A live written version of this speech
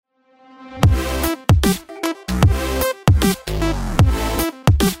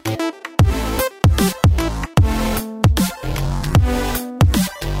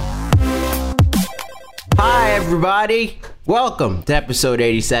everybody. Welcome to episode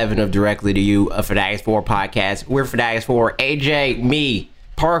 87 of Directly to You, a Fanatics 4 podcast. We're Fanatics 4, AJ, me,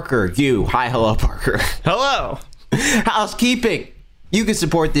 Parker, you. Hi, hello, Parker. Hello. Housekeeping. You can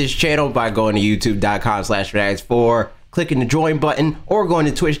support this channel by going to youtube.com/Fanatics4, clicking the join button, or going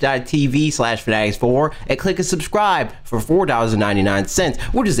to twitch.tv/Fanatics4 and click and subscribe for $4.99.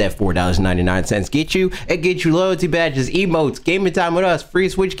 What does that $4.99 get you? It gets you loyalty badges, emotes, gaming time with us, free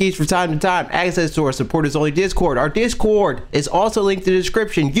Switch keys from time to time, access to our supporters only Discord. Our Discord is also linked in the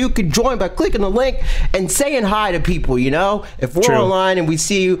description. You can join by clicking the link and saying hi to people, you know? If we're online and we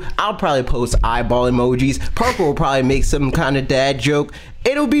see you, I'll probably post eyeball emojis. Parker will probably make some kind of dad joke.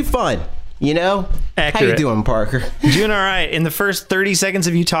 It'll be fun. You know? Accurate. How you doing, Parker? Doing all right. In the first 30 seconds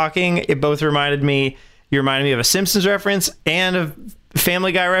of you talking, it both reminded me of a Simpsons reference and a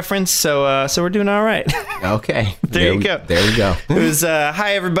Family Guy reference. So we're doing all right. Okay. There you go. There we go. It was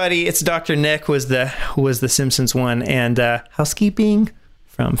hi everybody. It's Dr. Nick was the Simpsons one, and housekeeping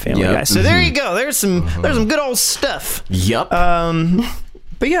from Family Guy. So there you go. There's some good old stuff. Yup.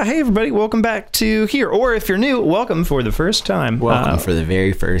 But yeah, hey everybody, welcome back to here. Or if you're new, welcome for the first time. Welcome for the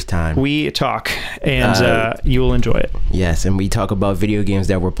very first time. We talk, and you will enjoy it. Yes, and we talk about video games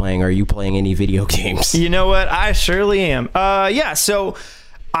that we're playing. Are you playing any video games? You know what? I surely am. So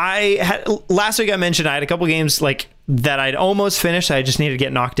last week I mentioned I had a couple games like that I'd almost finished. I just needed to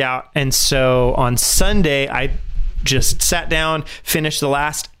get knocked out. And so on Sunday, I just sat down, finished the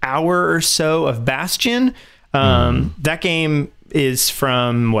last hour or so of Bastion. That game is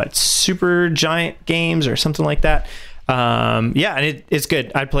from Super Giant Games or something like that. And it's good.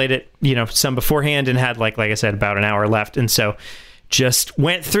 I played it, some beforehand and had like I said, about an hour left. And so just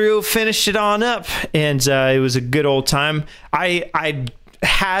went through, finished it on up, and it was a good old time. I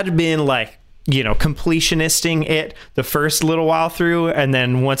had been completionisting it the first little while through, and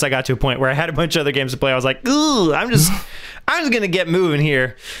then once I got to a point where I had a bunch of other games to play, I was like, ooh, I'm just gonna get moving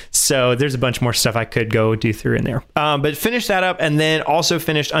here. So there's a bunch more stuff I could go do through in there, but finished that up, and then also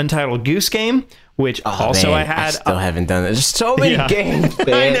finished Untitled Goose Game, which I still haven't done it. There's so many games,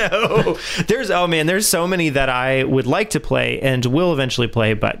 man. I know. There's so many that I would like to play and will eventually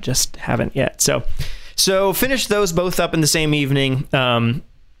play, but just haven't yet. So finished those both up in the same evening.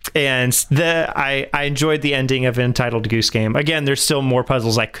 And I enjoyed the ending of Entitled Goose Game. Again, there's still more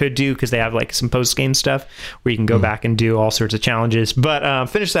puzzles I could do because they have some post-game stuff where you can go back and do all sorts of challenges. But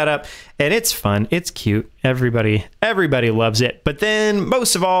finish that up, and it's fun. It's cute. Everybody loves it. But then,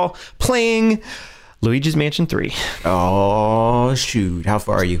 most of all, playing Luigi's Mansion 3. Oh, shoot. How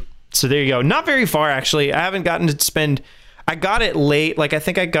far are you? So there you go. Not very far, actually. I haven't gotten to spend... I got it late. I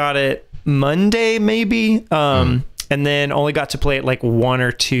think I got it Monday, maybe. And then only got to play it one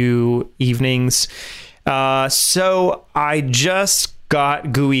or two evenings. So I just got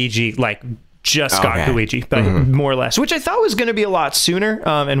Gooigi, got Gooigi, but more or less, which I thought was going to be a lot sooner,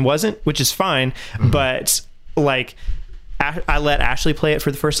 and wasn't, which is fine. But I let Ashley play it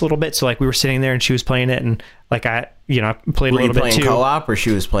for the first little bit. So we were sitting there and she was playing it, and I played a little bit too. Were you playing co-op or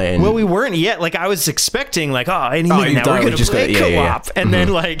she was playing? Well, we weren't yet. I was expecting now we're going to play co-op. And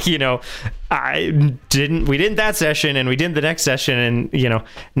then we didn't that session, and we did the next session, and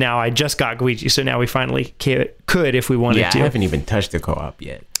now I just got Gooigi. So now we finally could if we wanted to. I haven't even touched the co-op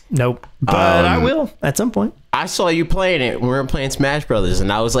yet. Nope. But I will at some point. I saw you playing it when we were playing Smash Brothers,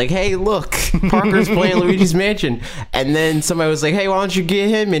 and I was like, hey, look, Parker's playing Luigi's Mansion. And then somebody was like, hey, why don't you get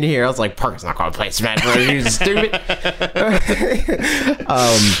him in here? I was like, Parker's not going to play Smash Brothers. He's stupid.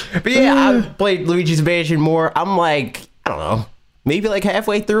 But yeah, I played Luigi's Mansion more. I'm I don't know, maybe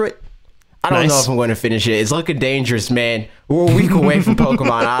halfway through it. I don't know if I'm going to finish it. It's looking dangerous, man. We're a week away from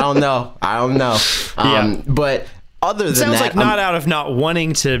Pokemon. I don't know. But... other than sounds that, not out of not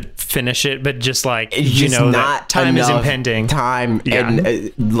wanting to finish it, but just not that time is impending.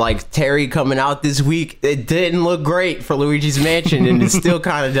 And Terry coming out this week, it didn't look great for Luigi's Mansion, and it still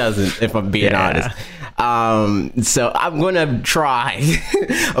kind of doesn't, if I'm being honest. So I'm gonna try.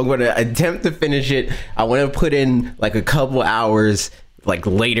 I'm gonna attempt to finish it. I want to put in a couple hours.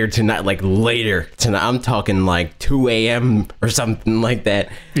 Later tonight, I'm talking 2 a.m. or something like that.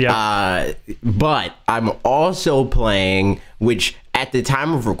 Yeah. But I'm also playing, which at the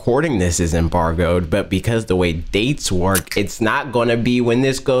time of recording this is embargoed, but because the way dates work, it's not going to be when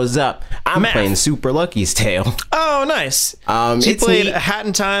this goes up. I'm playing Super Lucky's Tale. Oh, nice. So you played Hat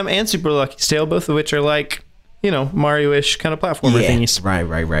in Time and Super Lucky's Tale, both of which are Mario-ish kind of platformer thingies.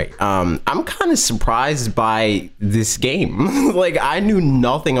 Right. I'm kind of surprised by this game. Like, I knew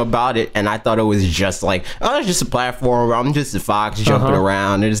nothing about it, and I thought it was just like, oh, it's just a platformer. I'm just a fox jumping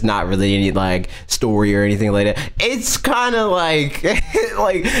around. There's not really any like story or anything like that. It's kind of like,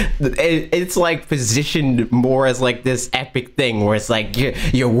 it's like positioned more as like this epic thing where it's like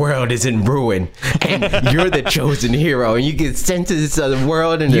your world is in ruin, and you're the chosen hero, and you get sent to this other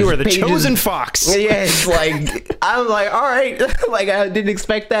world, and you are the chosen fox. Yeah, it's like. I'm like, all right, like I didn't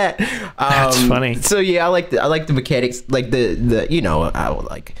expect that. That's funny. So yeah, I like the mechanics, like the I would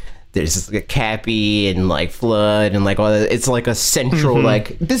like. There's like Cappy and like Flood and like all that. It's like a central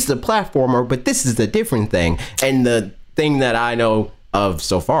like this is a platformer, but this is a different thing. And the thing that I know of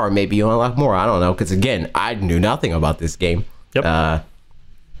so far, maybe you unlock more. I don't know, because again, I knew nothing about this game. Yep.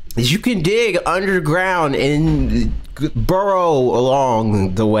 Is you can dig underground and burrow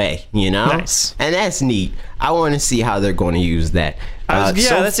along the way, Nice. And that's neat. I want to see how they're going to use that.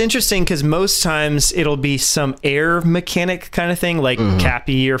 That's interesting, because most times it'll be some air mechanic kind of thing, like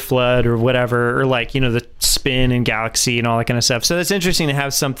Cappy or Flood or whatever, or like, the spin and Galaxy and all that kind of stuff. So that's interesting to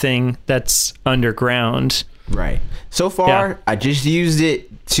have something that's underground. Right. So far, I just used it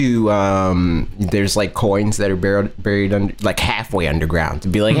to there's like coins that are buried under, like halfway underground, to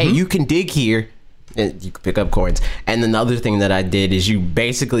be like, hey, you can dig here and you can pick up coins. And then the other thing that I did is you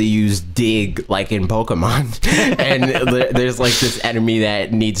basically use dig like in Pokemon, and there's like this enemy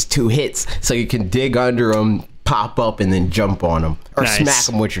that needs 2 hits, so you can dig under them, pop up, and then jump on them, or smack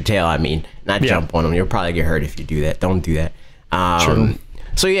them with your tail. I mean, not jump on them. You'll probably get hurt if you do that. Don't do that. True.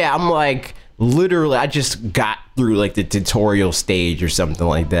 So yeah, I'm like, literally, I just got through like the tutorial stage or something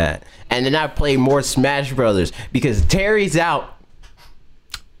like that, and then I played more Smash Brothers because Terry's out.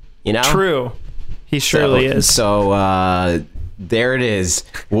 True, he surely is. So there it is.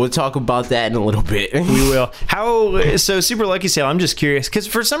 We'll talk about that in a little bit. We will. So Super Lucky Sale, I'm just curious, because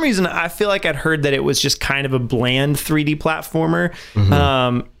for some reason I feel like I'd heard that it was just kind of a bland 3D platformer.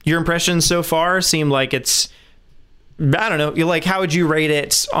 Your impressions so far seem like it's, I don't know. Like, how would you rate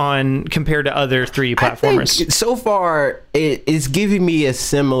it on compared to other 3D platformers? I think so far, it's giving me a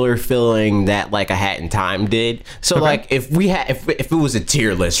similar feeling that like a Hat in Time did. So like if it was a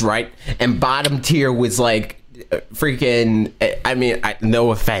tier list, right, and bottom tier was like freaking, I mean,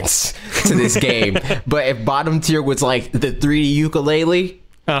 no offense to this game, but if bottom tier was like the 3D ukulele,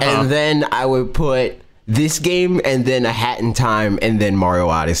 and then I would put this game, and then a Hat in Time, and then Mario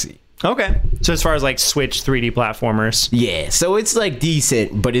Odyssey. Okay. So as far as like Switch 3D platformers. Yeah. So it's like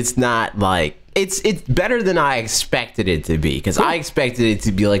decent, but it's not like, it's better than I expected it to be, because I expected it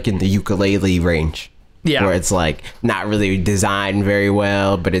to be like in the ukulele range. Yeah. Where it's like not really designed very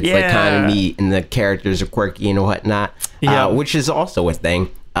well, but it's like kind of neat, and the characters are quirky and whatnot. Yeah. Which is also a thing.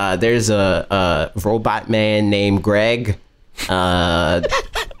 There's a robot man named Greg. Nice.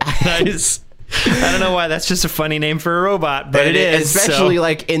 I don't know why that's just a funny name for a robot, but it is. Especially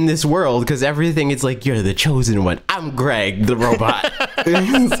like in this world, because everything is like, you're the chosen one. I'm Greg, the robot.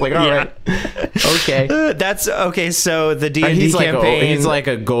 It's like, all right. Okay. That's okay. So the D&D campaign. He's like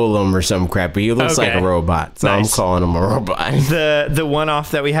a golem or some crap, but he looks like a robot. So I'm calling him a robot. The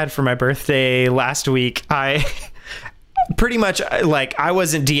one-off that we had for my birthday last week, I pretty much, like, I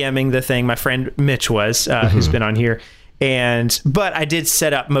wasn't DMing the thing. My friend Mitch was, who's been on here. But I did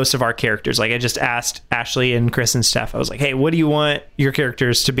set up most of our characters. Like, I just asked Ashley and Chris and Steph, I was like, hey, what do you want your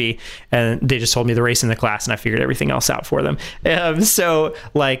characters to be? And they just told me the race in the class, and I figured everything else out for them. So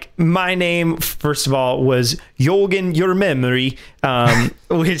like, my name, first of all, was Yolgan Your Memory,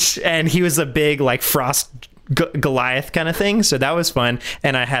 and he was a big like Frost Goliath kind of thing, so that was fun.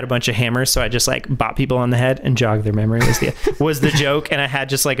 And I had a bunch of hammers, so I just like bop people on the head and jog their memory was the joke. And I had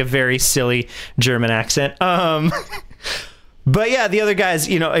just like a very silly German accent. But yeah, the other guys,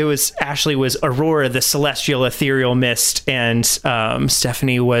 it was Ashley was Aurora, the celestial ethereal mist, and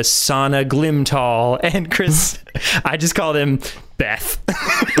Stephanie was Sana Glimtall, and Chris, I just called him Beth,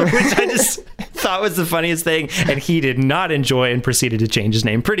 which I just thought was the funniest thing, and he did not enjoy and proceeded to change his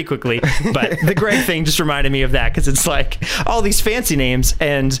name pretty quickly. But the Greg thing just reminded me of that, because it's like all these fancy names,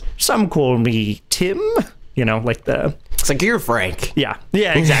 and some call me Tim, like it's like, you're Frank. Yeah,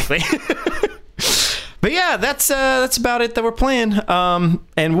 exactly. But yeah, that's about it that we're playing.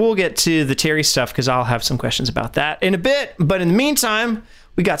 And we'll get to the Terry stuff, because I'll have some questions about that in a bit. But in the meantime,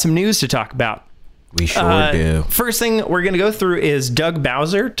 we got some news to talk about. We sure do. First thing we're going to go through is Doug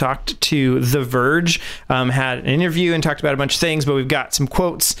Bowser talked to The Verge, had an interview and talked about a bunch of things, but we've got some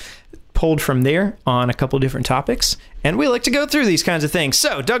quotes pulled from there on a couple different topics. And we like to go through these kinds of things.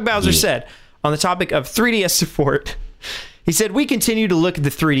 So Doug Bowser said, on the topic of 3DS support, He said, we continue to look at the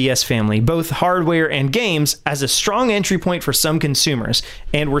 3DS family, both hardware and games, as a strong entry point for some consumers,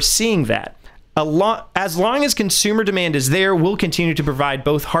 and we're seeing that. As long as consumer demand is there, we'll continue to provide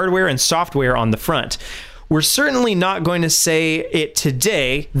both hardware and software on the front. We're certainly not going to say it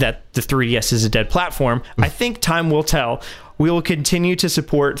today that the 3DS is a dead platform. I think time will tell. We will continue to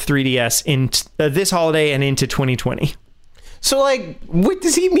support 3DS in this holiday and into 2020. So, like, what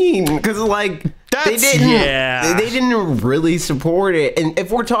does he mean? Because, like, they didn't really support it. And if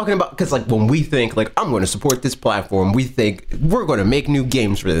we're talking about, because, like, when we think, like, I'm going to support this platform, we think we're going to make new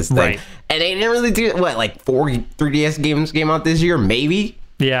games for this thing. Right. And they didn't really do, what, like 4 3DS games came out this year? Maybe?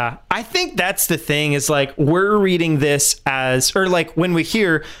 Yeah. I think that's the thing is, like, we're reading this as, or, like, when we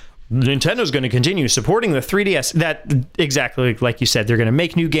hear Nintendo's going to continue supporting the 3DS, that exactly like you said, they're going to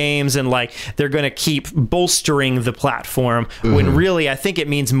make new games and like they're going to keep bolstering the platform, when really I think it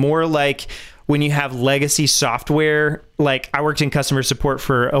means more like when you have legacy software. Like, I worked in customer support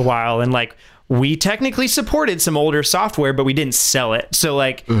for a while, and like we technically supported some older software, but we didn't sell it. So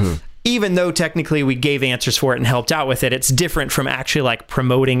like even though technically we gave answers for it and helped out with it, it's different from actually like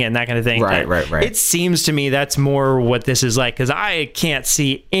promoting it and that kind of thing. Right. It seems to me that's more what this is like, because I can't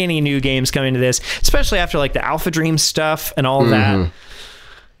see any new games coming to this, especially after like the Alpha Dream stuff and all that.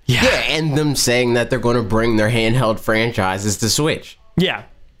 Yeah, and them saying that they're going to bring their handheld franchises to Switch. Yeah.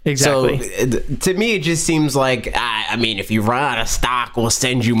 Exactly. So to me, it just seems like, I mean, if you run out of stock, we'll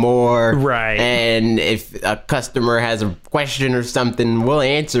send you more. Right. And if a customer has a question or something, we'll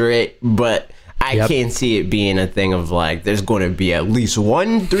answer it. But I can't see it being a thing of like, there's going to be at least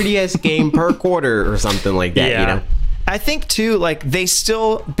one 3DS game per quarter or something like that, you know? I think too, like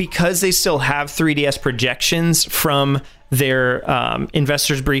because they still have 3DS projections from their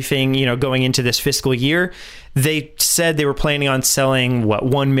investors briefing, you know, going into this fiscal year, they said they were planning on selling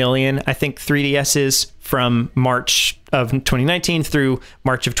 1 million, I think, 3DSs from March of 2019 through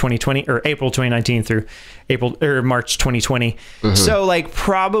March of 2020, or April 2019 through March 2020. So like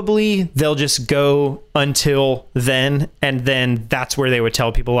probably they'll just go until then, and then that's where they would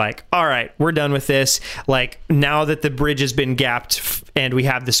tell people like, all right, we're done with this. Like, now that the bridge has been gapped and we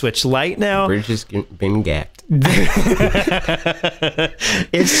have the Switch Lite now. The bridge has been gapped.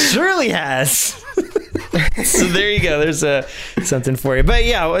 It surely has. So there you go. There's something for you. But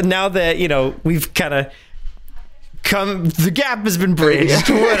yeah, now that, you know, we've kind of the gap has been bridged,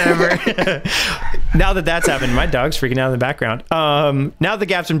 whatever. Now that that's happened, my dog's freaking out in the background. Now the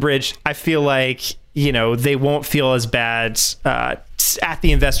gap's been bridged, I feel like, you know, they won't feel as bad at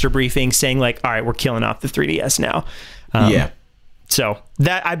the investor briefing saying like, all right, we're killing off the 3DS now. So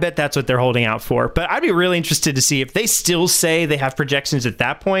that, I bet that's what they're holding out for. But I'd be really interested to see if they still say they have projections at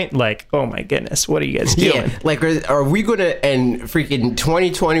that point. Like, oh my goodness, what are you guys doing? Yeah, like, are we going to, and freaking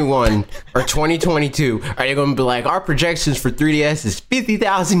 2021 or 2022, are they going to be like, our projections for 3DS is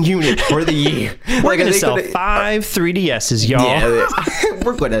 50,000 units for the year? We're going to sell 5 3DSs, y'all. Yeah,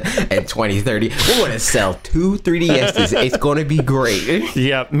 we're going to, in 2030, we're going to sell 2 3DSs. It's going to be great.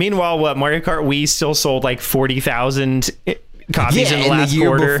 Yeah. Meanwhile, Mario Kart Wii still sold like 40,000 copies in the last year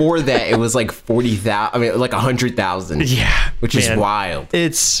quarter. Before that, it was like 40,000. I mean, like 100,000. Yeah, which is wild.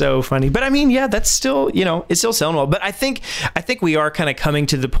 It's so funny, but I mean, yeah, that's still, you know, it's still selling well. But I think we are kind of coming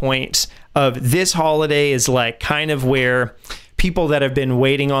to the point of this holiday is like kind of where people that have been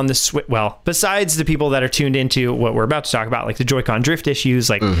waiting on the Switch, well, besides the people that are tuned into what we're about to talk about, like the Joy-Con drift issues,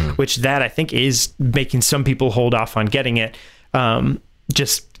 like which that I think is making some people hold off on getting it.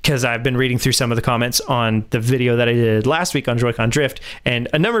 Just because I've been reading through some of the comments on the video that I did last week on Joy-Con Drift, and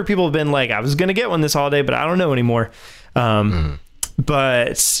a number of people have been like, I was going to get one this holiday, but I don't know anymore.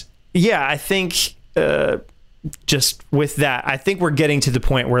 But yeah, I think just with that, I think we're getting to the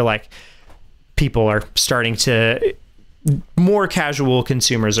point where like people are starting to, more casual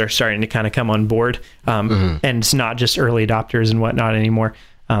consumers are starting to kind of come on board, and it's not just early adopters and whatnot anymore.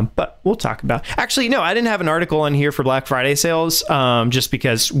 But we'll talk about. Actually, no, I didn't have an article on here for Black Friday sales, just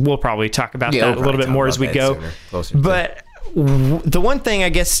because we'll probably talk about that a little bit more as we go. But the one thing I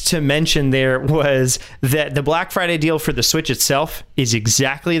guess to mention there was that the Black Friday deal for the Switch itself is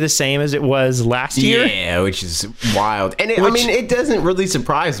exactly the same as it was last year. Yeah, which is wild. And I mean, it doesn't really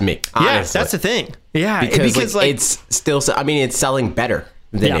surprise me, honestly. Yeah, that's the thing. Yeah, because like, it's still, I mean, it's selling better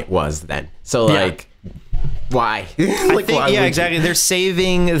than it was then. So like... Why? Like, exactly. They're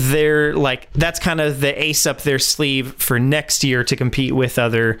saving their, like, that's kind of the ace up their sleeve for next year to compete with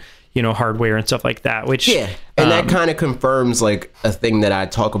other, you know, hardware and stuff like that, which... Yeah, and that kind of confirms, like, a thing that I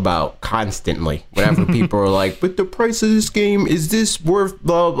talk about constantly. Whenever people are like, but the price of this game, is this worth,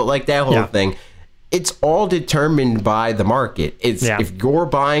 blah, blah, like that whole thing. It's all determined by the market. It's if you're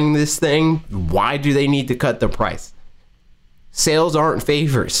buying this thing, why do they need to cut the price? sales aren't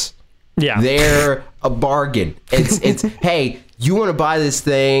favors. Yeah. They're a bargain. It's hey, you want to buy this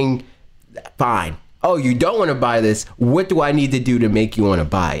thing? Fine. Oh, you don't want to buy this? What do I need to do to make you want to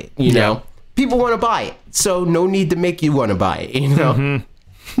buy it? You know? People want to buy it, so no need to make you want to buy it, you know?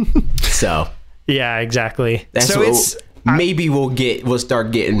 So. Yeah, exactly. That's so what maybe we'll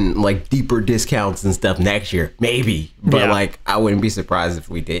start getting like deeper discounts and stuff next year. Maybe. But like, I wouldn't be surprised if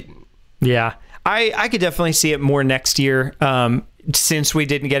we didn't. Yeah. I could definitely see it more next year. Since we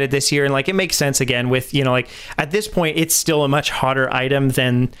didn't get it this year, and like it makes sense again with, you know, like at this point it's still a much hotter item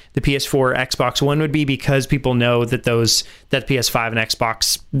than the PS4 or Xbox One would be, because people know that that PS5 and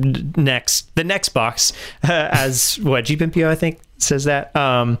Xbox the next box as what GPMPO I think says that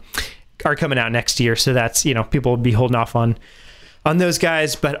are coming out next year, so that's, you know, people will be holding off on those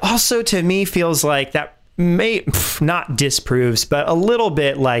guys. But also to me feels like that may not disproves, but a little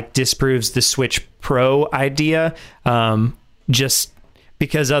bit like disproves the Switch Pro idea. Just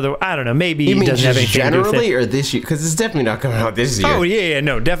because I don't know, maybe it doesn't have anything generally to do with it. Or this year, because it's definitely not coming out this year. Oh yeah,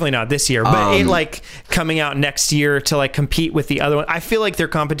 no, definitely not this year. But it like coming out next year to like compete with the other one. I feel like their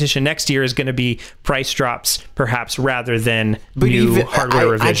competition next year is going to be price drops, perhaps, rather than new hardware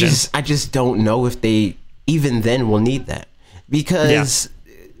revisions. I just don't know if they even then will need that, because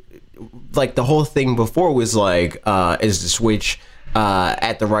like the whole thing before was like, is the Switch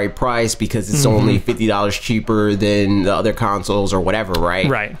at the right price because it's only $50 cheaper than the other consoles or whatever, right?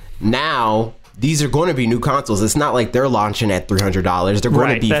 Right. Now, these are going to be new consoles. It's not like they're launching at $300. They're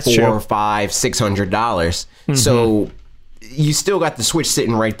going to be $400, $500, $600. So you still got the Switch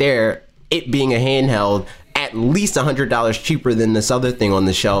sitting right there, it being a handheld, at least $100 cheaper than this other thing on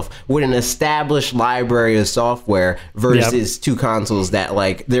the shelf, with an established library of software versus two consoles that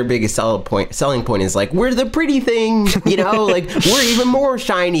like their biggest selling point is like, we're the pretty thing, you know, like we're even more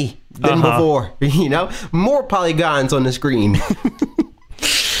shiny than before, you know, more polygons on the screen.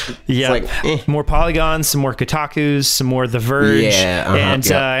 Yeah, like, more polygons, some more Kotakus, some more The Verge, and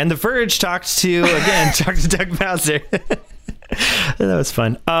The Verge talked to Doug Bowser. That was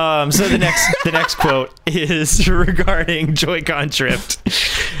fun. So the next quote is regarding Joy-Con drift,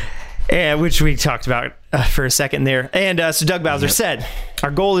 which we talked about for a second there. And so Doug Bowser said,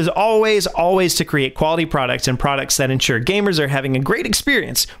 "Our goal is always to create quality products and products that ensure gamers are having a great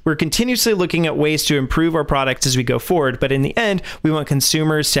experience. We're continuously looking at ways to improve our products as we go forward, but in the end, we want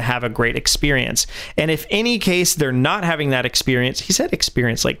consumers to have a great experience. And if any case they're not having that experience," he said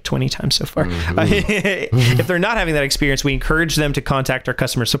experience like 20 times so far. If they're not having that experience, we encourage them to contact our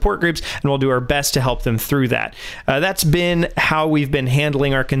customer support groups, and we'll do our best to help them through that. That's been how we've been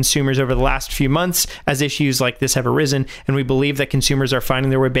handling our consumers over the last few months as issues like this have arisen, and we believe that consumers are finding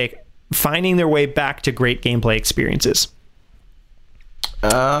their way back to great gameplay experiences.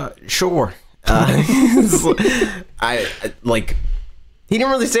 Sure. I like, he didn't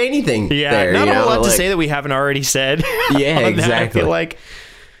really say anything. Yeah, there, not a whole lot to say that we haven't already said. Yeah, exactly. I feel like,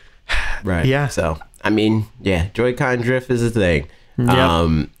 right. Yeah. So I mean, yeah, Joy-Con drift is a thing.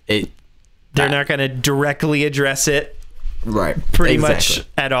 Yep. They're not going to directly address it. Right. Pretty much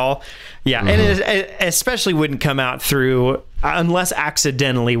at all. Yeah. And it especially wouldn't come out through, unless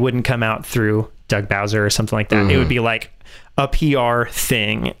accidentally, wouldn't come out through Doug Bowser or something like that. It would be like a PR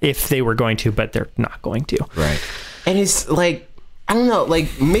thing if they were going to, but they're not going to. Right. And it's like, I don't know,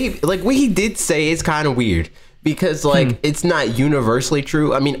 like maybe like what he did say is kind of weird, because like it's not universally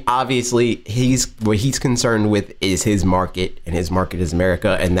true. I mean, obviously what he's concerned with is his market, and his market is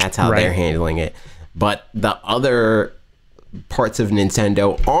America, and that's how they're handling it. But the other parts of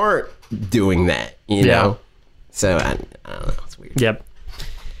Nintendo aren't doing that, you know? So I don't know, it's weird. Yep.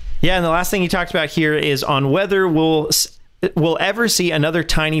 Yeah, and the last thing he talked about here is on whether we'll ever see another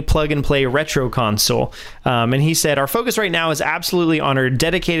tiny plug-and-play retro console. And he said, "Our focus right now is absolutely on our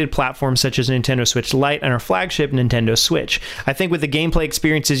dedicated platforms such as Nintendo Switch Lite and our flagship Nintendo Switch. I think with the gameplay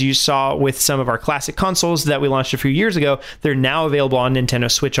experiences you saw with some of our classic consoles that we launched a few years ago, they're now available on Nintendo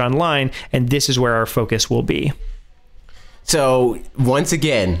Switch Online, and this is where our focus will be." So once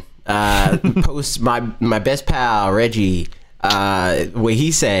again, post my best pal Reggie, what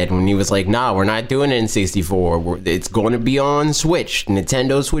he said when he was like, "Nah, we're not doing N64. It's going to be on Switch,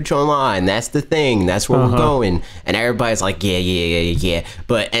 Nintendo Switch Online. That's the thing. That's where we're going." And everybody's like, yeah.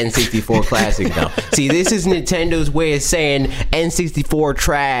 But N64 Classic though. See, this is Nintendo's way of saying N64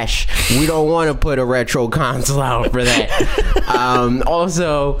 trash. We don't want to put a retro console out for that.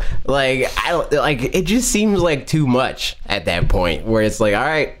 Also, like it just seems like too much at that point, where it's like, all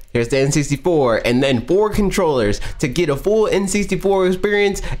right, Here's the N64, and then 4 controllers. To get a full N64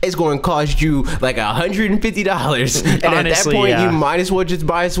 experience, it's going to cost you like $150. And honestly, at that point, you might as well just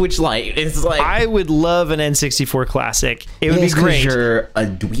buy a Switch Lite. It's like, I would love an N64 Classic. It would be great. You're a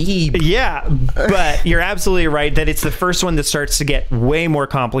dweeb. Yeah, but you're absolutely right that it's the first one that starts to get way more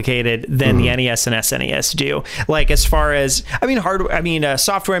complicated than the NES and SNES do. Like, as far as,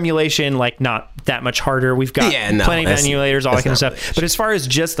 software emulation, like, not that much harder. We've got plenty of emulators, all that kind of stuff. Much. But as far as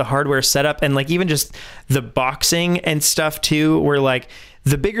just the hardware setup and like even just the boxing and stuff too, where like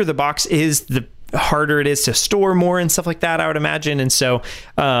the bigger the box is, the harder it is to store more and stuff like that, I would imagine. And so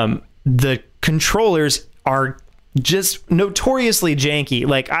the controllers are just notoriously janky.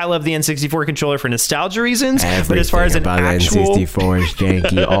 Like, I love the N64 controller for nostalgia reasons, but as far as an actual N64 is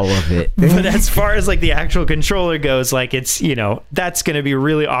janky, all of it. But as far as like the actual controller goes, like, it's, you know, that's going to be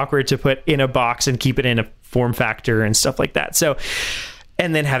really awkward to put in a box and keep it in a form factor and stuff like that. So,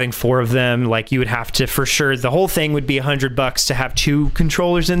 and then having 4 of them, like, you would have to, for sure, the whole thing would be $100 to have 2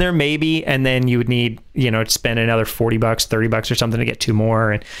 controllers in there, maybe, and then you would need, you know, to spend another $40, $30 or something to get 2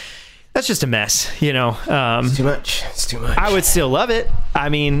 more, and that's just a mess, you know. It's too much. It's too much. I would still love it, I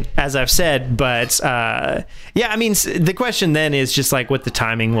mean, as I've said, but yeah, I mean, the question then is just like what the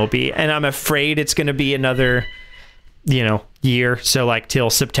timing will be, and I'm afraid it's going to be another, you know, year, so like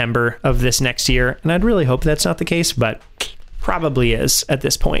till September of this next year, and I'd really hope that's not the case, but probably is at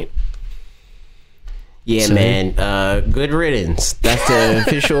this point. Yeah, so, man. Good riddance. That's the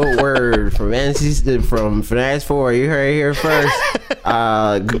official word from Fanatics 4. You heard it here first.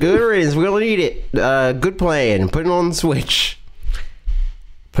 Good riddance. We don't need it. Good plan. Put it on the Switch.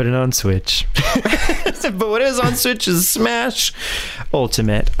 Put it on Switch. But what is on Switch is Smash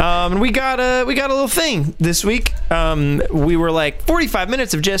Ultimate. We got a little thing this week. We were like 45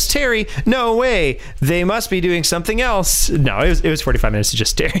 minutes of just Terry. No way. They must be doing something else. No, it was 45 minutes of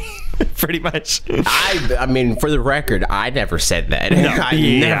just Terry. Pretty much. I mean, for the record, I never said that. No, I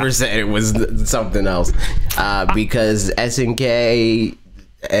never said it was something else. Because SNK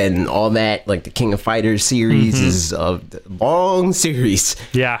and all that, like the King of Fighters series is a long series,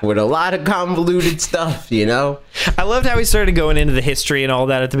 with a lot of convoluted stuff, you know. I loved how we started going into the history and all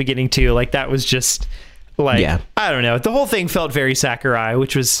that at the beginning too. Like, that was just like, I don't know, the whole thing felt very Sakurai,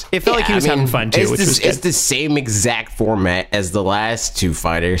 which was, it felt like he was having fun too, it's the same exact format as the last 2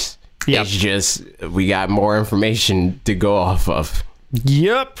 fighters. It's just we got more information to go off of.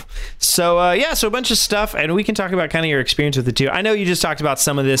 Yep. So so a bunch of stuff, and we can talk about kind of your experience with it too. I know you just talked about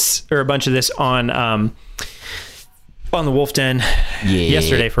some of this, or a bunch of this, on the Wolf Den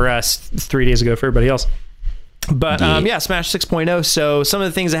yesterday for us, 3 days ago for everybody else. But Smash 6.0. So some of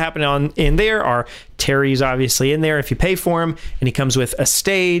the things that happen in there are Terry's obviously in there if you pay for him, and he comes with a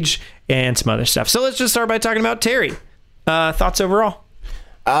stage and some other stuff. So let's just start by talking about Terry. Thoughts overall?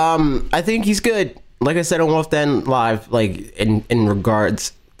 I think he's good. Like I said on Wolf Den Live, like in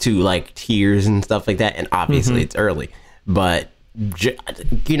regards to like tiers and stuff like that, and obviously it's early, but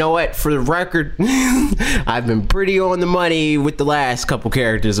you know what? For the record, I've been pretty on the money with the last couple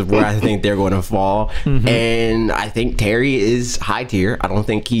characters of where I think they're going to fall, and I think Terry is high tier. I don't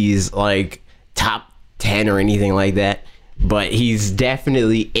think he's like top 10 or anything like that, but he's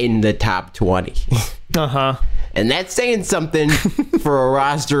definitely in the top 20. And that's saying something for a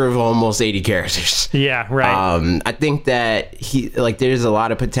roster of almost 80 characters. Yeah, right. I think that there's a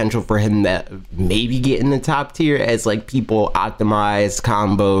lot of potential for him that maybe get in the top tier as like people optimize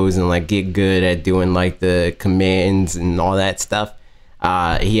combos and like get good at doing like the commands and all that stuff.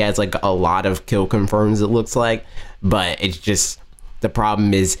 He has like a lot of kill confirms, it looks like, but it's just, the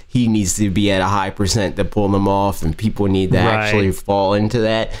problem is he needs to be at a high percent to pull them off, and people need to actually fall into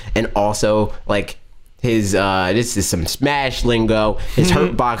that. And also, like, his this is some Smash lingo. His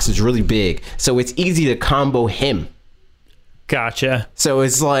hurt box is really big, so it's easy to combo him. Gotcha. So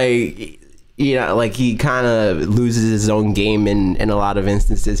it's like, you know, like he kind of loses his own game in a lot of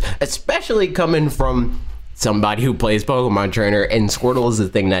instances, especially coming from somebody who plays Pokemon Trainer, and Squirtle is a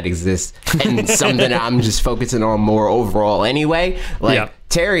thing that exists and something that I'm just focusing on more overall anyway. Like,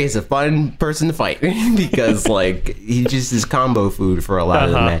 Terry is a fun person to fight because like he just is combo food for a lot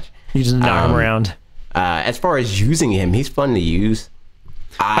of the match. You just knock him around. As far as using him, he's fun to use.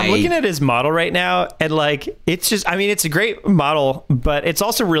 I'm looking at his model right now, and like, it's just, I mean, it's a great model, but it's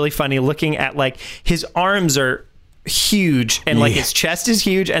also really funny looking at like his arms are huge, and like his chest is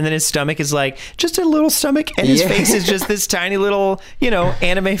huge, and then his stomach is like just a little stomach, and his face is just this tiny little, you know,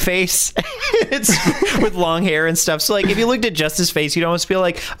 anime face. It's with long hair and stuff. So like, if you looked at just his face, you'd almost feel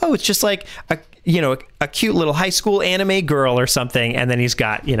like, oh, it's just like a cute little high school anime girl or something, and then he's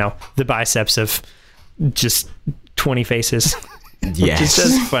got, you know, the biceps of just 20 faces. Yes. Which is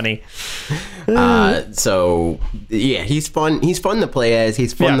just funny. So yeah, he's fun. He's fun to play as.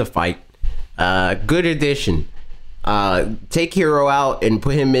 He's fun to fight. Good addition. Take Hero out and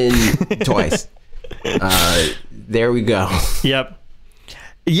put him in twice. There we go. Yep.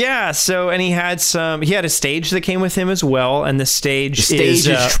 Yeah, so and he had a stage that came with him as well, and the stage is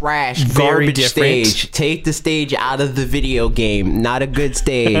trash, very garbage different. stage. Take the stage out of the video game. Not a good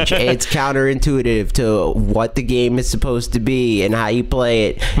stage. It's counterintuitive to what the game is supposed to be and how you play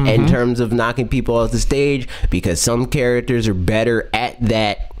it in terms of knocking people off the stage, because some characters are better at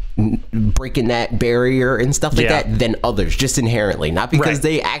that, breaking that barrier and stuff like that, than others, just inherently, not because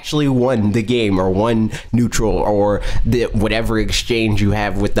they actually won the game or won neutral or the whatever exchange you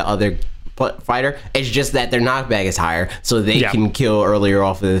have with the other fighter. It's just that their knockback is higher, so they can kill earlier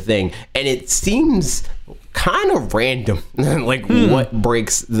off of the thing. And it seems kind of random, like what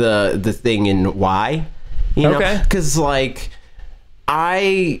breaks the thing and why, you know? Because like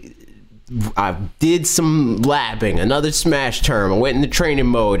I did some labbing, another Smash term. I went into training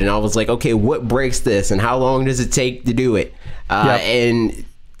mode, and I was like, okay, what breaks this, and how long does it take to do it? And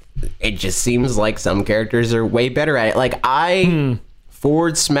it just seems like some characters are way better at it. Like I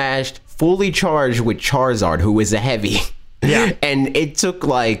forward smashed fully charged with Charizard, who is a heavy. Yeah, and it took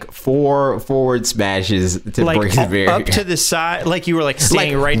like 4 forward smashes to break the barrier. Up to the side, like you were like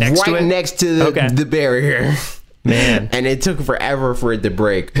standing right next to it? Right next to the barrier. Man, and it took forever for it to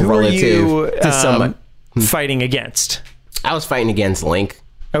break. Who were you fighting against? I was fighting against Link.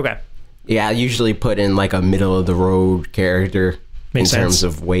 Okay. Yeah, I usually put in like a middle of the road character in terms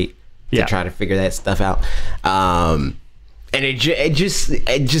of weight to try to figure that stuff out. And it just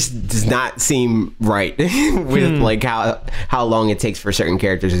does not seem right with like how long it takes for certain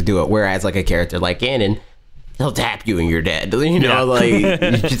characters to do it. Whereas like a character like Ganon, he'll tap you and you're dead. You know, like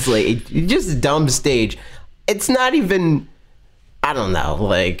it's just a dumb stage. It's not even, I don't know,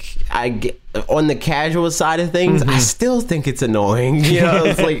 like I get on the casual side of things, I still think it's annoying. You know,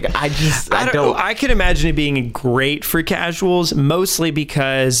 it's like I don't. I could imagine it being great for casuals, mostly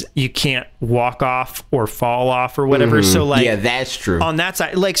because you can't walk off or fall off or whatever. So like, yeah, that's true. On that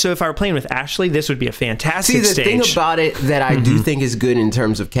side, like, so if I were playing with Ashley, this would be a fantastic stage. See, the thing about it that I do think is good in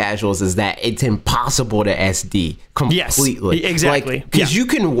terms of casuals is that it's impossible to SD completely. Yes, exactly. Because you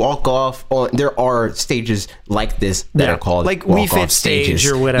can walk off on. There are stages like this that are called like Wii Fit stage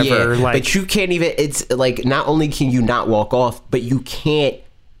or whatever. Yeah, like, but you can't even. It's like not only can you not walk off, but you can't.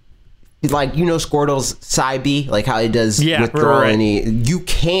 Like, you know, Squirtle's side B, like how it does withdraw, and you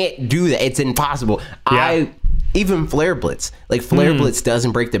can't do that. It's impossible. Even Flare Blitz, like Flare Blitz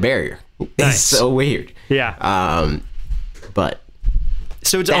doesn't break the barrier. It's so weird. Yeah. But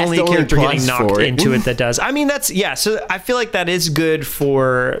so it's only a character getting knocked into it that does. I mean, that's so I feel like that is good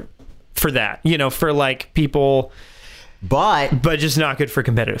for that, you know, for like people, but just not good for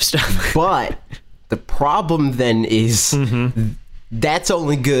competitive stuff. But the problem then is that's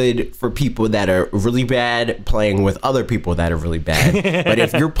only good for people that are really bad playing with other people that are really bad. But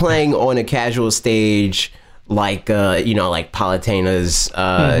if you're playing on a casual stage, like you know, like Palutena's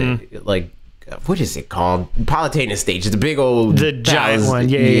like, what is it called? Palutena stage. It's the big old, the giant one.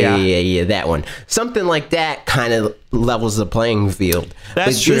 Yeah, that one. Something like that kind of levels the playing field.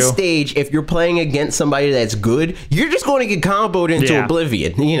 That's true. This stage, if you're playing against somebody that's good, you're just going to get comboed into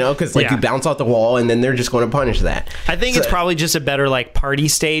oblivion, you know, because like you bounce off the wall and then they're just going to punish that. I think it's probably just a better like party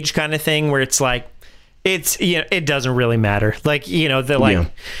stage kind of thing where it's like, it's, you know, it doesn't really matter. Like, you know, the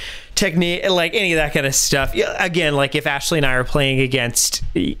like technique, like any of that kind of stuff. Again, like if Ashley and I are playing against,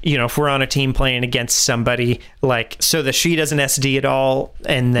 you know, if we're on a team playing against somebody, like, so that she doesn't SD at all,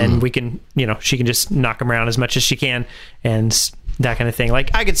 and then we can, you know, she can just knock them around as much as she can and that kind of thing.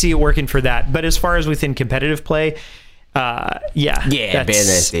 Like, I could see it working for that. But as far as within competitive play, ban that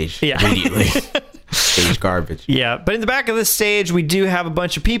stage immediately. Stage garbage. Yeah, but in the back of the stage, we do have a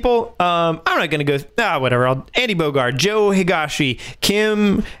bunch of people. I'm not going to go... whatever. Andy Bogard, Joe Higashi,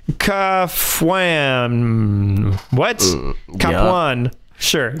 Kim Kafwan... What? Kafwan.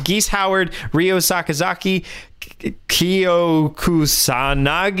 Sure. Geese Howard, Ryo Sakazaki, Kyo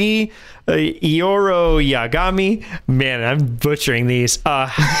Kusanagi, Ioro Yagami. Man, I'm butchering these.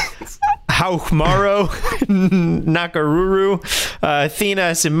 Haumaro, Nakaruru,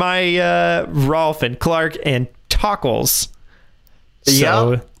 Athena, Simaya, Rolf, and Clark, and Tockles.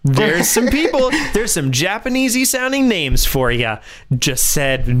 So there's some people, there's some Japanesey sounding names for you. Just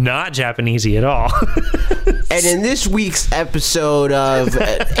said not Japanesey at all. And in this week's episode of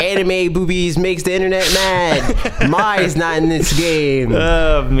Anime Boobies Makes the Internet Mad, Mai's not in this game.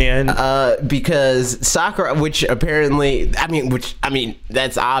 Oh, man. Because Sakura, which apparently, I mean,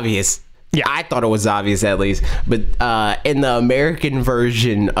 that's obvious. Yeah. I thought it was obvious at least, but in the American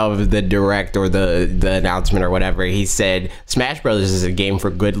version of the direct or the announcement or whatever, he said Smash Brothers is a game for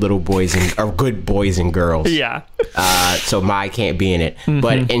good little boys or good boys and girls. Yeah. So Mai can't be in it.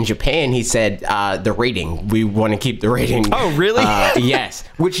 But in Japan, he said the rating. We want to keep the rating. Oh, really? Yes,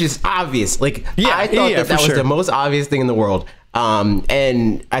 which is obvious. Like Yeah, I thought yeah, that for was sure. the most obvious thing in the world.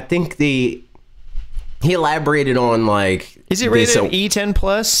 And I think he elaborated on like, Is it rated E10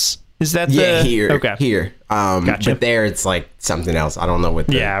 plus? Is that yeah, the here. Gotcha. But there it's like something else. I don't know what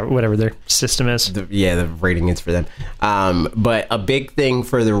the, Yeah, whatever their system is. the rating is for them. But a big thing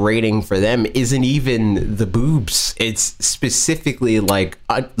for the rating for them isn't even the boobs. It's specifically like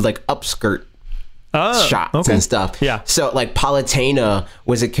upskirt shots okay. and stuff. Yeah. So like Palutena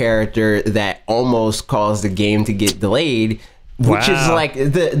was a character that almost caused the game to get delayed, which is Wow. like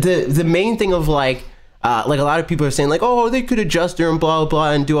the main thing of like a lot of people are saying like, oh, they could adjust her and blah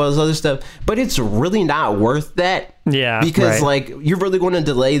blah and do all this other stuff, but it's really not worth that. Yeah, because right. like you're really going to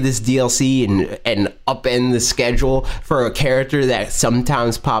delay this DLC and upend the schedule for a character that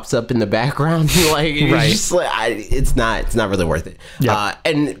sometimes pops up in the background. Like it's Right. just like it's not really worth it. Yeah.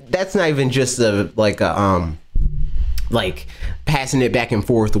 And that's not even just like passing it back and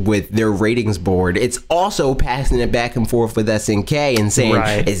forth with their ratings board. It's also passing it back and forth with SNK and saying,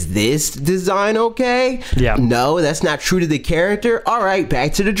 Right. is this design okay? Yeah. No, that's not true to the character. All right,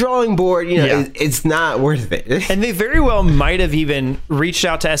 back to the drawing board. You know, Yeah. it's not worth it. And they very well might have even reached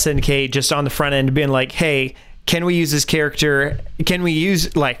out to SNK just on the front end, being like, "Hey, can we use this character? Can we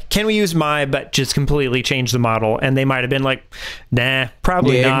use Mai, but just completely change the model?" And they might have been like, "Nah,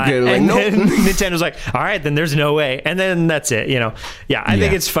 probably Yeah, not." good, like, And nope. then Nintendo's like, "All right, then there's no way." And then that's it. You know? Yeah, I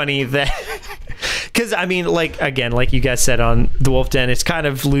think Yeah. it's funny that. Because I mean, like again, like you guys said on the Wolf Den, it's kind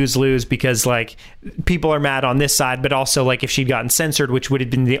of lose because like people are mad on this side, but also like if she'd gotten censored, which would have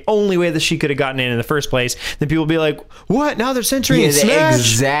been the only way that she could have gotten in the first place, then people would be like, "What? Now they're censoring Yeah, the Smash?"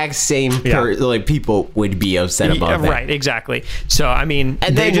 exact same like people would be upset about Yeah, that. right, exactly. So I mean,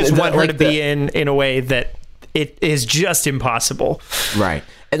 And they then just want her like to be in a way that it is just impossible. Right.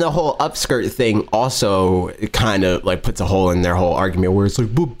 And the whole upskirt thing also kind of like puts a hole in their whole argument where it's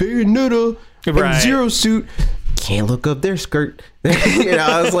like, but Bayonetta and Right. Zero Suit can't look up their skirt. You know,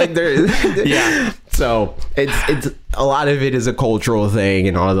 I was like, they're Yeah. So it's a lot of it is a cultural thing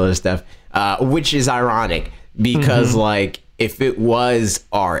and all that other stuff, which is ironic because like if it was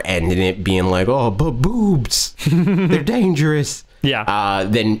our end and it being like, oh, but boobs, they're dangerous. Yeah.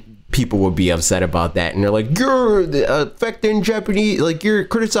 Then people would be upset about that, and they're like, "You're affecting Japanese, like you're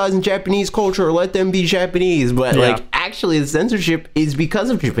criticizing Japanese culture. Let them be Japanese." But Yeah. like, actually, the censorship is because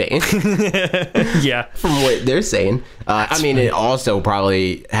of Japan, Yeah. from what they're saying. I mean, it also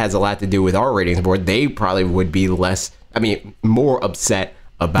probably has a lot to do with our ratings board. They probably would be more upset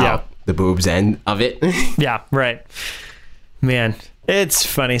about Yeah. the boobs end of it. Yeah, right. Man, it's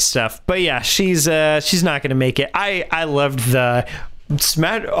funny stuff. But yeah, she's not gonna make it. I loved the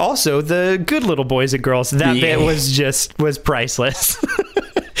Smash, also the good little boys and girls. That Yeah. bit was priceless.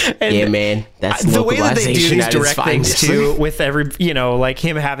 And Yeah, man, that's the way that they do localization these at its direct things finest. too, with every, like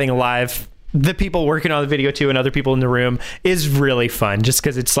him having a live, the people working on the video too and other people in the room, is really fun, just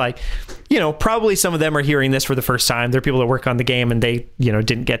because it's like, probably some of them are hearing this for the first time. They're people that work on the game and they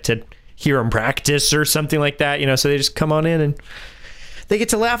didn't get to hear them practice or something like that, so they just come on in and they get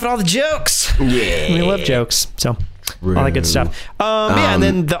to laugh at all the jokes. Yeah, We love jokes, so all that good stuff. Yeah, and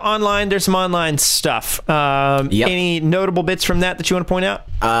then the online, there's some online stuff. Yep. Any notable bits from that you want to point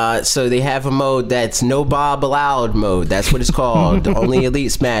out? So they have a mode that's no Bob allowed mode. That's what it's called. Only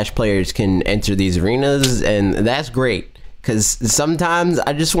Elite Smash players can enter these arenas, and that's great. Because sometimes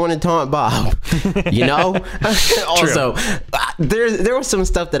I just want to taunt Bob, Also, there was some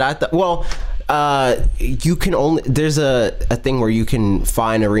stuff that I thought, you can only, there's a thing where you can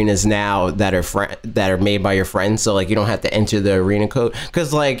find arenas now that are made by your friends, so like you don't have to enter the arena code.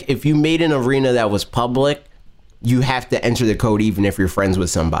 Because like if you made an arena that was public, you have to enter the code even if you're friends with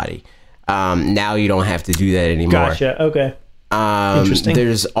somebody. Now you don't have to do that anymore. Gotcha. Okay. Interesting.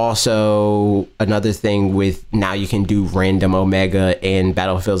 There's also another thing with now you can do random Omega and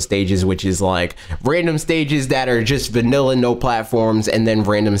Battlefield stages, which is like random stages that are just vanilla, no platforms, and then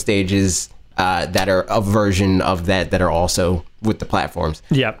random stages that are a version of that are also with the platforms.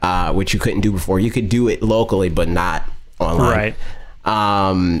 Yep. Which you couldn't do before. You could do it locally, but not online.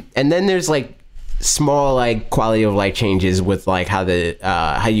 Right. And then there's like small like quality of life changes with like how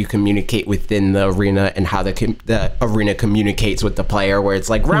you communicate within the arena and how the arena communicates with the player, where it's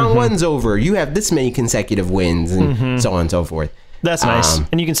like round one's over, you have this many consecutive wins, and so on and so forth. That's nice.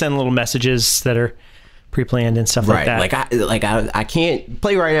 And you can send little messages that are pre-planned and stuff like that. I can't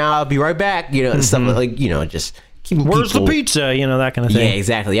play right now. I'll be right back. Stuff like just keeping Where's people, the pizza? That kind of thing. Yeah,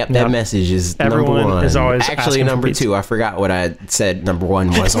 exactly. Yep, that message is Everyone number one. is always actually number for 2. I forgot what I said. Number 1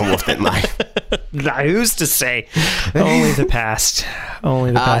 was on Wolf Den Life. Who's to say? Only the past.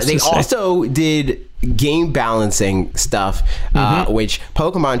 Only the past. They also did game balancing stuff, which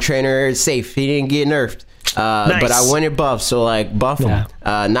Pokemon Trainer is safe. He didn't get nerfed. Nice. But I wanted buffs, so buff him.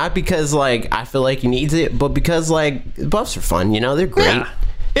 Not because I feel like he needs it, but because buffs are fun. They're great.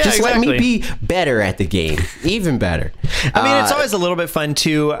 Yeah, just exactly. let me be better at the game, even better. I mean, it's always a little bit fun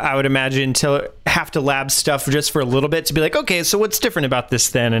too, I would imagine, to have to lab stuff just for a little bit to be like, okay, so what's different about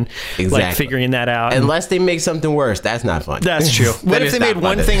this then? And figuring that out. Unless they make something worse, that's not fun. That's true. What if they made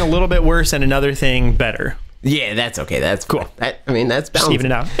one thing a little bit worse and another thing better? Yeah, that's okay. That's cool. That's balanced. Just even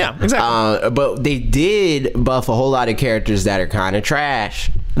it out. Yeah, exactly. But they did buff a whole lot of characters that are kind of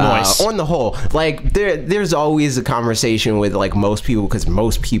trash. Nice. On the whole, there's always a conversation with most people, because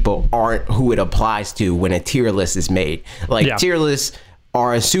most people aren't who it applies to when a tier list is made. Tier lists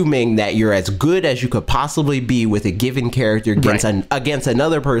are assuming that you're as good as you could possibly be with a given character against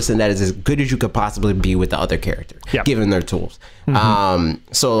another person that is as good as you could possibly be with the other character, given their tools. We did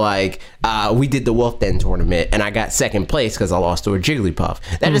the Wolf Den tournament, and I got second place because I lost to a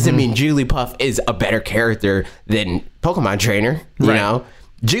Jigglypuff. That doesn't mean Jigglypuff is a better character than Pokemon Trainer. You know,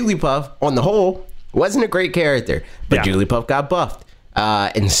 Jigglypuff on the whole wasn't a great character, but Jigglypuff got buffed.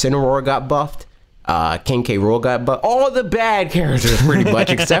 Incineroar got buffed. King K. Rool got buffed. All the bad characters, pretty much,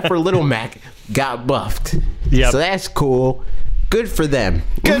 except for Little Mac, got buffed. So that's cool. Good for them.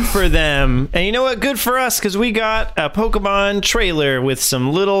 Good for them. And you know what? Good for us, because we got a Pokemon trailer with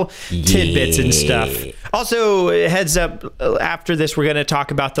some little tidbits and stuff. Also, heads up, after this, we're going to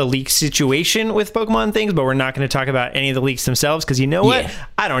talk about the leak situation with Pokemon things, but we're not going to talk about any of the leaks themselves, because you know what?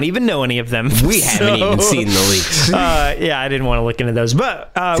 I don't even know any of them. We haven't even seen the leaks. I didn't want to look into those.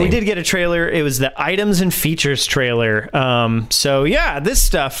 But we did get a trailer. It was the items and features trailer. This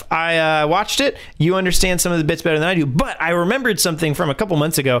stuff, I watched it. You understand some of the bits better than I do, but I remembered something from a couple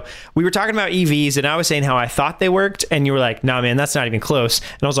months ago. We were talking about EVs, and I was saying how I thought they worked, and you were like, nah, man, that's not even close.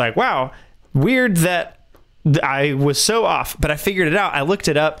 And I was like, wow, weird that I was so off, but I figured it out. I looked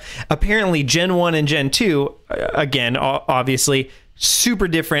it up. Apparently, Gen 1 and Gen 2, again, obviously, super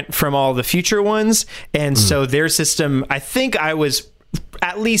different from all the future ones. And so their system, I think I was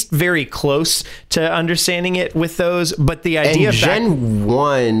at least very close to understanding it with those. But the idea of Gen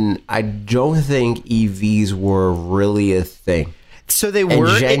 1, I don't think EVs were really a thing. So they were.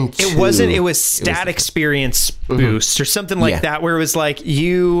 It wasn't. It was stat experience boost or something like that, where it was like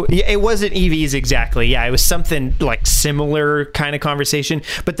it wasn't EVs exactly. Yeah, it was something like similar kind of conversation.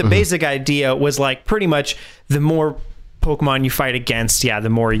 But the basic idea was pretty much the more Pokemon you fight against, the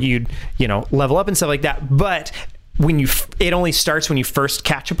more you'd level up and stuff like that. But it only starts when you first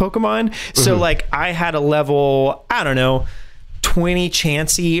catch a Pokemon. So I had a level, I don't know, 20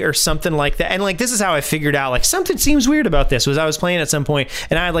 Chansey or something like that, and this is how I figured out something seems weird about this. Was I was playing at some point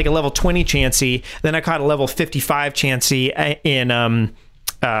and I had a level 20 Chansey, then I caught a level 55 Chansey in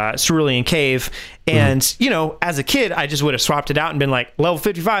Cerulean Cave, and as a kid I just would have swapped it out and been like, level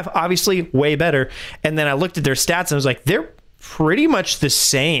 55, obviously way better. And then I looked at their stats and I was like, they're pretty much the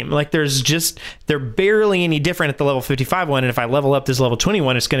same. They're barely any different at the level 55 one, and if I level up this level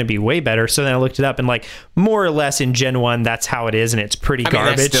 21, it's going to be way better. So then I looked it up, and more or less in Gen 1 that's how it is, and it's pretty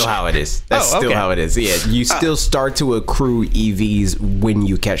garbage. That's still how it is. How it is. Yeah, you still start to accrue EVs when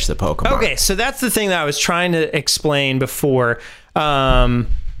you catch the Pokemon. Okay, so that's the thing that I was trying to explain before.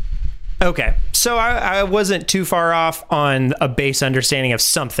 Okay, so I wasn't too far off on a base understanding of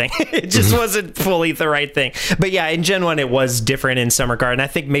something. It just wasn't fully the right thing. But yeah, in Gen 1, it was different in some regard. And I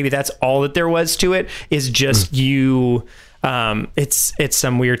think maybe that's all that there was to it, is just you... it's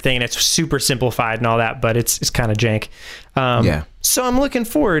some weird thing, and it's super simplified and all that, but it's kind of jank. So I'm looking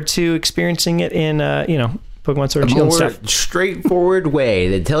forward to experiencing it in, Pokemon Sword and Shield stuff. A more straightforward way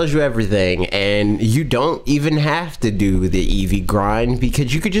that tells you everything, and you don't even have to do the EV grind,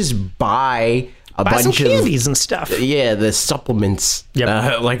 because you could just buy bunch some candies and stuff. Yeah, the supplements,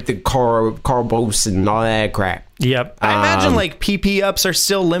 like the Carbos and all that crap. Yep. I imagine PP ups are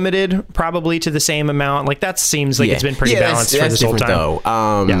still limited, probably to the same amount. That seems like it's been pretty balanced for this whole time.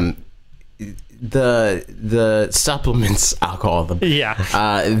 Though. The supplements, I'll call them.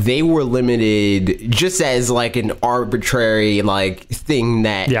 They were limited just as an arbitrary thing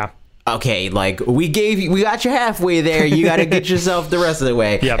that okay, we got you halfway there, you got to get yourself the rest of the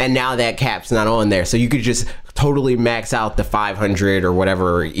way. And now that cap's not on there, so you could just totally max out the 500 or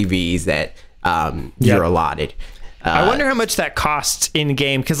whatever EVs that you're allotted. I wonder how much that costs in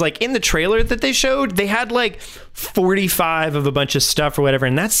game, because like in the trailer that they showed, they had like 45 of a bunch of stuff or whatever,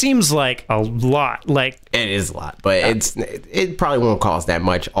 and that seems like a lot. Like it is a lot, but it probably won't cost that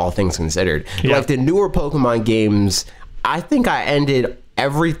much, all things considered. Yeah. Like the newer Pokemon games, I think I ended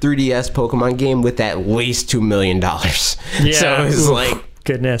every 3DS Pokemon game with at least $2 million. Yeah. So it's like,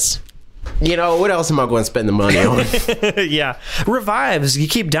 goodness. you know, what else am I going to spend the money on? Yeah. Revives. You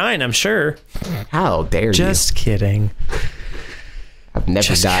keep dying, I'm sure. How dare Just kidding. you? I've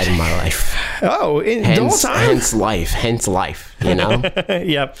never died in my life. Oh, the whole time? Hence life, you know?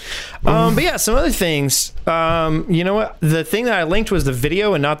 Yep. But yeah, some other things. You know what? The thing that I linked was the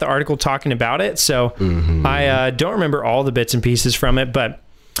video and not the article talking about it. So I don't remember all the bits and pieces from it, but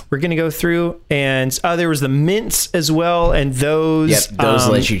we're going to go through. And there was the mints as well. And those... Yep, those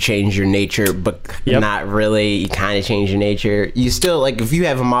let you change your nature, but not really. You kind of change your nature. You still, like, if you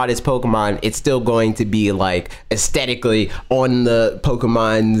have a modest Pokemon, it's still going to be, like, aesthetically on the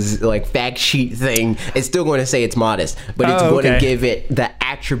Pokemon's, like, fact sheet thing. It's still going to say it's modest, but it's going to give it the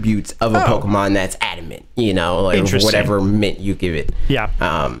attributes of a Pokemon that's adamant, you know, like, whatever mint you give it.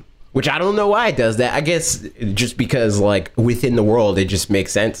 Yeah. Which I don't know why it does that. I guess just because, like, within the world, it just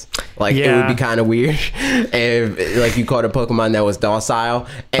makes sense. Like, it would be kind of weird if, like, you caught a Pokemon that was docile,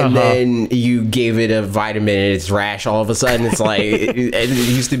 and then you gave it a vitamin and it's rash all of a sudden. It's like, it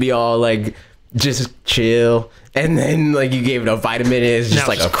used to be all, like, just chill. And then, like, you gave it a vitamin and it's just,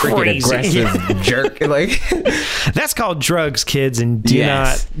 like, a freaking aggressive jerk. Like, that's called drugs, kids, and do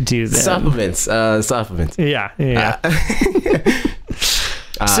not do that. Supplements. Yeah.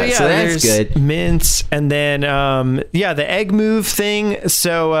 So so that's there's good. mints, and then the egg move thing.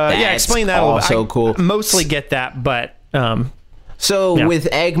 So explain that a little bit. Also cool. I mostly get that, but so with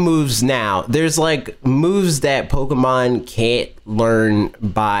egg moves now, there's like moves that Pokemon can't learn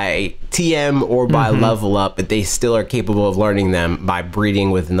by TM or by level up, but they still are capable of learning them by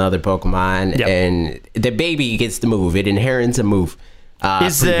breeding with another Pokemon, and the baby gets the move. It inherits a move.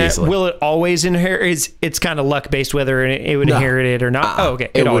 Will it always inherit? It's kind of luck based whether it would inherit it or not. Oh, okay.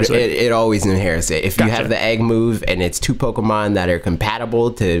 It always inherits it. If you have the egg move and it's two Pokemon that are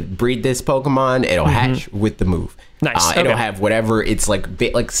compatible to breed this Pokemon, it'll hatch with the move. Nice. It'll have whatever. It's like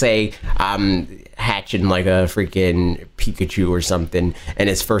say hatching like a freaking Pikachu or something, and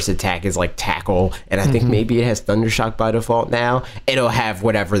its first attack is like tackle, and I think maybe it has Thundershock by default now. It'll have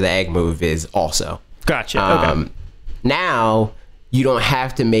whatever the egg move is also. Gotcha. Okay. Now you don't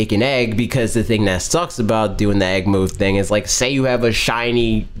have to make an egg, because the thing that sucks about doing the egg move thing is, like, say you have a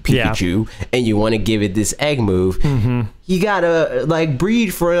shiny Pikachu and you want to give it this egg move, you gotta, like,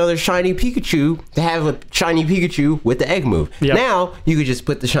 breed for another shiny Pikachu to have a shiny Pikachu with the egg move. Now you could just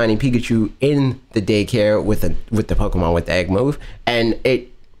put the shiny Pikachu in the daycare with the Pokemon with the egg move, and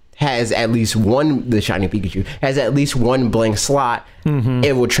it has at least the shiny Pikachu has at least one blank slot.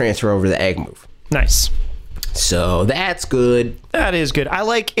 It will transfer over the egg move. Nice. So that's good. That is good.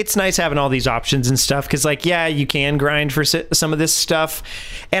 It's nice having all these options and stuff, because, like, you can grind for some of this stuff,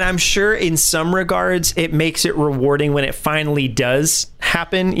 and I'm sure in some regards it makes it rewarding when it finally does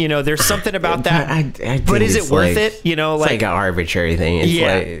happen. You know, there's something about that. But is it worth it? You know, like an arbitrary thing.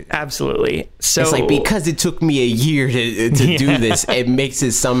 It's absolutely. So it's like, because it took me a year to do this, it makes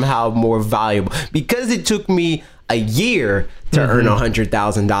it somehow more valuable. Because it took me a year to earn $100,000.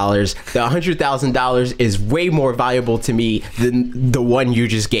 The $100,000 is way more valuable to me than the one you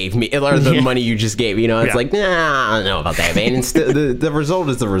just gave me, or the money you just gave. You know, it's like, nah, I don't know about that, man. And the result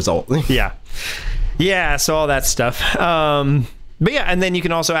is the result. Yeah. So all that stuff. But yeah, and then you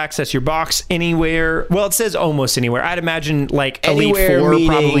can also access your box anywhere. Well, it says almost anywhere. I'd imagine like Anywhere, Elite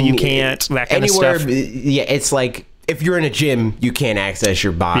Four, probably you can't. That kind of stuff. Yeah, it's like if you're in a gym, you can't access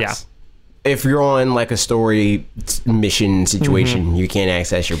your box. Yeah. If you're on like a story mission situation, you can't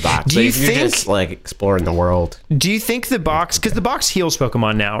access your box. But if you're just like exploring the world, do you think the box, because the box heals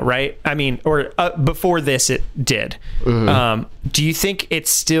Pokemon now, right? I mean, or before this it did. Do you think it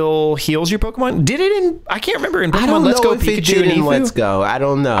still heals your Pokemon? Did it in? I can't remember in Pokemon Let's Go, Pikachu, it did in Let's Go. I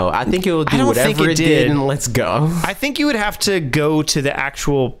don't know. I think it will do whatever it did in Let's Go. I think you would have to go to the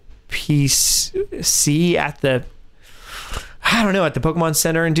actual PC at the, I don't know, at the Pokemon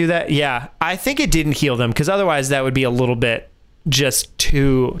Center and do that. Yeah, I think it didn't heal them, because otherwise that would be a little bit just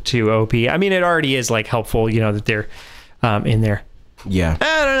too OP. I mean, it already is like helpful, you know, that they're in there. Yeah.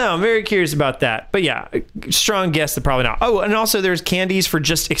 I don't know. I'm very curious about that. But yeah, strong guess that probably not. Oh, and also there's candies for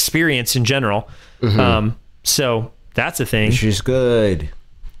just experience in general. So that's a thing. Which is good.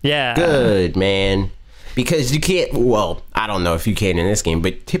 Yeah. Good, man. Because you can't, well, I don't know if you can in this game,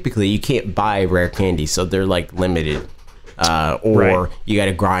 but typically you can't buy rare candy, so they're like limited. or Right. you got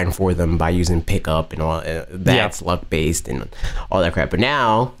to grind for them by using pickup and all. That's luck based and all that crap. But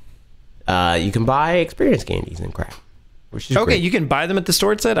now you can buy experience candies and crap, which is Okay, great. you can buy them at the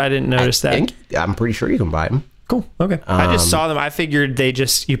store, it said? I didn't notice that. I'm pretty sure you can buy them. Cool. Okay. I just saw them. I figured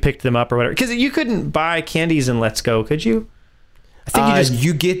you picked them up or whatever. Because you couldn't buy candies in Let's Go, could you? I think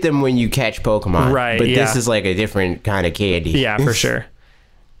You get them when you catch Pokemon, Right, But yeah. this is like a different kind of candy. Yeah, for sure.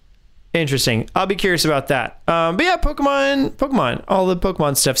 Interesting. I'll be curious about that. But yeah, Pokemon, all the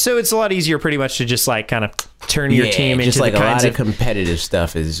Pokemon stuff. So it's a lot easier pretty much to just like kind of turn your team into just like the a kinds lot of of competitive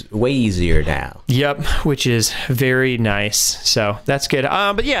stuff is way easier now. Yep, which is very nice. So that's good.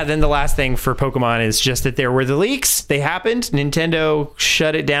 But yeah, then the last thing for Pokemon is just that there were the leaks. They happened. Nintendo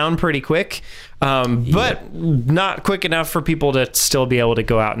shut it down pretty quick, but not quick enough for people to still be able to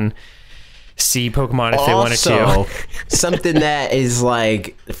go out and see Pokemon if they wanted to. Something that is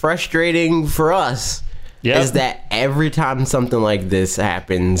like frustrating for us is that every time something like this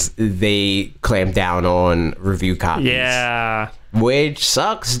happens, they clamp down on review copies. Yeah. Which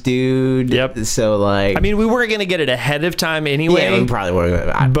sucks, dude. Yep. So like, I mean, we weren't going to get it ahead of time anyway. yeah, we probably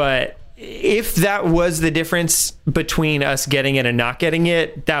weren't. But if that was the difference between us getting it and not getting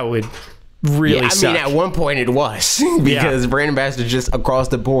it, that would really suck. I mean, at one point it was because brand ambassadors just across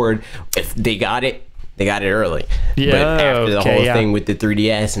the board, if they got it early. Yeah, but after the okay, whole yeah. thing with the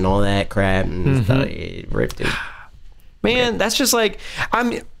 3DS and all that crap and stuff, it ripped it. Man, that's just like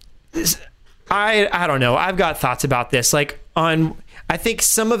I don't know. I've got thoughts about this. Like I think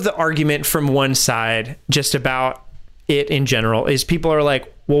some of the argument from one side just about it in general is people are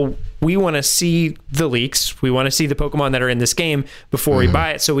like, well, we want to see the leaks. We want to see the Pokemon that are in this game before we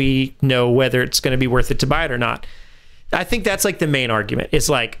buy it so we know whether it's going to be worth it to buy it or not. I think that's like the main argument. It's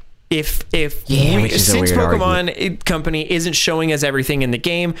like if which is a since weird Pokemon company isn't showing us everything in the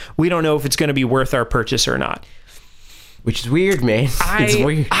game, we don't know if it's going to be worth our purchase or not. Which is weird, man. It's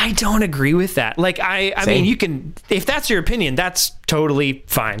weird. I don't agree with that. Like I mean, you can, if that's your opinion, that's totally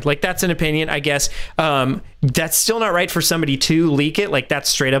fine. Like that's an opinion, I guess. That's still not right for somebody to leak it. Like that's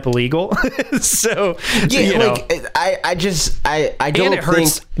straight up illegal. So Yeah, like I don't and it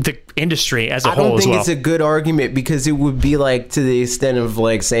hurts think the industry as a I whole don't as think well. it's a good argument because it would be like to the extent of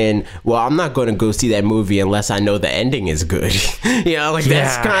like saying, well, I'm not going to go see that movie unless I know the ending is good. You know, like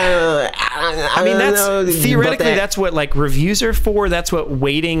that's kind of, I mean, that's theoretically that's what like reviews are for. That's what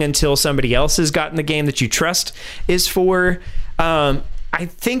waiting until somebody else has gotten the game that you trust is for. I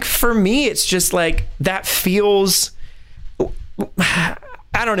think for me, it's just like that feels, I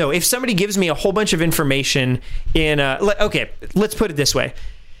don't know. If somebody gives me a whole bunch of information okay, let's put it this way.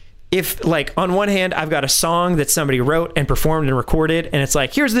 If like on one hand, I've got a song that somebody wrote and performed and recorded, and it's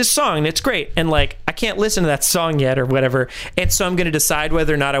like, here's this song and it's great. And like, I can't listen to that song yet or whatever. And so I'm going to decide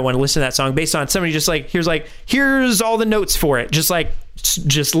whether or not I want to listen to that song based on somebody just like, here's all the notes for it.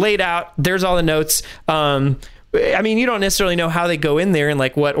 Just laid out. There's all the notes. I mean, you don't necessarily know how they go in there and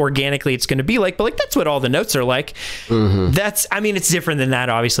like what organically it's going to be like, but like that's what all the notes are like. That's, I mean, it's different than that,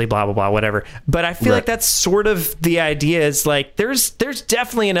 obviously, blah, blah, blah, whatever. But I feel like that's sort of the idea is like there's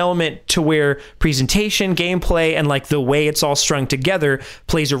definitely an element to where presentation, gameplay, and like the way it's all strung together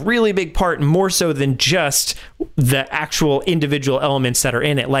plays a really big part, more so than just the actual individual elements that are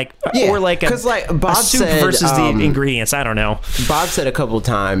in it. Like, or like a Bob soup said, versus the ingredients. I don't know. Bob said a couple of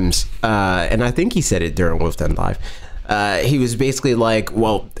times, and I think he said it during Wolf Den Live. He was basically like,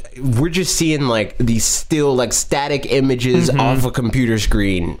 well, we're just seeing like these still like static images off a computer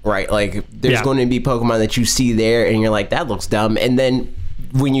screen, right? Like there's going to be Pokemon that you see there and you're like, that looks dumb. And then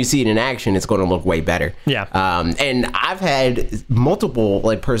when you see it in action, it's going to look way better. Yeah. And I've had multiple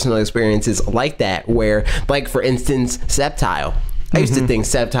like personal experiences like that where, like, for instance, Sceptile. I used to think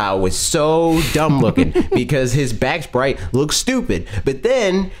Sceptile was so dumb looking because his back sprite looks stupid. But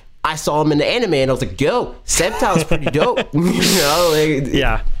then I saw him in the anime and I was like, yo, Sceptile's pretty dope. You know, like,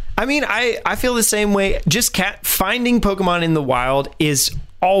 yeah. I mean, I feel the same way. Just finding Pokemon in the wild is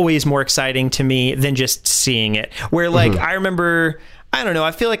always more exciting to me than just seeing it. Where like, I remember, I don't know,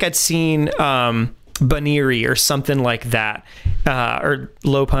 I feel like I'd seen Baniri or something like that, or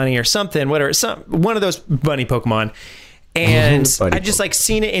Lopunny or something, whatever, one of those bunny Pokemon. And I just like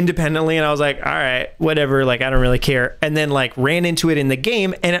seen it independently and I was like, all right, whatever, like I don't really care. And then like ran into it in the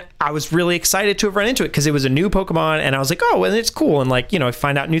game and I was really excited to have run into it because it was a new Pokemon and I was like, oh, well, it's cool. And like, you know, I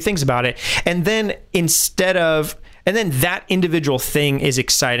find out new things about it. And then that individual thing is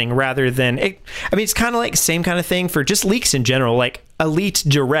exciting rather than I mean, it's kind of like same kind of thing for just leaks in general, like Elite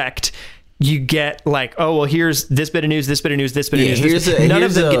Direct. You get like, oh, well, here's this bit of news, this bit of news, this bit of news. None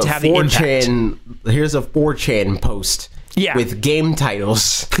of them get to have the impact. Here's a 4chan post Yeah. with game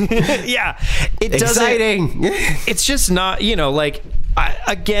titles. Yeah, it doesn't. Exciting. It's just not, like,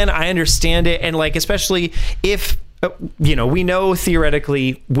 I understand it, and like, especially if we know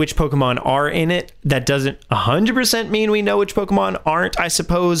theoretically which Pokemon are in it. That doesn't 100% mean we know which Pokemon aren't, I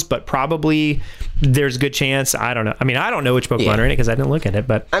suppose, but probably there's a good chance. I don't know. I mean, I don't know which Pokemon are in it because I didn't look at it,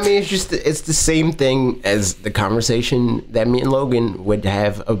 but I mean, it's the same thing as the conversation that me and Logan would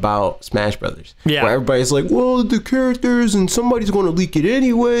have about Smash Brothers. Yeah. Where everybody's like, well, the characters and somebody's going to leak it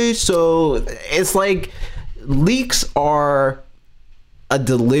anyway. So it's like leaks are a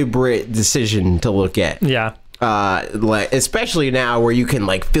deliberate decision to look at. yeah. Like especially now where you can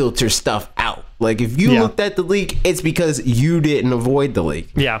like filter stuff out. Like if you looked at the leak, it's because you didn't avoid the leak.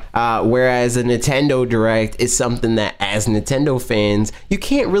 Yeah. Whereas a Nintendo Direct is something that, as Nintendo fans, you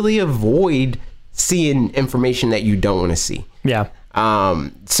can't really avoid seeing information that you don't want to see. Yeah.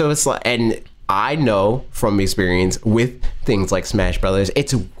 So it's like, and I know from experience with things like Smash Brothers,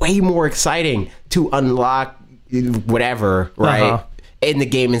 it's way more exciting to unlock whatever, right? In the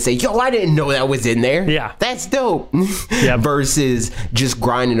game and say, yo, I didn't know that was in there. Yeah. That's dope. Yeah. Versus just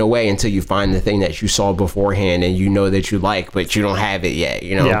grinding away until you find the thing that you saw beforehand and you know that you like, but you don't have it yet.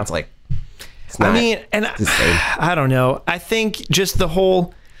 Yeah. It's like, it's not the same. I don't know. I think just the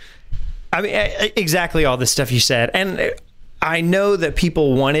whole, exactly all the stuff you said. And I know that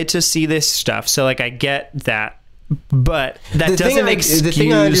people wanted to see this stuff. So like, I get that. But that doesn't excuse... The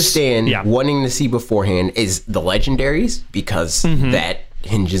thing I understand wanting to see beforehand is the legendaries, because that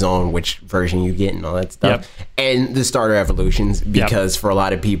hinges on which version you get and all that stuff. And the starter evolutions, because for a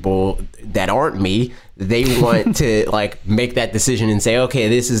lot of people that aren't me, they want to like make that decision and say, okay,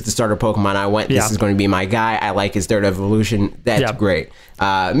 this is the starter Pokemon I want. This is going to be my guy. I like his third evolution. That's great.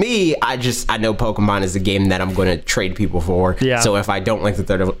 Me, I know Pokemon is a game that I'm going to trade people for. So if I don't like the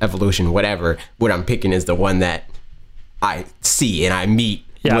third evolution, whatever, what I'm picking is the one that I see and I meet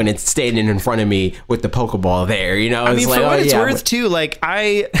when it's standing in front of me with the Pokeball there, I mean, for what it's worth too, like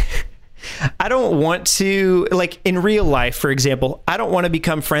I don't want to, like in real life, for example, I don't want to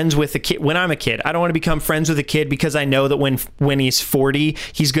become friends with a kid when I'm a kid. I don't want to become friends with a kid because I know that when he's 40,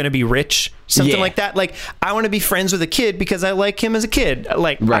 he's going to be rich, something like that. Like I want to be friends with a kid because I like him as a kid.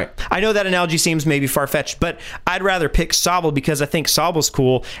 Like, I know that analogy seems maybe far-fetched, but I'd rather pick Sobble because I think Sobble's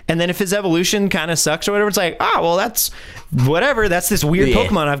cool. And then if his evolution kind of sucks or whatever, it's like, well, that's whatever. That's this weird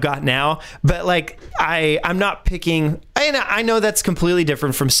Pokemon I've got now. But like, I'm not picking, and I know that's completely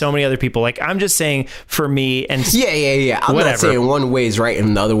different from so many other people. Like I'm just saying for me and I'm not saying one way is right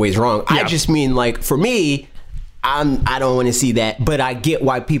and the other way is wrong. I just mean like for me, I don't want to see that, but I get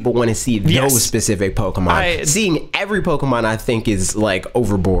why people want to see those specific Pokemon. Seeing every Pokemon, I think, is like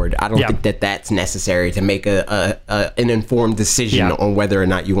overboard. I don't think that that's necessary to make an informed decision on whether or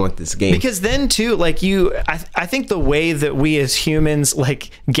not you want this game. Because then too, like I think the way that we as humans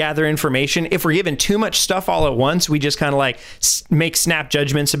like gather information, if we're given too much stuff all at once, we just kind of like make snap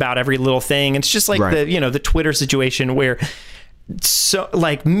judgments about every little thing. It's just like the Twitter situation where so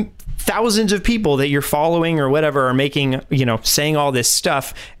like thousands of people that you're following or whatever are making, saying all this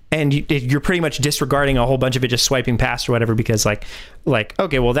stuff, and you're pretty much disregarding a whole bunch of it, just swiping past or whatever, because like,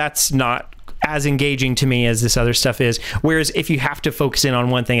 okay, well, that's not as engaging to me as this other stuff is. Whereas if you have to focus in on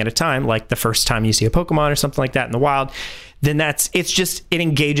one thing at a time, like the first time you see a Pokemon or something like that in the wild, then it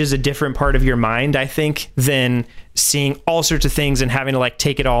engages a different part of your mind, I think, than seeing all sorts of things and having to like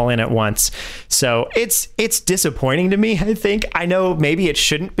take it all in at once. So it's disappointing to me, I think. I know maybe it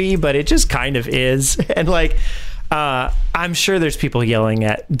shouldn't be, but it just kind of is. And like, I'm sure there's people yelling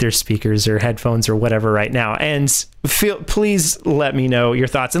at their speakers or headphones or whatever right now. And please let me know your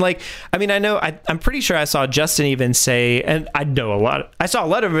thoughts. And like, I mean, I'm pretty sure I saw Justin even say, and I saw a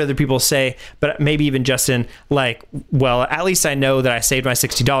lot of other people say, but maybe even Justin, like, well, at least I know that I saved my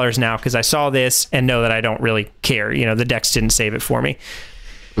 $60 now because I saw this and know that I don't really care. The Dex didn't save it for me.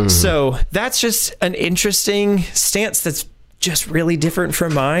 So that's just an interesting stance that's just really different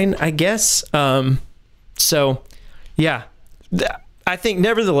from mine, I guess. So yeah, I think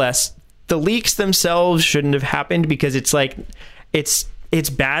nevertheless, the leaks themselves shouldn't have happened because it's like, it's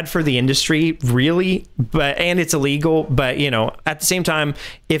bad for the industry, really, and it's illegal. But, at the same time,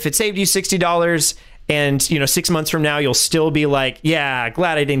 if it saved you $60 and, 6 months from now, you'll still be like, yeah,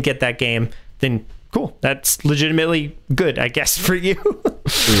 glad I didn't get that game, then cool. That's legitimately good, I guess, for you.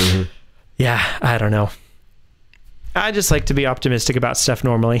 Yeah, I don't know. I just like to be optimistic about stuff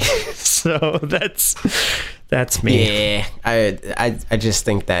normally. So that's me. Yeah, I just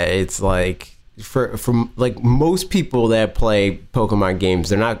think that it's like for like most people that play Pokemon games,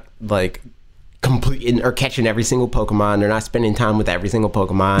 they're not like completing or catching every single Pokemon. They're not spending time with every single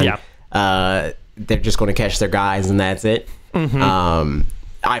Pokemon. they're just going to catch their guys and that's it.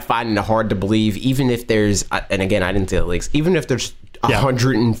 I find it hard to believe, even if there's, and again, I didn't see the leaks, even if there's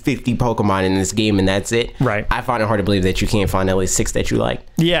 150 Pokemon in this game and that's it. Right. I find it hard to believe that you can't find at least 6 that you like.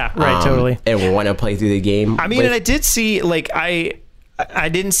 Yeah, right, totally. And want to play through the game. I mean, and I did see, like, I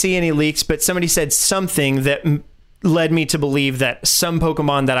didn't see any leaks, but somebody said something that led me to believe that some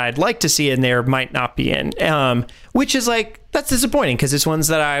Pokemon that I'd like to see in there might not be in, which is like, that's disappointing because it's ones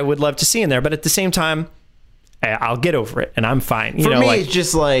that I would love to see in there. But at the same time, I'll get over it and I'm fine. For me, like, it's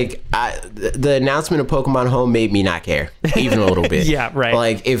just like the announcement of Pokemon Home made me not care even a little bit. Yeah, right.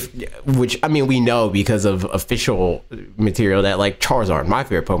 Like which I mean, we know because of official material that like Charizard, my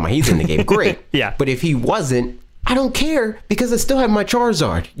favorite Pokemon, he's in the game. Great. Yeah. But if he wasn't, I don't care because I still have my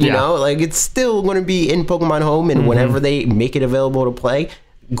Charizard. You know, like it's still going to be in Pokemon Home, and whenever they make it available to play,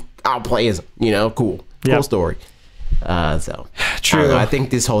 I'll play as, cool story. So true. I think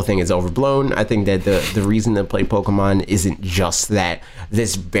this whole thing is overblown. I think that the reason to play Pokemon isn't just that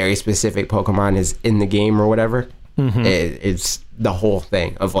this very specific Pokemon is in the game or whatever. It's the whole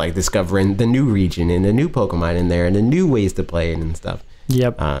thing of like discovering the new region and the new Pokemon in there and the new ways to play it and stuff.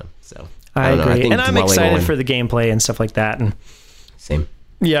 Yep. So I agree. know. I think and I'm excited for the gameplay and stuff like that. And same.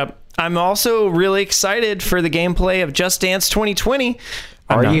 Yep. I'm also really excited for the gameplay of Just Dance 2020.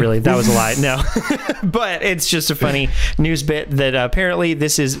 I'm not really. That was a lie. No. But it's just a funny news bit that apparently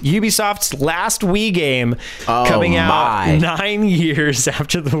this is Ubisoft's last Wii game coming out 9 years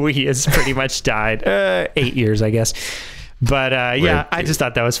after the Wii has pretty much died. 8 years, I guess. But yeah, I just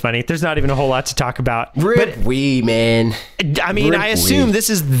thought that was funny. There's not even a whole lot to talk about. Rip Wii, man. I mean, I assume this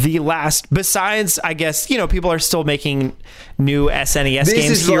is the last. Besides, I guess, people are still making new SNES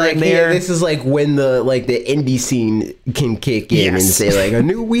games here and there. Yeah, this is like when the indie scene can kick in and say like a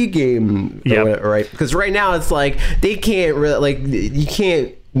new Wii game, right? Because right now it's like they can't really you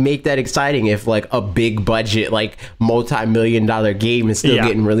can't make that exciting if like a big budget multi-million-dollar game is still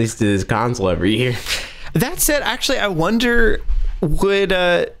getting released to this console every year. That said, actually, I wonder,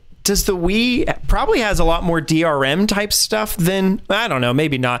 does the Wii probably has a lot more DRM type stuff than, I don't know,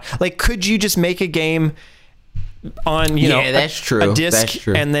 maybe not. Like, could you just make a game on, that's true. A disc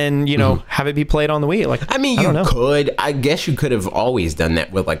and then, have it be played on the Wii? Like, I mean, you could. I guess you could have always done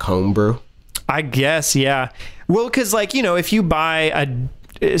that with like Homebrew. I guess, yeah. Well, because if you buy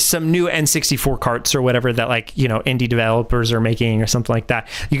some new N64 carts or whatever that indie developers are making or something like that,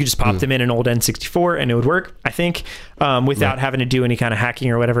 you could just pop them in an old N64 and it would work, I think, without having to do any kind of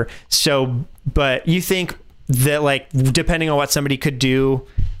hacking or whatever. So, but you think that depending on what somebody could do,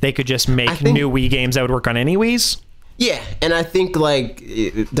 they could just make new Wii games that would work on any Wiis? Yeah, and I think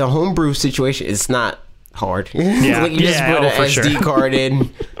the Homebrew situation is not hard. Yeah, you just put an SD card in and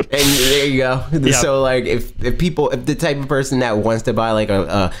there you go. Yep. So if the type of person that wants to buy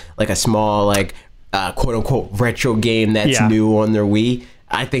a small quote unquote retro game that's new on their Wii,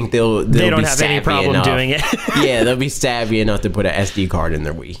 I think they don't have any problem doing it. Yeah, they'll be savvy enough to put an SD card in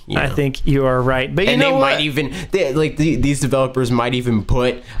their Wii. I think you are right, but might even these developers might even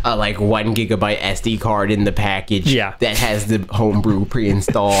put a 1 gigabyte SD card in the package that has the Homebrew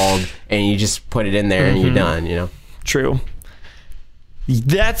pre-installed, and you just put it in there and you're done. True.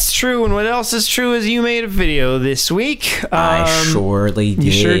 That's true. And what else is true is you made a video this week. I surely did.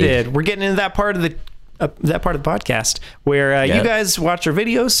 You sure did. We're getting into that part of the podcast where you guys watch our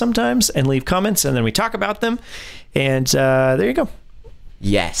videos sometimes and leave comments, and then we talk about them, and there you go.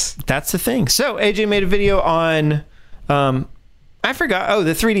 Yes, that's the thing. So AJ made a video on I forgot.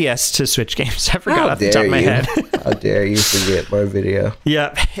 The 3DS to Switch games. I forgot off the top of my head. How dare you forget my video?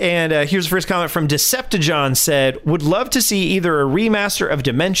 Yeah. And here's the first comment from Deceptijon said, would love to see either a remaster of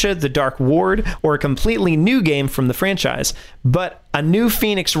Dementia, The Dark Ward, or a completely new game from the franchise. But a new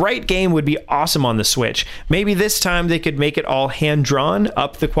Phoenix Wright game would be awesome on the Switch. Maybe this time they could make it all hand-drawn,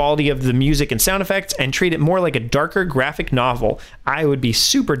 up the quality of the music and sound effects, and treat it more like a darker graphic novel. I would be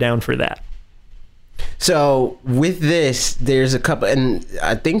super down for that. So with this, there's a couple, and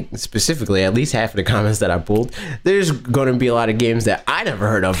I think specifically at least half of the comments that I pulled, there's going to be a lot of games that I never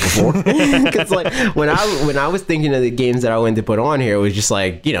heard of before. Because when I was thinking of the games that I wanted to put on here, it was just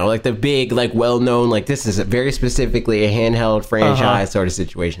the big well-known, this is very specifically a handheld franchise sort of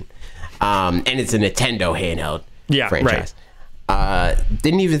situation, and it's a Nintendo handheld franchise. Right.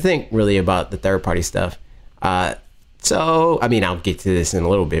 Didn't even think really about the third-party stuff. So I mean, I'll get to this in a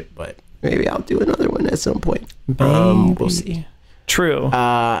little bit, but maybe I'll do another one at some point. We'll see. True.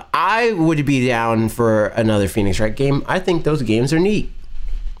 I would be down for another Phoenix Wright game. I think those games are neat.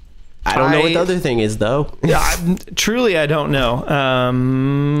 I don't know what the other thing is, though. Truly, I don't know.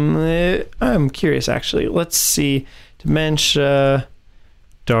 I'm curious, actually. Let's see. Dementia,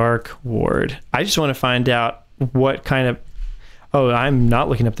 Dark Ward. I just want to find out what kind of... Oh, I'm not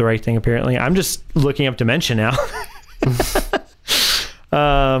looking up the right thing, apparently. I'm just looking up Dimension now.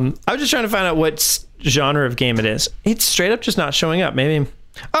 I was just trying to find out what genre of game it is. It's straight up just not showing up. Maybe...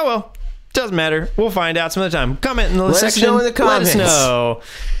 Oh, well. Doesn't matter. We'll find out some other time. Comment in the section. Let us know in the comments. Let us know.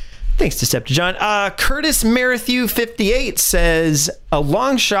 Thanks to Septajon. Curtis Marathew 58 says, a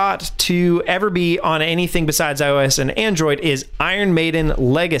long shot to ever be on anything besides iOS and Android is Iron Maiden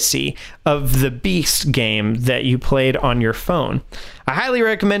Legacy of the Beast game that you played on your phone. I highly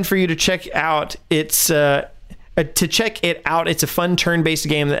recommend for you to check out It's a fun turn-based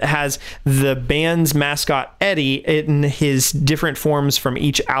game that has the band's mascot Eddie in his different forms from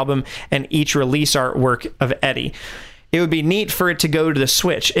each album and each release artwork of Eddie. It would be neat for it to go to the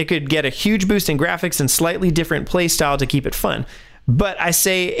Switch. It could get a huge boost in graphics and slightly different play style to keep it fun. But I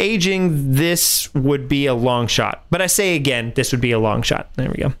say aging this would be a long shot. But I say again, this would be a long shot. There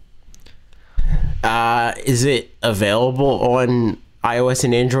we go. Is it available on iOS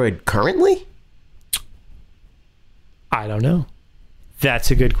and Android currently? I don't know.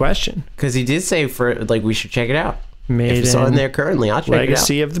 That's a good question. Because he did say we should check it out. Maiden if it's on there currently, I'll check it out.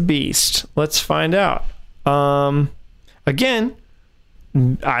 Legacy of the Beast. Let's find out. Again,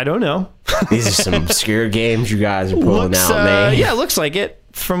 I don't know. These are some obscure games you guys are pulling out, man. Yeah, it looks like it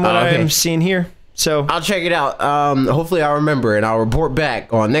from what I'm seeing here. So I'll check it out. Hopefully I'll remember and I'll report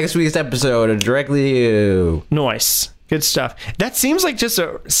back on next week's episode of Directly to You. Nice. Good stuff. That seems like just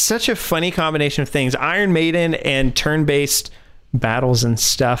such a funny combination of things. Iron Maiden and turn-based battles and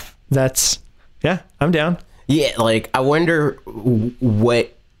stuff. I'm down. Yeah, I wonder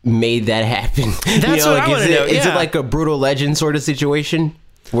what made that happen. That's what I want to know. Is it like a Brutal Legend sort of situation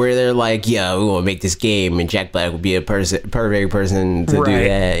where they're like, yeah, we want to make this game and Jack Black would be a perfect person to do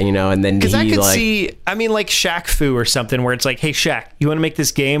that, and then because I could see, like Shaq Fu or something where it's like, hey Shaq, you want to make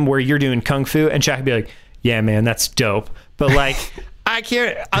this game where you're doing kung fu, and Shaq would be like, yeah man, that's dope, but I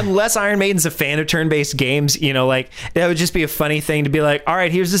can't, unless Iron Maiden's a fan of turn-based games, that would just be a funny thing to be like, all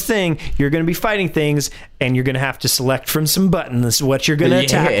right, here's this thing. You're going to be fighting things, and you're going to have to select from some buttons what you're going to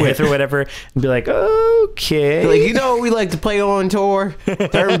attack with or whatever, and be like, okay. We like to play on tour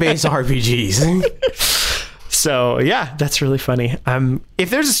turn-based RPGs. So, yeah, that's really funny. If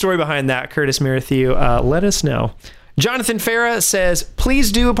there's a story behind that, Curtis Marathew, let us know. Jonathan Farah says,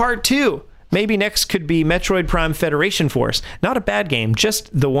 please do a part 2. Maybe next could be Metroid Prime Federation Force. Not a bad game,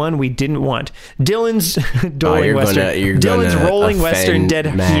 just the one we didn't want. Dylan's Rolling Western Dead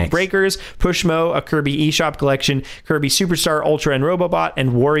Heat Breakers, Pushmo, a Kirby eShop collection, Kirby Superstar Ultra and Robobot,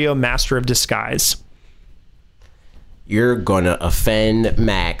 and Wario Master of Disguise. You're going to offend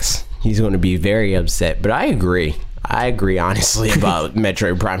Max. He's going to be very upset, but I agree. Honestly about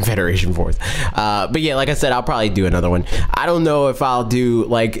Metroid Prime Federation Force. But yeah, like I said, I'll probably do another one. I don't know if I'll do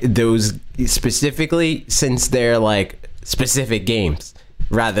those specifically, since they're specific games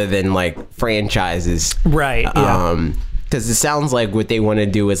rather than franchises. Right. Yeah. Because it sounds like what they want to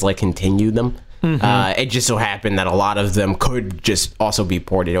do is continue them. Mm-hmm. It just so happened that a lot of them could just also be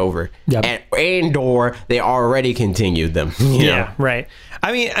ported over. Yep. And/or they already continued them. You know? Right.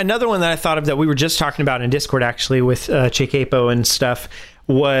 I mean, another one that I thought of that we were just talking about in Discord actually with Chicapo and stuff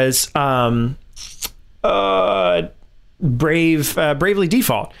was Bravely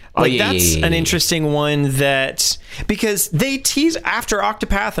Default. That's an interesting one that, because they tease after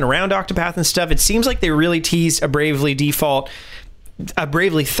Octopath and around Octopath and stuff, it seems like they really teased a Bravely Default, a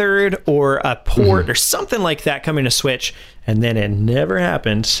Bravely Third, or a port or something like that coming to Switch, and then it never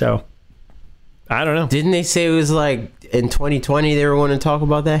happened. So I don't know. Didn't they say it was in 2020 they were going to talk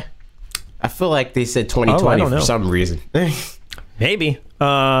about that? I feel like they said 2020 for some reason. Maybe.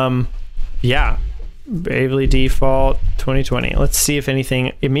 Yeah. Bravely Default 2020. Let's see if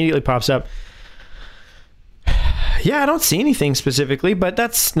anything immediately pops up. Yeah, I don't see anything specifically, but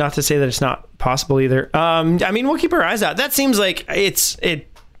that's not to say that it's not possible either. I mean, we'll keep our eyes out. That seems like it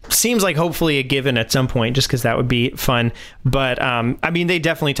seems like hopefully a given at some point, just because that would be fun. But I mean, they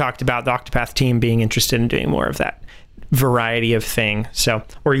definitely talked about the Octopath team being interested in doing more of that variety of thing. So,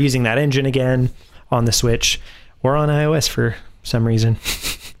 or using that engine again on the Switch or on iOS for some reason.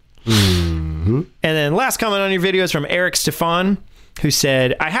 Mm-hmm. And then last comment on your video is from Eric Stefan, who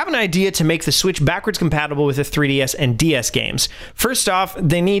said, I have an idea to make the Switch backwards compatible with the 3DS and DS games. First off,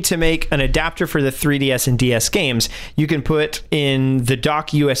 they need to make an adapter for the 3DS and DS games. You can put in the dock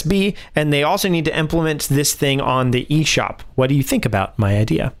USB, and they also need to implement this thing on the eShop. What do you think about my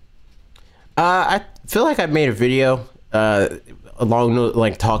idea? I feel like I made a video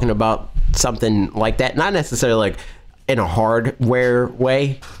along talking about something like that. Not necessarily in a hardware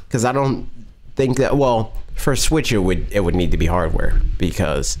way, because I don't think that, for Switch, it would need to be hardware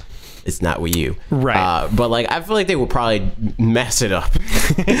because it's not Wii U. Right. But like, I feel like they would probably mess it up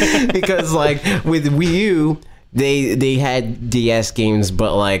because like with Wii U, they had DS games,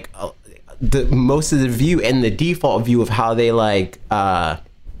 but like the most of the view and the default view of how they like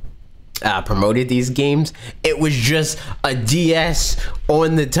promoted these games, it was just a DS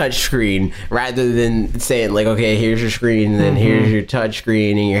on the touchscreen rather than saying like, okay, here's your screen and then here's your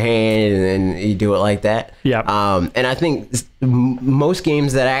touchscreen in your hand, and then you do it like that. Yeah. And I think most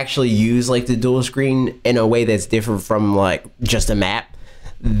games that actually use like the dual screen in a way that's different from like just a map,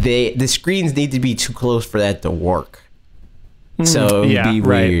 the screens need to be too close for that to work. So it would be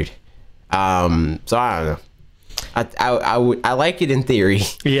weird. So I don't know. I like it in theory.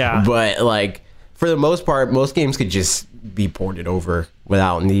 Yeah. But like for the most part, most games could just be ported over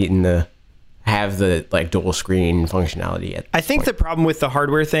without needing to have the like dual screen functionality. I think the problem with the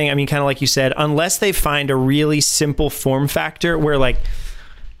hardware thing, I mean, kind of like you said, unless they find a really simple form factor where like,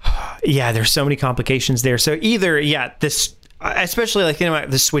 yeah, there's so many complications there. So either, this, especially like,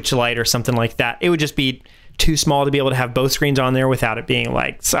 the Switch Lite or something like that, it would just be too small to be able to have both screens on there without it being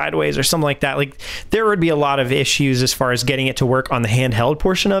like sideways or something like that. Like there would be a lot of issues as far as getting it to work on the handheld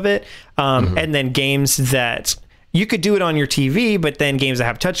portion of it. And then games that you could do it on your TV, but then games that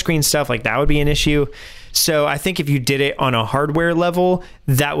have touchscreen stuff, like that would be an issue. So I think if you did it on a hardware level,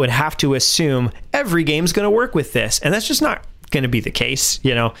 that would have to assume every game's going to work with this. And that's just not going to be the case.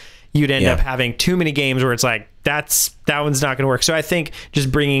 You'd end up having too many games where it's like, that one's not going to work. So I think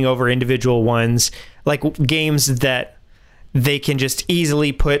just bringing over individual ones, like games that they can just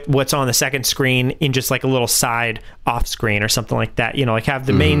easily put what's on the second screen in just like a little side off screen or something like that, like have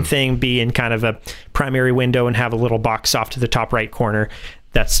the main thing be in kind of a primary window and have a little box off to the top right corner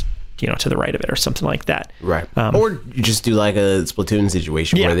that's to the right of it or something like that. Right. Or you just do like a Splatoon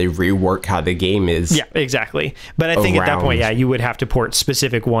situation where they rework how the game is. Yeah, exactly. But I think at that point, you would have to port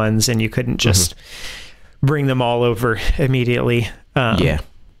specific ones and you couldn't just bring them all over immediately. I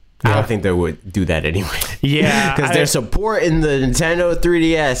don't think they would do that anyway. Yeah. Because they're supporting the Nintendo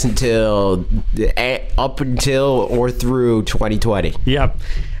 3DS up until or through 2020. Yep.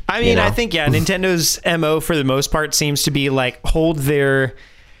 I mean, I think, Nintendo's MO for the most part seems to be like hold their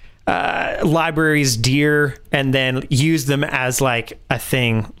libraries dear and then use them as like a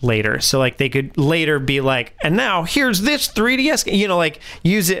thing later. So like they could later be like, and now here's this 3DS, like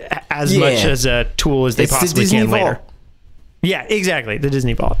use it as much as a tool as they possibly can later. Yeah, exactly. The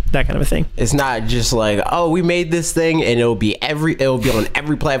Disney Vault, that kind of a thing. It's not just like, oh, we made this thing and it'll be on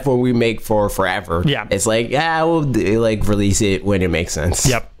every platform we make for forever. Yeah. It's like, we'll like release it when it makes sense.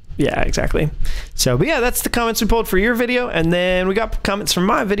 Yep. Yeah, exactly. So, but that's the comments we pulled for your video. And then we got comments from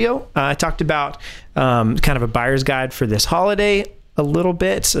my video. I talked about kind of a buyer's guide for this holiday a little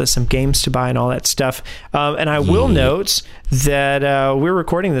bit, some games to buy and all that stuff. And I will note that we're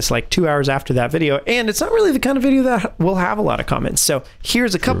recording this like 2 hours after that video, and it's not really the kind of video that will have a lot of comments. So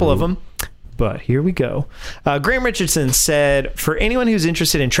here's a couple of them. But here we go. Graham Richardson said, for anyone who's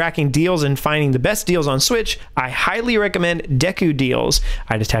interested in tracking deals and finding the best deals on Switch, I highly recommend Deku Deals.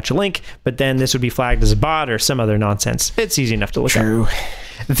 I'd attach a link, but then this would be flagged as a bot or some other nonsense. It's easy enough to look up.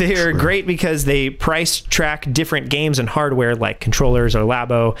 They're great because they price track different games and hardware like controllers or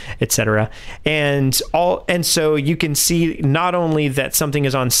Labo, etc. And so you can see not only that something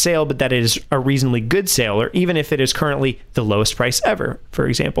is on sale, but that it is a reasonably good sale, or even if it is currently the lowest price ever, for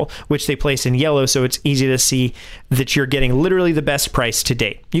example, which they place in yellow, so it's easy to see that you're getting literally the best price to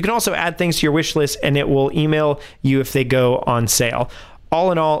date. You can also add things to your wish list and it will email you if they go on sale.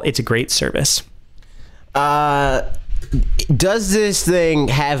 All in all, it's a great service. Does this thing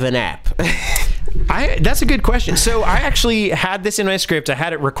have an app? That's a good question. So I actually had this in my script. I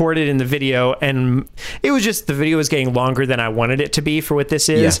had it recorded in the video, and it was just the video was getting longer than I wanted it to be for what this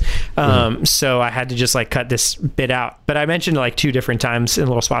is. So I had to just like cut this bit out. But I mentioned like 2 different times in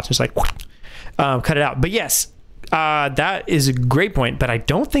little spots. Just like cut it out. But yes, that is a great point. But I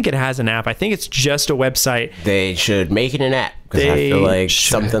don't think it has an app. I think it's just a website. They should make it an app, because I feel like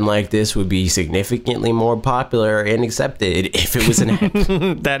something like this would be significantly more popular and accepted if it was an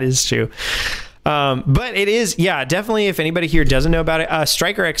app. That is true. But it is, definitely. If anybody here doesn't know about it,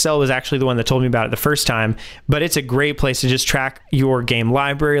 Striker XL was actually the one that told me about it the first time, but it's a great place to just track your game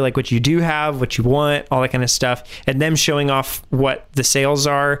library, like what you do have, what you want, all that kind of stuff, and them showing off what the sales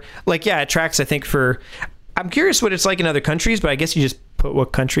are. Like, it tracks, I think I'm curious what it's like in other countries, but I guess you just put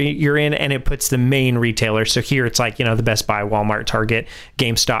what country you're in and it puts the main retailer. So here it's like, the Best Buy, Walmart, Target,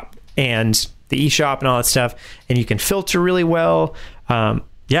 GameStop, and the eShop and all that stuff. And you can filter really well.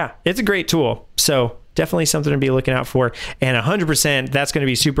 It's a great tool. So definitely something to be looking out for. And 100%, that's going to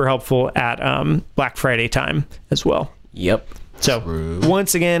be super helpful at Black Friday time as well. Yep. So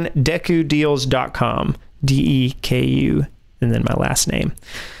once again, DekuDeals.com, DEKU, and then my last name.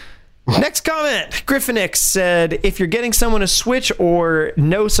 Next comment, Griffinix said, if you're getting someone a Switch or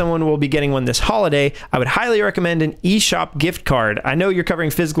know someone will be getting one this holiday, I would highly recommend an eShop gift card. I know you're covering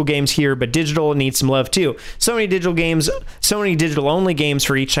physical games here, but digital needs some love too. So many digital games, so many digital only games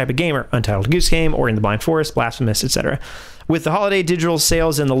for each type of gamer. Untitled Goose Game, or In the Blind Forest, Blasphemous, etc. With the holiday digital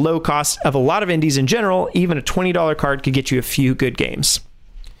sales and the low cost of a lot of indies in general, even a $20 card could get you a few good games.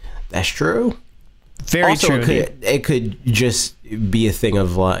 That's true. Very also, true. It could just be a thing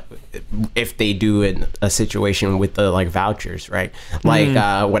of like, if they do in a situation with the like vouchers, right? Like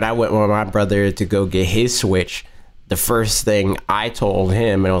when I went with my brother to go get his Switch, the first thing I told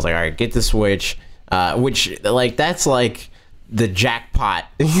him, and I was like, all right, get the Switch, which like that's like the jackpot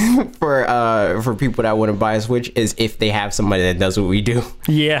for people that want to buy a Switch, is if they have somebody that does what we do.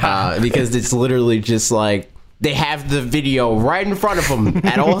 Yeah. Because it's literally just like, they have the video right in front of them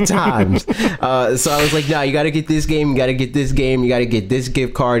at all times. So I was like, no, you got to get this game. You got to get this game. You got to get this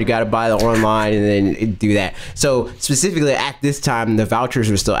gift card. You got to buy the online and then do that. So specifically at this time, the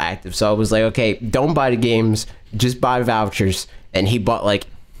vouchers were still active. So I was like, okay, don't buy the games. Just buy vouchers. And he bought like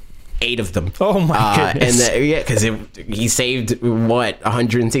 8 of them. Oh my goodness. And because he saved what,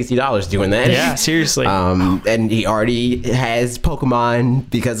 $160 doing that. Yeah, seriously. And he already has Pokemon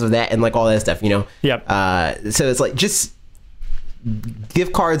because of that and like all that stuff, you know. Yep. So it's like, just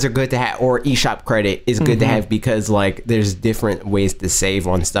gift cards are good to have, or eShop credit is good to have, because like there's different ways to save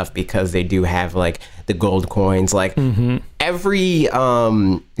on stuff, because they do have like the gold coins. Like every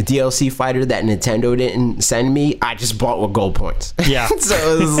DLC fighter that Nintendo didn't send me, I just bought with gold points. Yeah.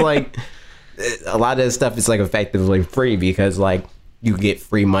 So it was like a lot of this stuff is like effectively free, because like you get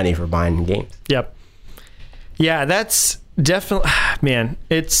free money for buying games. Yep. Yeah, that's definitely, man,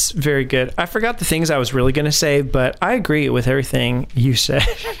 it's very good. I forgot the things I was really going to say, but I agree with everything you said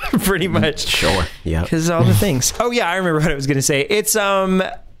pretty much. Sure. Yeah. Because all the things. Oh yeah, I remember what I was going to say. It's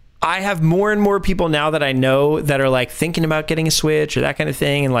I have more and more people now that I know that are like thinking about getting a Switch or that kind of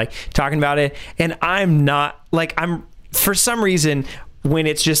thing, and like talking about it. And I'm not like, for some reason, when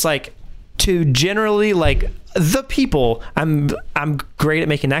it's just like to generally like the people, I'm great at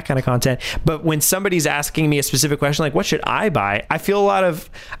making that kind of content. But when somebody's asking me a specific question, like what should I buy, I feel a lot of,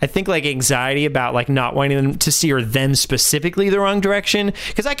 I think like anxiety about like not wanting them to steer them specifically the wrong direction.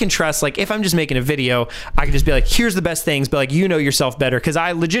 Because I can trust, like if I'm just making a video, I can just be like, here's the best things, but like, you know yourself better. Because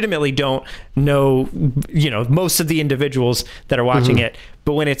I legitimately don't know, you know, most of the individuals that are watching it.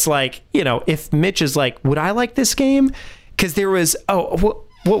 But when it's like, you know, if Mitch is like, would I like this game? Because there was,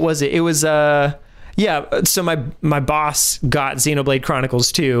 what was it? It was yeah. So my boss got Xenoblade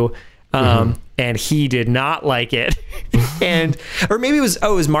Chronicles 2, and he did not like it. And or maybe it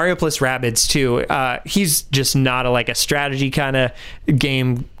was Mario plus Rabbids too. He's just not a strategy kind of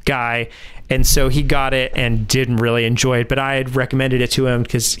game guy, and so he got it and didn't really enjoy it. But I had recommended it to him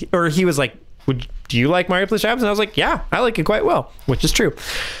or he was like, "Do you like Mario plus Rabbids?" And I was like, "Yeah, I like it quite well," which is true.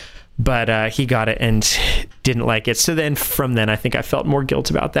 But he got it and didn't like it. So then from then, I think I felt more guilt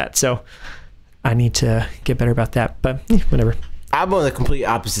about that. So I need to get better about that. But whatever. I'm on the complete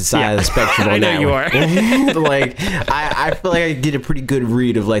opposite side of the spectrum on that. I know you are. Like, I feel like I get a pretty good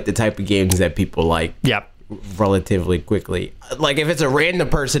read of like the type of games that people like. Yep. Relatively quickly. Like if it's a random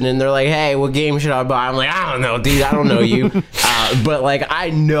person and they're like, hey, what game should I buy? I'm like, I don't know, dude, I don't know you. But like I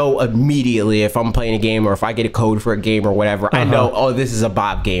know immediately if I'm playing a game or if I get a code for a game or whatever, I know, oh, this is a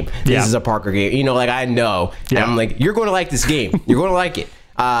Bob game, this is a Parker game, you know, like I know. And I'm like, you're going to like this game, you're going to like it.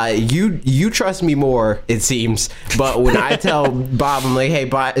 You trust me more, it seems. But when I tell Bob, I'm like, hey,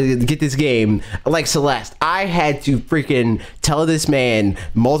 Bob, get this game, like Celeste, I had to freaking tell this man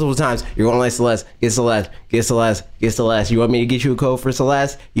multiple times, you're gonna like Celeste, get Celeste, get Celeste, get Celeste. You want me to get you a code for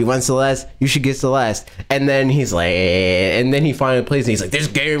Celeste? You want Celeste? You should get Celeste. And then he's like, and then he finally plays and he's like, this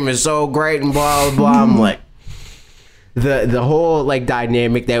game is so great and blah blah blah. I'm like, the whole like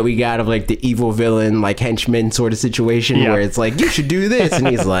dynamic that we got of like the evil villain like henchman sort of situation where it's like, you should do this, and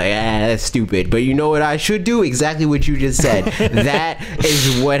he's like, that's stupid, but you know what I should do? Exactly what you just said. That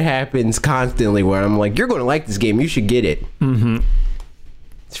is what happens constantly, where I'm like, you're going to like this game, you should get it.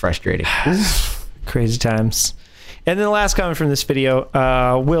 It's frustrating. Crazy times. And then the last comment from this video,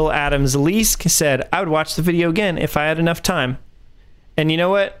 Will Adams Leask said, I would watch the video again if I had enough time. And you know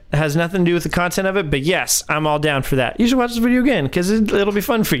what? It has nothing to do with the content of it, but yes, I'm all down for that. You should watch this video again because it'll be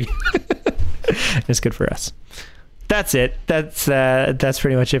fun for you. It's good for us. that's it. That's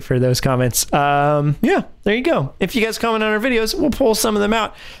pretty much it for those comments. Yeah, there you go. If you guys comment on our videos, we'll pull some of them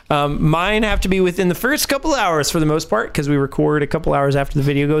out. Mine have to be within the first couple hours for the most part, because we record a couple hours after the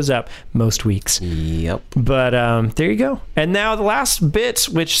video goes up most weeks. Yep. But there you go. And now the last bit,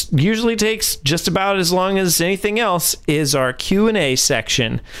 which usually takes just about as long as anything else, is our Q&A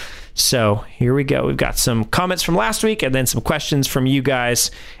section. So here we go. We've got some comments from last week and then some questions from you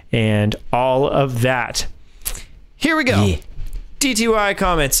guys and all of that. Here we go. Yeah. DTY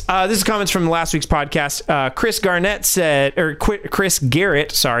comments. This is comments from last week's podcast. Chris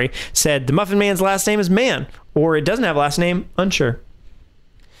Garrett said, the Muffin Man's last name is Man, or it doesn't have a last name, unsure.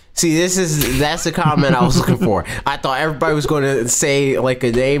 See, that's the comment I was looking for. I thought everybody was going to say like a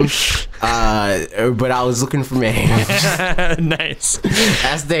name, but I was looking for Man. Nice.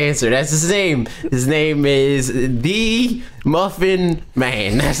 That's the answer. That's his name. His name is The Muffin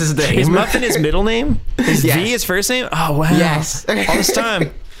Man. That's his name. Is Muffin his middle name? Is V his first name? Oh, wow. Yes. All this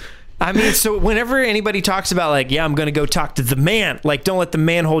time. I mean, so whenever anybody talks about like, yeah, I'm going to go talk to the man, like, don't let the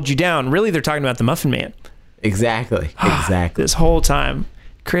man hold you down. Really, they're talking about the Muffin Man. Exactly. This whole time.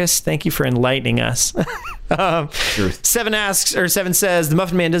 Chris, thank you for enlightening us. Seven says the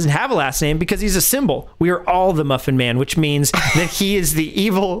Muffin Man doesn't have a last name because he's a symbol. We are all the Muffin Man, which means that he is the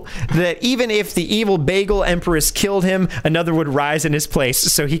evil, that even if the evil bagel empress killed him, another would rise in his place,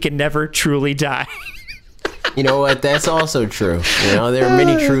 so he can never truly die. You know what? That's also true. You know, there are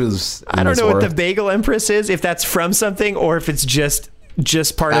many truths. I don't know what the bagel empress is, if that's from something or if it's just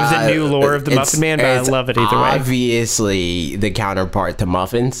part of the new lore of the Muffin Man, but I love it either way. Obviously, the counterpart to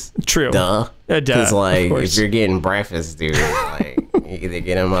muffins. True. Duh. Because, like, if you're getting breakfast, dude, like, you either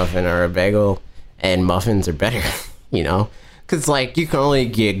get a muffin or a bagel, and muffins are better, you know? Because, like, you can only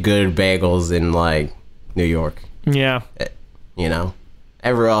get good bagels in, like, New York. Yeah. You know?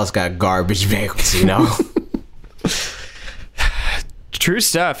 Everywhere else got garbage bagels, you know? True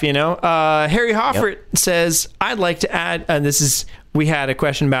stuff, you know. Harry Hoffert says, I'd like to add, and we had a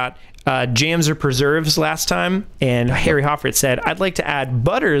question about jams or preserves last time, and Harry Hoffert said, I'd like to add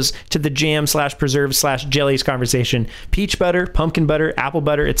butters to the jam/preserve/jellies conversation. Peach butter, pumpkin butter, apple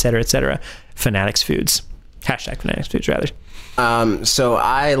butter, etc., etc. Fanatics Foods. #Fanatics Foods, rather. So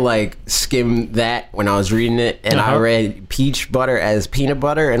I like skimmed that when I was reading it, and I read peach butter as peanut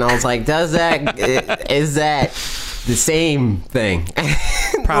butter, and I was like, is that the same thing?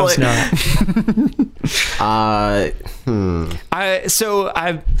 Probably not. So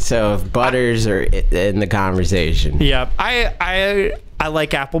butters are in the conversation. Yeah, I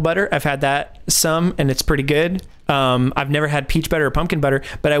like apple butter. I've had that some, and it's pretty good. I've never had peach butter or pumpkin butter,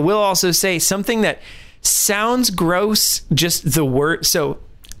 but I will also say something that sounds gross. Just the word. So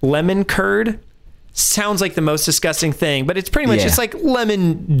lemon curd sounds like the most disgusting thing, but it's pretty much it's like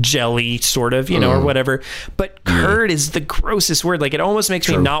lemon jelly sort of, you know, or whatever. But curd is the grossest word. Like, it almost makes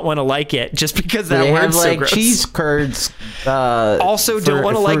me not want to like it just because that word's so gross. Cheese curds also don't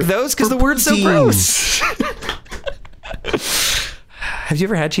want to like those because the word's so gross. Have you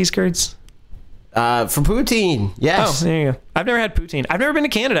ever had cheese curds? For poutine, yes. Oh, there you go. I've never had poutine. I've never been to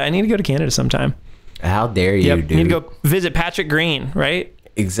Canada. I need to go to Canada sometime. How dare you, dude? Need to go visit Patrick Green, right?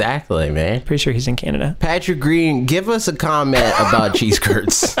 Exactly, man. Pretty sure he's in Canada. Patrick Green, give us a comment about cheese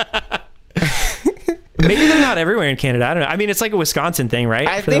curds. Maybe they're not everywhere in Canada. I don't know. I mean, it's like a Wisconsin thing, right?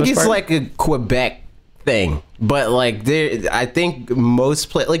 I think it's like a Quebec thing, but like I think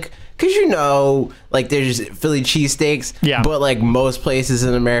most like, because you know, like there's Philly cheesesteaks, but like most places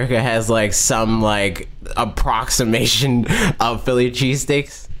in America has like some like approximation of Philly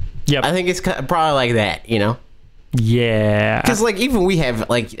cheesesteaks. Yep. I think it's probably like that, you know? Yeah. Because like even we have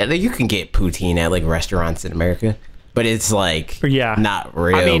like, you can get poutine at like restaurants in America, but it's like not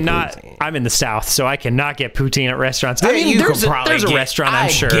real. I mean, poutine. I'm in the South, so I cannot get poutine at restaurants. I mean, there's a restaurant, I'm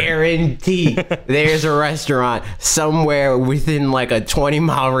sure. I guarantee there's a restaurant somewhere within like a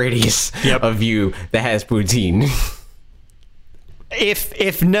 20-mile radius of you that has poutine.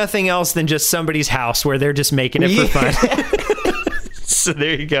 If nothing else than just somebody's house where they're just making it for fun. So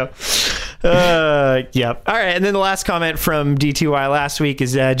there you go. Yep. All right. And then the last comment from DTY last week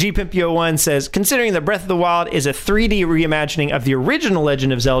is GPimp01 says, considering that Breath of the Wild is a 3D reimagining of the original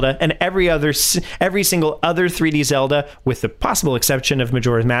Legend of Zelda and every single other 3D Zelda, with the possible exception of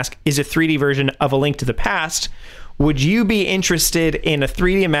Majora's Mask, is a 3D version of A Link to the Past, would you be interested in a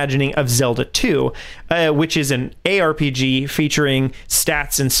 3D imagining of Zelda 2, which is an ARPG featuring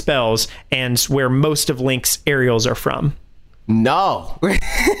stats and spells and where most of Link's aerials are from? No.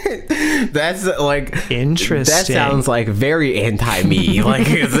 That's like interesting. That sounds like very anti-me. Like,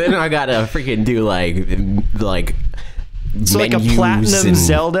 then I gotta freaking do like so like a platinum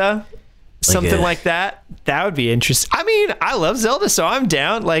Zelda. something like that. That would be interesting. I mean, I love Zelda, so I'm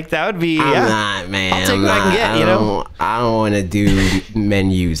down. Like, that would be. I'm yeah. not, man. I'll take what I can get. I don't want to do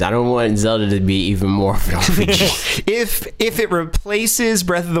menus. I don't want Zelda to be even more of an RPG. If it replaces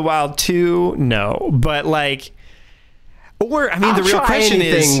Breath of the Wild 2, no. But like, or I mean, the real question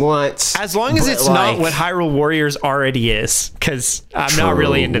is, once, as long as it's not what Hyrule Warriors already is, because I'm not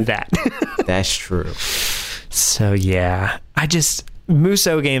really into that. That's true. So yeah,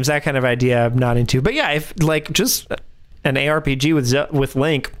 Muso games, that kind of idea, I'm not into. But yeah, if like just an ARPG with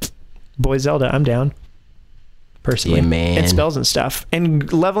Link, boy Zelda, I'm down. Personally, yeah, man. And spells and stuff,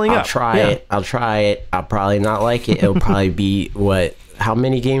 and leveling up. I'll try it. I'll probably not like it. It'll probably be what? How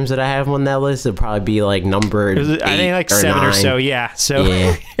many games did I have on that list? It'll probably be like numbered. I think like 7 9. or so. Yeah. So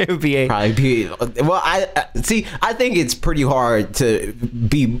yeah. It would be 8. Probably be. Well, I think it's pretty hard to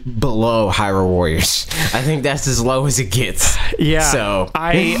be below Hyrule Warriors. I think that's as low as it gets. Yeah. So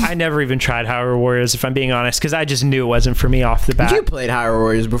I never even tried Hyrule Warriors, if I'm being honest, because I just knew it wasn't for me off the bat. You played Hyrule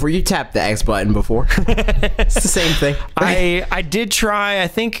Warriors before. You tapped the X button before. It's the same thing. I did try. I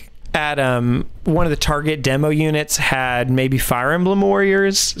think at one of the Target demo units had maybe Fire Emblem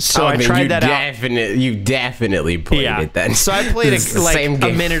Warriors, so I tried that out. You definitely played it then. So I played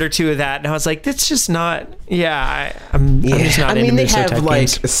a minute or two of that, and I was like, "That's just not." Yeah, I'm just not. I mean, they have like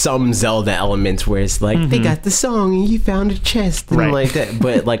games. some Zelda elements where it's like they got the song and you found a chest and like that,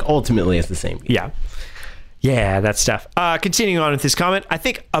 but like ultimately it's the same game. Yeah. Yeah, that stuff. Continuing on with this comment, I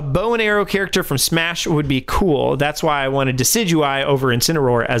think a bow and arrow character from Smash would be cool. That's why I wanted Decidueye over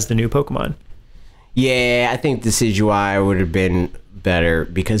Incineroar as the new Pokemon. Yeah, I think Decidueye would have been better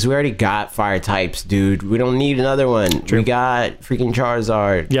because we already got fire types, dude. We don't need another one. True. We got freaking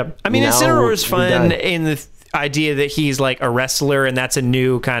Charizard. Yep. I mean, Incineroar is fun in the idea that he's like a wrestler and that's a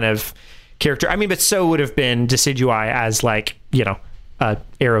new kind of character. I mean, but so would have been Decidueye as like, a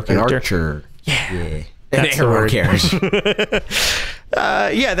arrow character. An archer. Yeah. An arrow character.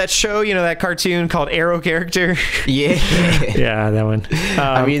 Yeah, that show, that cartoon called Arrow Character. Yeah. Yeah, that one.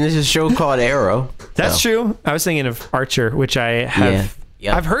 I mean, there's a show called Arrow. That's true. I was thinking of Archer, which I have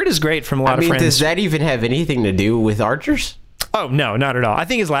I've heard is great from a lot of friends. Does that even have anything to do with archers? Oh, no, not at all. I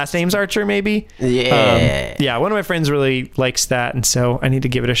think his last name's Archer, maybe. Yeah. Yeah, one of my friends really likes that, and so I need to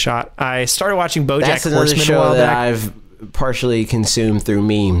give it a shot. I started watching BoJack That's another Horseman show a while that back. I've partially consumed through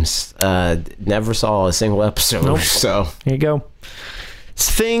memes. Never saw a single episode. Nope. So there you go.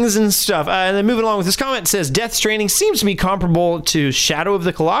 Things and stuff. And then moving along with this comment, it says Death Stranding seems to be comparable to Shadow of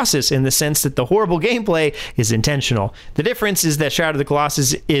the Colossus in the sense that the horrible gameplay is intentional. The difference is that Shadow of the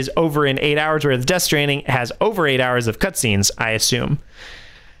Colossus is over in 8 hours, whereas Death Stranding has over 8 hours of cutscenes, I assume.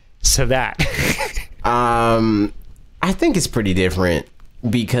 So that. I think it's pretty different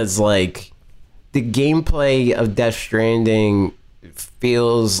because like the gameplay of Death Stranding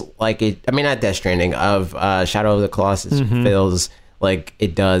feels like it. I mean, not Death Stranding, of Shadow of the Colossus feels like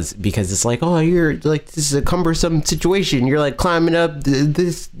it does because it's like, oh, you're like, this is a cumbersome situation. You're like climbing up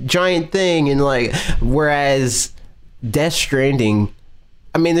this giant thing, and like, whereas Death Stranding,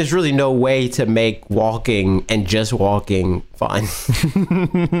 I mean, there's really no way to make walking and just walking fun.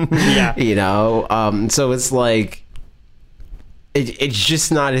 Yeah. So it's like, it's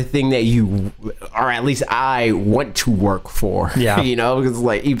just not a thing that you, or at least I want to work for. Yeah. Because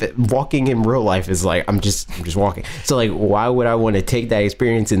like even walking in real life is like, I'm just walking. So like, why would I want to take that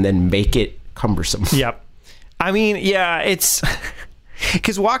experience and then make it cumbersome? Yep. I mean, yeah, it's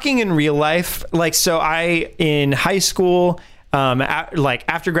because walking in real life, like, so in high school,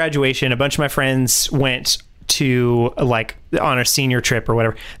 after graduation, a bunch of my friends went to like on a senior trip or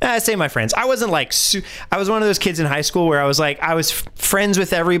whatever. I say my friends. I wasn't like I was one of those kids in high school where I was like I was friends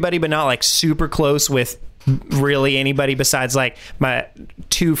with everybody, but not like super close with really anybody besides like my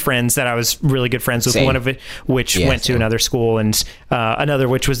two friends that I was really good friends with. Same. One of it which went to another school, and another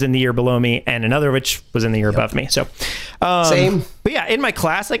which was in the year below me, and another which was in the year above me. So same. But yeah, in my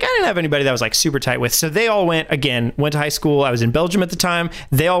class, like I didn't have anybody that I was like super tight with. So they all went to high school. I was in Belgium at the time.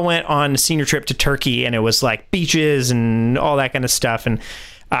 They all went on a senior trip to Turkey, and it was like beaches and all that kind of stuff. And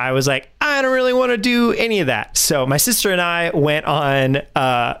I was like, I don't really want to do any of that. So my sister and I went on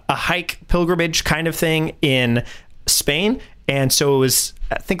a hike pilgrimage kind of thing in Spain. And so it was,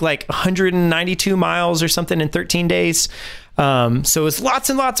 I think, like 192 miles or something in 13 days. So it was lots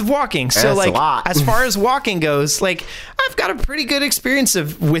and lots of walking. So like, as far as walking goes, like I've got a pretty good experience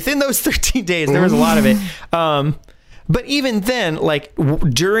of within those 13 days. There was a lot of it. But even then, like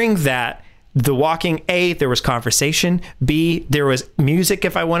during that, the walking, A, there was conversation, B, there was music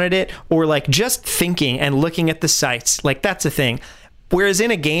if I wanted it, or like just thinking and looking at the sights. Like that's a thing. Whereas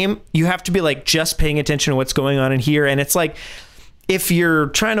in a game, you have to be like just paying attention to what's going on in here. And it's like, if you're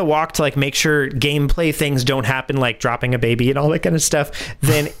trying to walk to like make sure gameplay things don't happen, like dropping a baby and all that kind of stuff,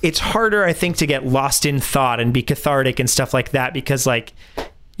 then it's harder, I think, to get lost in thought and be cathartic and stuff like that, because like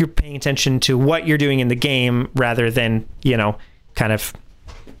you're paying attention to what you're doing in the game rather than, you know, kind of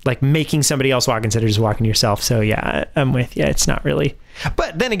like making somebody else walk instead of just walking yourself. So yeah, I'm with you. It's not really.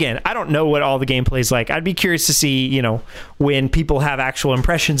 But then again, I don't know what all the gameplay is like. I'd be curious to see, you know, when people have actual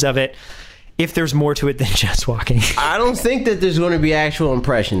impressions of it, if there's more to it than just walking. I don't think that there's going to be actual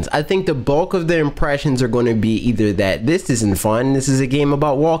impressions. I think the bulk of the impressions are going to be either that this isn't fun, this is a game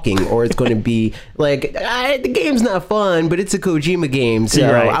about walking, or it's going to be like, the game's not fun, but it's a Kojima game,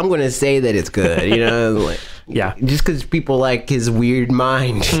 so Right. I'm going to say that it's good, you know? Like, Yeah. just because people like his weird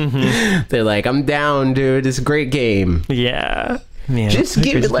mind. They're like, I'm down, dude, it's a great game. Yeah. Man, Just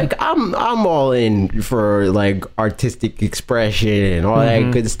give it, like, I'm all in for like artistic expression and all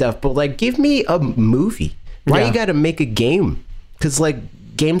that good stuff, but like, give me a movie. Why Yeah. you gotta make a game? Because like,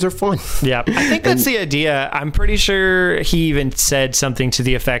 games are fun. Yeah, I think that's the idea. I'm pretty sure he even said something to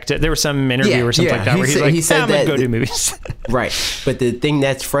the effect. There was some interview or something like that where he's like, I'm gonna go do movies. Right, but the thing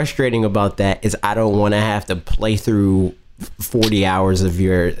that's frustrating about that is I don't want to have to play through 40 hours of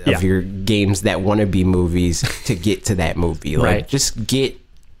your games that want to be movies to get to that movie. Like, Right. just get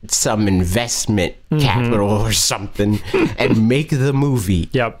some investment capital or something and make the movie.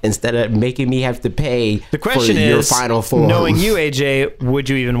 Yep. Instead of making me have to pay The question for is, your final form. knowing you, AJ, would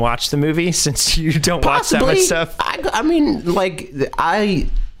you even watch the movie since you don't watch that much stuff? I mean, like,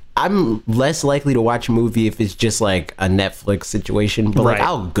 I'm less likely to watch a movie if it's just like a Netflix situation, but like, Right.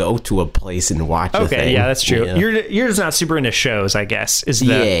 I'll go to a place and watch a Okay, thing. yeah, that's true. you know? You're just not super into shows, I guess, is the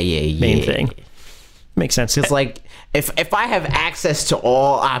main thing. Makes sense. It's like, if I have access to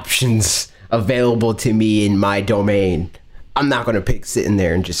all options available to me in my domain, I'm not going to pick sitting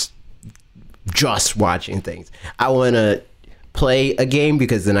there and just watching things. I want to play a game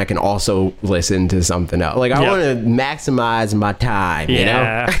because then I can also listen to something else. Like, I want to maximize my time, you know?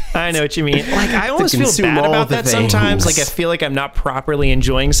 Yeah, I know what you mean. Like, I almost feel consume bad all about the that sometimes. things. Like, I feel like I'm not properly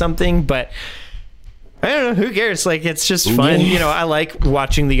enjoying something, but I don't know. Who cares? Like, it's just fun. Yeah. You know, I like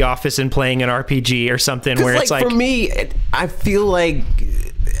watching The Office and playing an RPG or something where it's like, for me, I feel like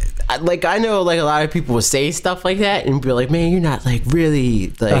I know like a lot of people will say stuff like that and be like, man, you're not like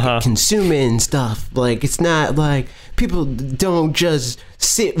really like consuming stuff. Like, it's not like people don't just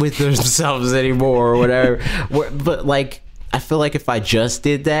sit with themselves anymore or whatever. But like, I feel like if I just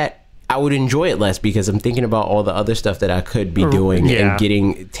did that, I would enjoy it less because I'm thinking about all the other stuff that I could be doing Yeah. and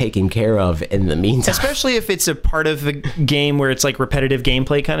getting taken care of in the meantime. especially if it's a part of the game where it's like repetitive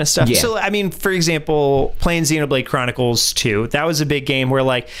gameplay kind of stuff. Yeah. So, I mean, for example, playing Xenoblade Chronicles 2, that was a big game where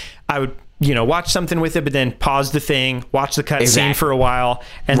like I would, you know, watch something with it, but then pause the thing, watch the cutscene Exactly. for a while,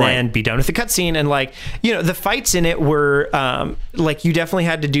 and Right. then be done with the cutscene. And like, you know, the fights in it were like you definitely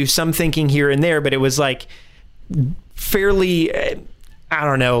had to do some thinking here and there, but it was like fairly, I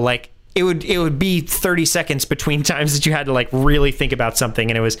don't know, like it would be 30 seconds between times that you had to like really think about something,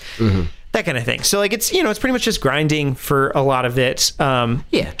 and it was that kind of thing. So like, it's, you know, it's pretty much just grinding for a lot of it. During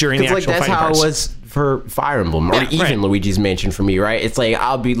the 'cause, actual like, that's fighting how parts. it was for Fire Emblem, or Yeah, even right. Luigi's Mansion for me, right? It's like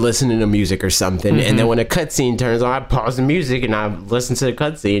I'll be listening to music or something, and then when a cutscene turns on, I pause the music and I listen to the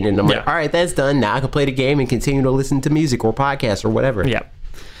cutscene, and I'm like, Yeah. all right, that's done. Now I can play the game and continue to listen to music or podcasts or whatever. Yeah.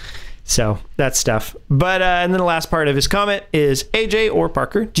 So that's stuff. But and then the last part of his comment is, AJ or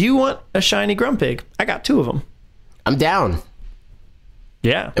Parker, do you want a shiny Grumpig? I got 2 of them. I'm down.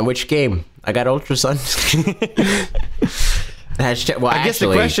 Yeah. In which game? I got Ultra Sun. Hashtag, well, I guess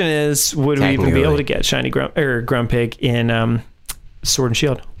the question is, would we even be able to get shiny Grumpig in Sword and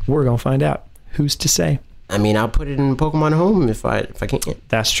Shield? We're gonna find out. Who's to say? I mean, I'll put it in Pokemon Home if I can't.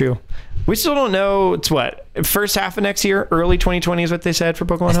 That's true. We still don't know. It's what, first half of next year, early 2020 is what they said for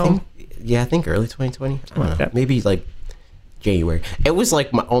Pokemon Home. I think early 2020. I don't know. Yeah. Maybe like January. It was like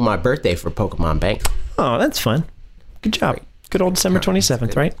on my birthday for Pokemon Bank. Oh, that's fun. Good job. Good old December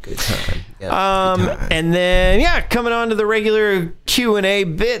 27th, right? Good time. Yeah, good time. And then, yeah, coming on to the regular Q&A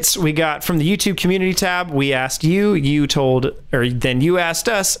bits, we got from the YouTube community tab. We asked you told, or then you asked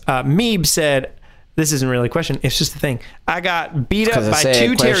us. Meeb said, this isn't really a question, it's just a thing. I got beat up 'Cause I by said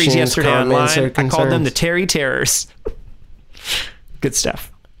 2 Terrys questions, yesterday comments, online. or I called them concerns. the Terry Terrors. Good stuff.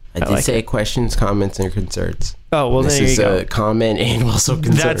 I did like say questions, comments, and concerns. Oh, well, This there you is go. a comment and also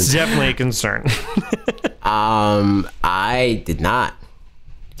concern. That's definitely a concern. I did not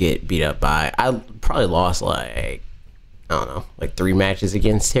get beat up by. I probably lost like, I don't know, like 3 matches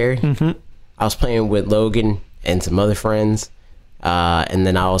against Terry. Mm-hmm. I was playing with Logan and some other friends, and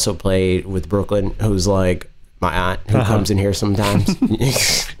then I also played with Brooklyn, who's like my aunt who comes in here sometimes.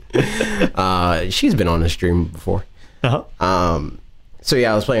 She's been on the stream before. So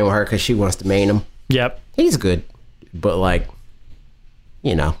yeah, I was playing with her because she wants to main him. Yep. He's good, but like,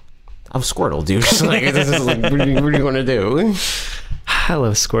 you know, I'm Squirtle, dude. Like, this is like, what are you gonna do? I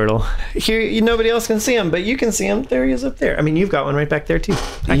love Squirtle. Here, nobody else can see him, but you can see him. There he is up there. I mean, you've got one right back there too.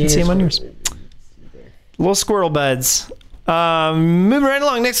 I can see him on yours. Little Squirtle buds. Moving right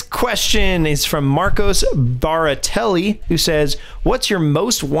along. Next question is from Marcos Baratelli, who says, "What's your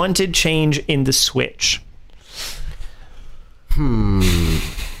most wanted change in the Switch?"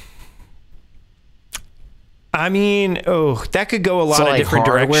 I mean, that could go a lot of different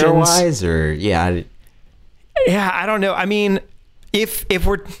directions. Hardware-wise, or yeah, I don't know. I mean, if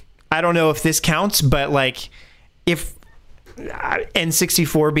we're, I don't know if this counts, but like, if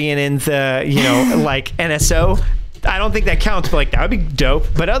N64 being in the, you know, like NSO, I don't think that counts, but like that would be dope.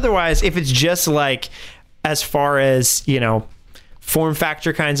 But otherwise, if it's just like as far as, you know, form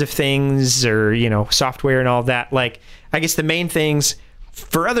factor kinds of things, or, you know, software and all that, like, I guess the main things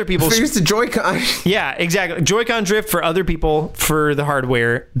for other people, here's the Joy-Con. Yeah, exactly. Joy-Con drift for other people for the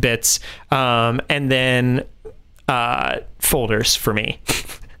hardware bits, and then folders for me.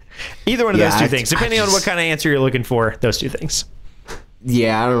 Either one of those two things, depending on what kind of answer you're looking for. Those two things.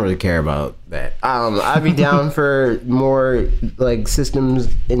 Yeah, I don't really care about that. I'd be down for more like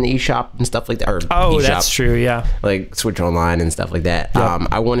systems in the eShop and stuff like that. Or eShop, that's true. Yeah, like Switch Online and stuff like that. Yep.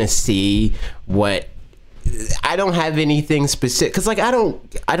 I want to see what. I don't have anything specific because like I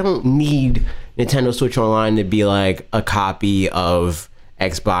don't need Nintendo Switch Online to be like a copy of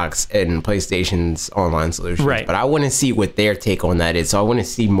Xbox and PlayStation's online solutions. Right. But I want to see what their take on that is. So I want to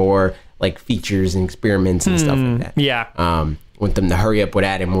see more like features and experiments and stuff like that. Yeah. Want them to hurry up with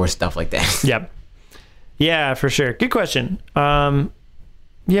adding more stuff like that. Yep. Yeah, for sure. Good question.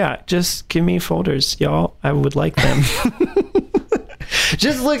 Yeah, just give me folders, y'all. I would like them.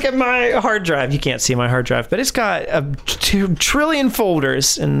 Just look at my hard drive. You can't see my hard drive, but it's got 2 trillion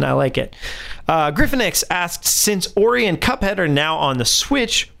folders, and I like it. Griffin X asked, since Ori and Cuphead are now on the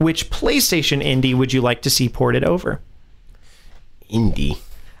Switch, which PlayStation indie would you like to see ported over? Indie?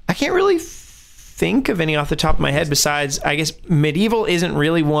 I can't really think of any off the top of my head besides, I guess, Medieval isn't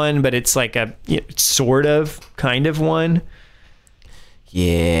really one, but it's like a sort of, kind of one.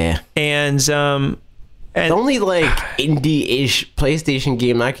 Yeah. And the only like indie-ish PlayStation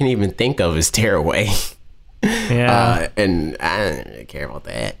game I can even think of is Tearaway. Yeah. And I don't really care about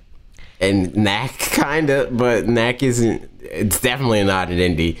that. And Knack kind of, but Knack isn't. It's definitely not an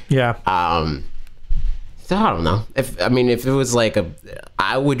indie. Yeah. So I don't know. If it was like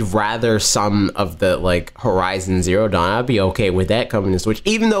I would rather some of the like Horizon Zero Dawn. I'd be okay with that coming to Switch.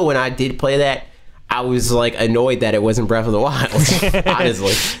 Even though when I did play that, I was like annoyed that it wasn't Breath of the Wild.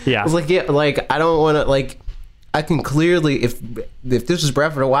 Honestly, yeah. I was like, yeah, like I don't want to like. I can clearly, if this was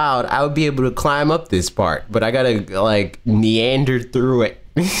Breath of the Wild, I would be able to climb up this part, but I gotta like meander through it,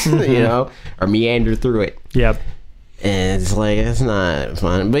 you know, or meander through it. Yep. And it's like it's not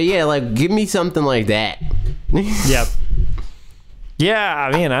fun. But yeah, like give me something like that. Yep. Yeah,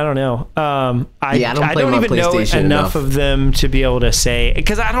 I mean, I don't know. I don't even know enough of them to be able to say,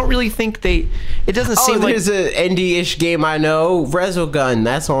 because I don't really think it doesn't seem like... there's an indie-ish game I know, Resogun,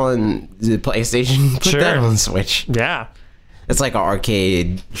 that's on the PlayStation. Put that on Switch. Yeah. It's like an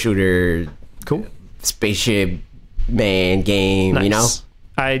arcade shooter, cool spaceship man game, nice. You know?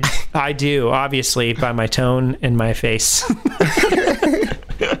 I do, obviously, by my tone and my face.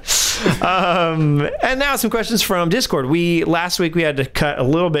 And now some questions from Discord. Last week we had to cut a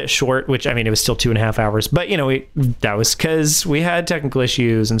little bit short, which I mean it was still 2.5 hours, but you know that was because we had technical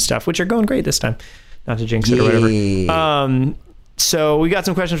issues and stuff, which are going great this time. Not to jinx it or whatever. So we got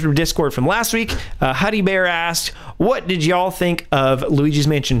some questions from Discord from last week. Huddy Bear asked, "What did y'all think of Luigi's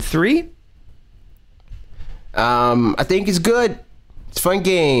Mansion 3?" I think it's good. It's a fun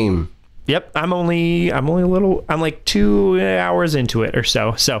game. Yep, I'm like 2 hours into it or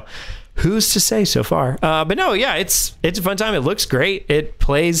so. So who's to say so far? But no, yeah, it's a fun time. It looks great. It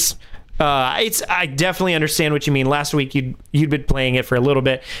plays. I definitely understand what you mean. Last week you'd been playing it for a little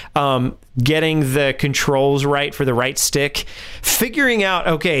bit, getting the controls right for the right stick, figuring out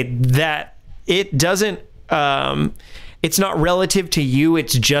that it doesn't. It's not relative to you.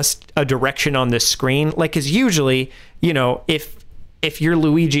 It's just a direction on the screen. Like, because usually, you know, if you're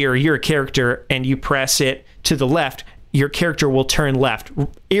Luigi or you're a character and you press it to the left, your character will turn left,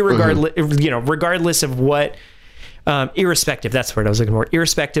 regardless of what, irrespective, that's the word I was looking for,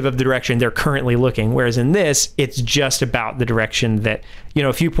 irrespective of the direction they're currently looking. Whereas in this, it's just about the direction that, you know,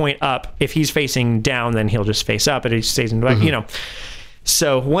 if you point up, if he's facing down, then he'll just face up, and he stays in the back, you know.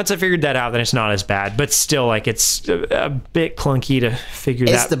 So once I figured that out, then it's not as bad, but still, like, it's a bit clunky to figure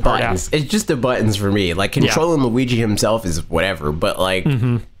It's that the part buttons. out. It's just the buttons for me. Like, controlling Luigi himself is whatever, but like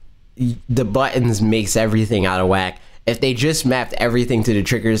the buttons makes everything out of whack. If they just mapped everything to the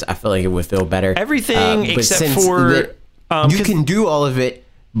triggers, I feel like it would feel better. Everything But except since for you can do all of it,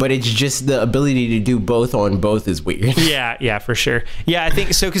 but it's just the ability to do both on both is weird. Yeah, for sure. Yeah, I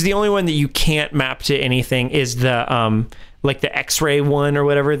think so, because the only one that you can't map to anything is the like the X-ray one or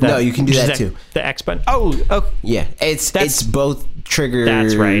whatever. No, you can do that too. The X button. Oh, Yeah, it's both triggers.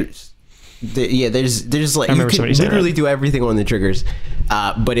 That's right. There's like you remember can somebody saying literally do everything on the triggers,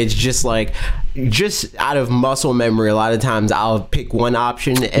 but it's just like out of muscle memory. A lot of times I'll pick one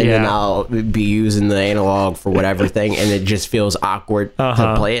option and then I'll be using the analog for whatever thing, and it just feels awkward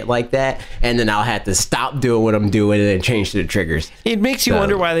to play it like that. And then I'll have to stop doing what I'm doing and then change to the triggers. It makes you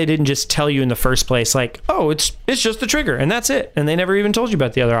wonder why they didn't just tell you in the first place, like, oh, it's just the trigger and that's it, and they never even told you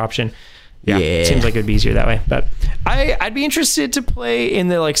about the other option. Yeah, it seems like it would be easier that way. But I'd be interested to play in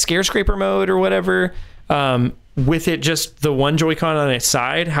the like scare scraper mode or whatever, with it just the one Joy-Con on its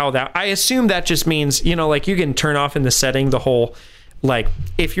side. How that, I assume that just means, like you can turn off in the setting the whole, like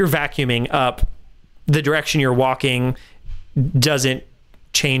if you're vacuuming up, the direction you're walking doesn't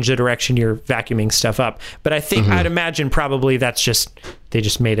change the direction you're vacuuming stuff up. But I think I'd imagine probably that's just, they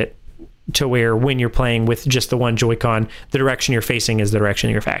just made it to where when you're playing with just the one Joy-Con, the direction you're facing is the direction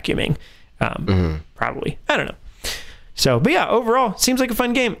you're vacuuming. Probably. I don't know. So, but yeah, overall, seems like a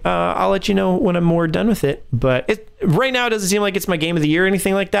fun game. I'll let you know when I'm more done with it. But right now, it doesn't seem like it's my game of the year or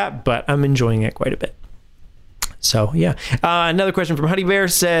anything like that, but I'm enjoying it quite a bit. So, yeah. Another question from Honey Bear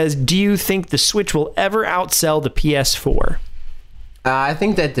says, do you think the Switch will ever outsell the PS4? I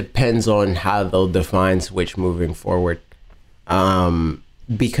think that depends on how they'll define Switch moving forward.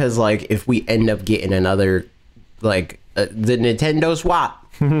 Because, like, if we end up getting another, like, the Nintendo swap,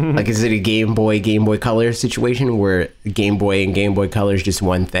 like, is it a Game Boy Color situation where Game Boy and Game Boy Color is just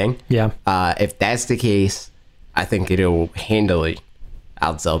one thing? Yeah. If that's the case, I think it'll handily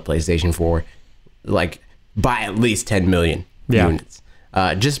outsell PlayStation 4, like, by at least 10 million units.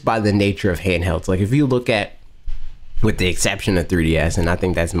 Just by the nature of handhelds. Like, if you look at, with the exception of 3DS, and I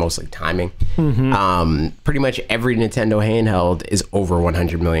think that's mostly timing, pretty much every Nintendo handheld is over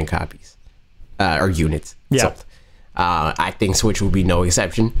 100 million copies or units sold. I think Switch will be no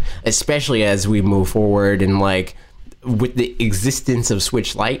exception, especially as we move forward and like with the existence of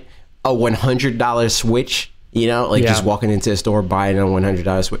Switch Lite, a $100 Switch, just walking into a store buying a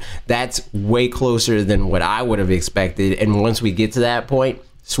 $100 Switch, that's way closer than what I would have expected. And once we get to that point,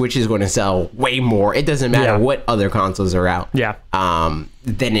 Switch is going to sell way more. It doesn't matter what other consoles are out.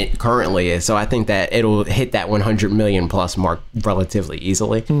 Than it currently is. So I think that it'll hit that 100 million plus mark relatively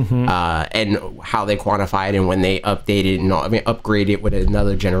easily. And how they quantify it and when they update it and upgrade it with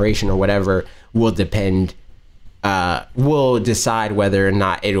another generation or whatever will depend. Will decide whether or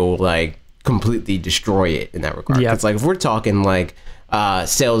not it'll like completely destroy it in that regard. Because like if we're talking like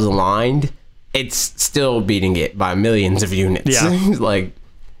sales aligned, it's still beating it by millions of units.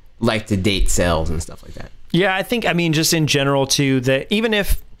 like to date sales and stuff like that. Yeah, I think, just in general too, that even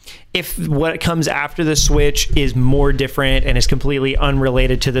if what comes after the Switch is more different and is completely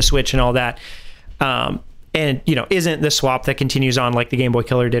unrelated to the Switch and all that, and isn't the swap that continues on like the Game Boy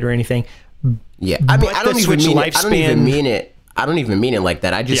Color did or anything. Yeah, I don't even mean it. I don't even mean it like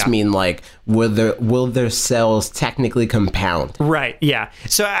that. I just mean like, will their sales technically compound? Right. Yeah.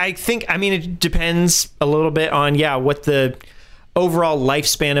 So I think, it depends a little bit on what the overall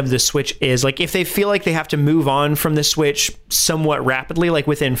lifespan of the Switch is. Like if they feel like they have to move on from the Switch somewhat rapidly, like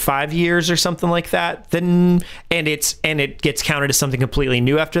within 5 years or something like that, then and it gets counted as something completely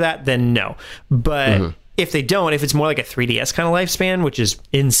new after that, then no. But if they don't, if it's more like a 3DS kind of lifespan, which is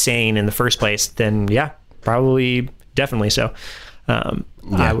insane in the first place, then probably definitely so.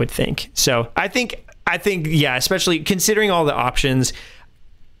 I would think. So I think especially considering all the options,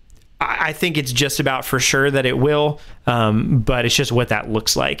 I think it's just about for sure that it will, but it's just what that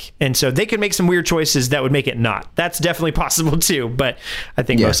looks like. And so they could make some weird choices that would make it not. That's definitely possible too, but I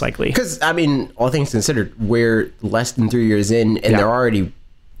think most likely. Because, all things considered, we're less than 3 years in, and they're already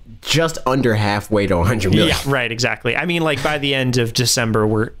just under halfway to 100 million. Yeah, right, exactly. Like by the end of December,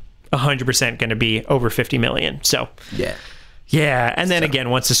 we're 100% going to be over 50 million. So, yeah. And then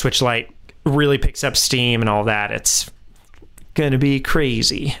again, once the Switch Lite really picks up steam and all that, it's Gonna be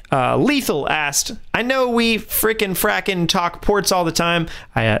crazy. Lethal asked, I know we frackin' talk ports all the time.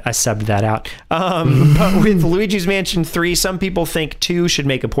 I subbed that out. But with Luigi's Mansion 3, some people think 2 should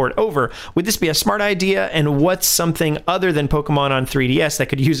make a port over. Would this be a smart idea? And what's something other than Pokemon on 3DS that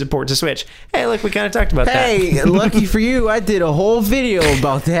could use a port to Switch? Hey, look, we kind of talked about that. Hey, lucky for you, I did a whole video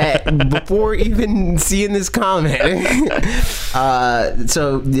about that before even seeing this comment.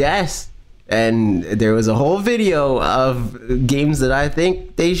 So, yes. And there was a whole video of games that I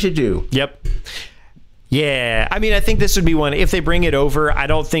think they should do. Yep. Yeah. I mean, I think this would be one. If they bring it over, I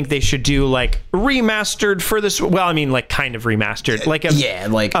don't think they should do like remastered for this. Well, I mean, like kind of remastered. Like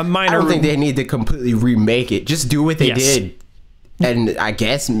a minor. I don't think they need to completely remake it. Just do what they did. And I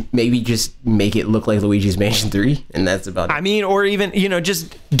guess maybe just make it look like Luigi's Mansion 3, and that's about it. I mean, or even,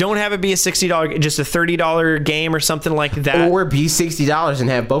 just don't have it be a $60, just a $30 game or something like that. Or be $60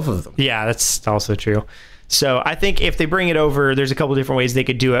 and have both of them. Yeah, that's also true. So I think if they bring it over, there's a couple different ways they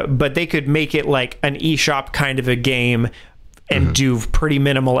could do it, but they could make it like an eShop kind of a game and do pretty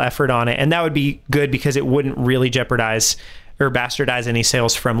minimal effort on it. And that would be good because it wouldn't really jeopardize or bastardize any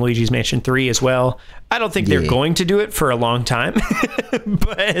sales from Luigi's Mansion 3 as well. I don't think they're going to do it for a long time,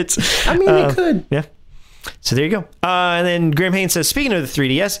 but I mean, they could. Yeah. So there you go. And then Grim Haynes says, speaking of the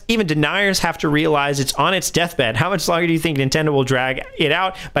 3DS, even deniers have to realize it's on its deathbed. How much longer do you think Nintendo will drag it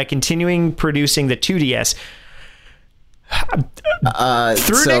out by continuing producing the 2DS?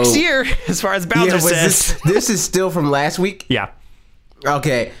 Through next year, as far as Bowser says. This is still from last week? Yeah.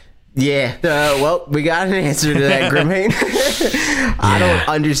 Okay. Yeah, well, we got an answer to that, Grimhain. I don't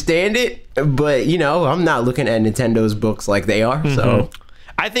understand it, but, I'm not looking at Nintendo's books like they are, so...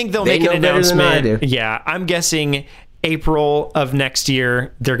 I think they'll make an announcement. Yeah, I'm guessing April of next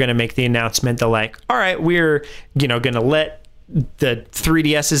year, they're going to make the announcement. They're like, all right, we're, going to let the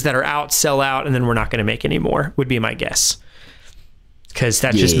 3DSs that are out sell out, and then we're not going to make any more, would be my guess. Because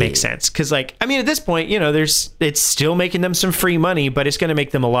that just makes sense. Because, at this point, it's still making them some free money, but it's going to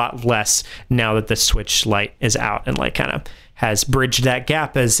make them a lot less now that the Switch Lite is out and kind of has bridged that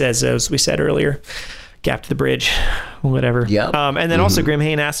gap, as we said earlier. Gap to the bridge, whatever. Yep. And then also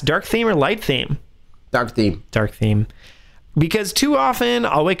Grimhain asked, dark theme or light theme? Dark theme. Dark theme. Because too often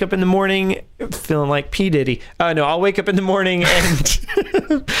I'll wake up in the morning feeling like P. Diddy. No, I'll wake up in the morning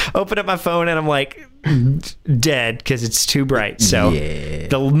and open up my phone and I'm like dead because it's too bright. So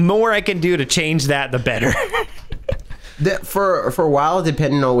the more I can do to change that, the better. For a while,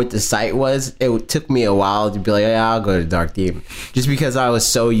 depending on what the site was, it took me a while to be like, yeah, I'll go to dark theme. Just because I was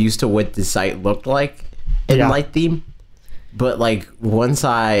so used to what the site looked like in light theme. But once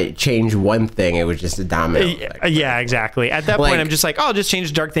I changed one thing, it was just a domino effect. Yeah, exactly. At that point, I'm just like, oh, I'll just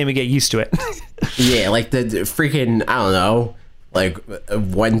change dark theme and get used to it. Yeah, the freaking, I don't know,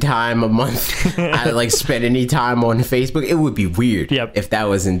 one time a month, I spend any time on Facebook. It would be weird if that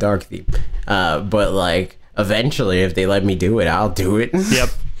was in dark theme. But eventually, if they let me do it, I'll do it. Yep.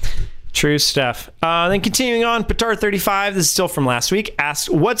 True stuff. Then continuing on, Patar35, this is still from last week, asked,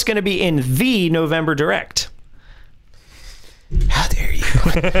 what's going to be in the November Direct? How dare you?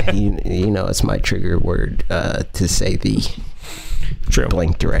 It's my trigger word to say the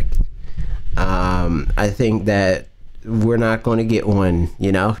blank direct. I think that we're not going to get one,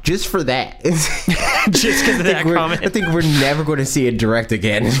 just for that. Just because of that comment. I think we're never going to see a direct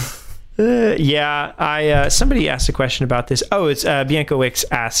again. Somebody asked a question about this. Oh, it's Bianca Wicks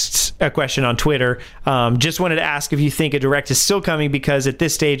asked a question on Twitter. Just wanted to ask if you think a direct is still coming, because at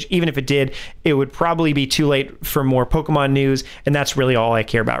this stage, even if it did, it would probably be too late for more Pokemon news, and that's really all I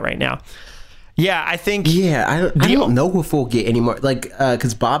care about right now. Yeah, I think... Yeah, I don't know if we'll get any more.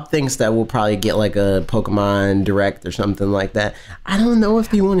 Because Bob thinks that we'll probably get a Pokemon Direct or something like that. I don't know if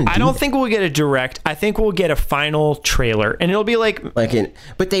they want to do I don't think we'll get a Direct. I think we'll get a final trailer. And it'll be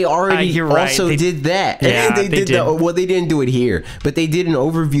but they already did that. Yeah, they did. Well, they didn't do it here. But they did an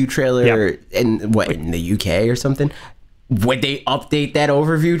overview trailer in the UK or something. Would they update that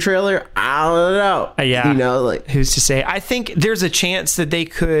overview trailer? I don't know. Yeah. Who's to say? I think there's a chance that they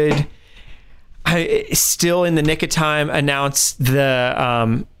could... still in the nick of time announce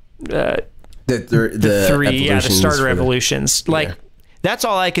the starter evolutions. That's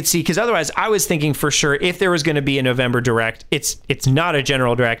all I could see, because otherwise I was thinking for sure if there was going to be a November Direct, it's not a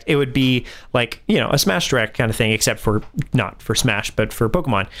general Direct. It would be a Smash Direct kind of thing, except for not for Smash but for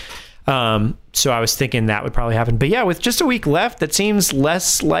Pokemon. So I was thinking that would probably happen. But yeah, with just a week left, that seems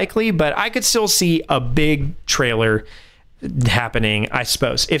less likely, but I could still see a big trailer happening, I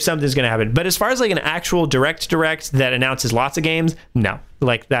suppose, if something's going to happen. But as far as an actual direct that announces lots of games, no.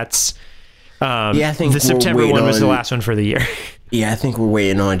 That's I think the September one was the last one for the year. Yeah, I think we're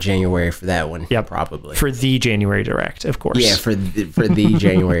waiting on January for that one. Yep. Probably. For the January Direct, of course. Yeah, for the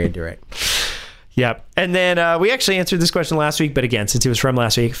January Direct. Yep. And then we actually answered this question last week, but again, since it was from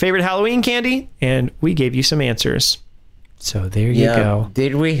last week, favorite Halloween candy, and we gave you some answers. So there you go.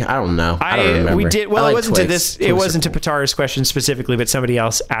 Did we? I don't know. I don't remember. We did. Well, it wasn't Twix. to this. Twix It wasn't to are cool. Patara's question specifically, but somebody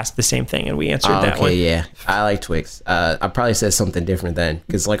else asked the same thing, and we answered that one. Okay, yeah. I like Twix. I probably said something different then,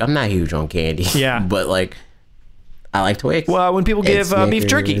 because like I'm not huge on candy. Yeah. But like, I like Twix. Well, when people give It's beef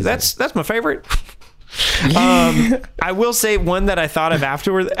jerky, Snickers. that's my favorite. I will say one that I thought of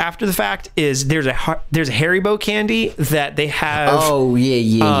after the fact is there's a Haribo candy that they have. Oh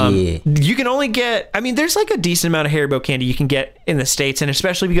yeah. You can only get, I mean, there's like a decent amount of Haribo candy you can get in the States, and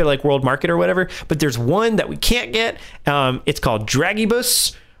especially if you go to like World Market or whatever, but there's one that we can't get. It's called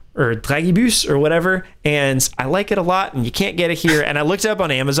Dragibus or Dragibus or whatever, and I like it a lot, and you can't get it here. And I looked it up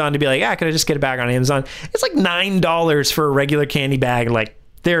on Amazon to be like, could I just get a bag on Amazon? It's like $9 for a regular candy bag. Like,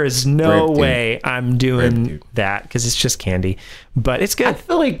 there is no Rip, way I'm doing dude. that, because it's just candy, but it's I good.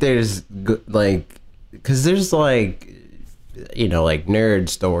 feel like there's because there's like, you know, like nerd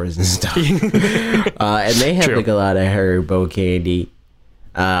stores and stuff, and they have True. like a lot of Haribo candy.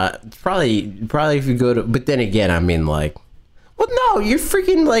 Probably if you go to, but then again, I mean, like, well, no, you're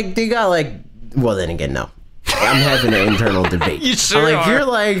freaking like they got like, well, then again, no. I'm having an internal debate. You sure I'm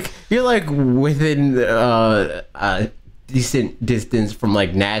like, are. You're like within decent distance from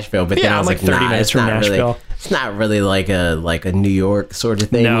like Nashville, but then Yeah, I was I'm like, like 30 nah, minutes it's from not Nashville. really. It's not really like a New York sort of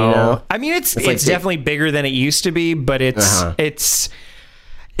thing. No, you know? I mean it's like definitely bigger than it used to be, but it's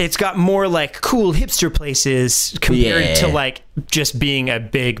got more like cool hipster places compared Yeah. to like just being a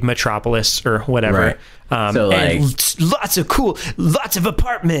big metropolis or whatever. Right. So, and lots of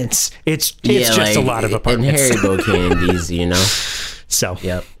apartments. It's just like, a lot of apartments. And Haribo candies, you know. So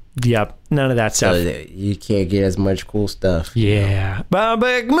Yep. none of that stuff. So you can't get as much cool stuff. Yeah. But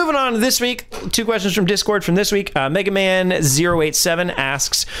moving on to this week, 2 questions from Discord from this week. Mega Man 087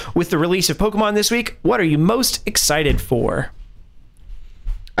 asks, with the release of Pokemon this week, what are you most excited for?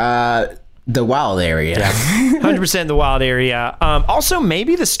 The wild area. 100% the wild area. Also,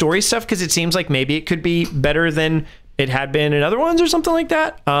 maybe the story stuff, because it seems like maybe it could be better than it had been in other ones or something like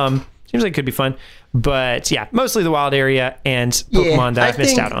that. Seems like it could be fun. But yeah, mostly the wild area and Pokemon that I've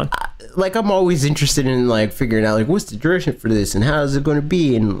missed out on. Like, I'm always interested in like figuring out like what's the direction for this and how is it going to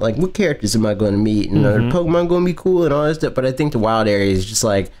be and like what characters am I going to meet and are Pokemon going to be cool and all that stuff. But I think the wild area is just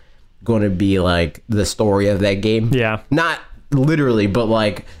like going to be like the story of that game. Yeah. Not literally, but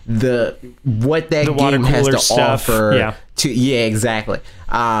like what that water game has cooler to stuff. offer. Yeah. Exactly.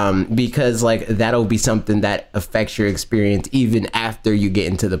 Because like that'll be something that affects your experience even after you get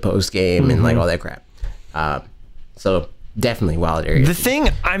into the post game and like all that crap. So definitely wild area. The thing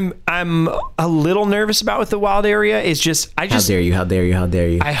I'm a little nervous about with the wild area is just How dare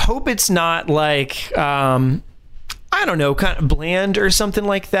you? I hope it's not like I don't know, kind of bland or something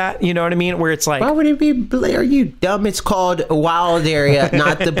like that. You know what I mean? Where it's like, Why would it be? Are you dumb? It's called a wild area,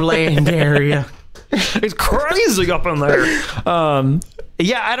 not the bland area. it's crazy up in there.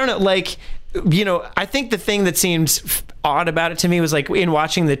 Yeah, I don't know. Like, you know, I think the thing that seems odd about it to me was like in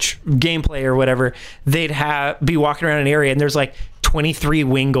watching the gameplay or whatever, they'd be walking around an area and there's like 23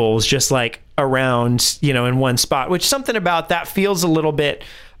 Wingles just like around, you know, in one spot, which something about that feels a little bit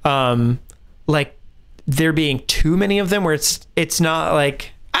like there being too many of them where it's not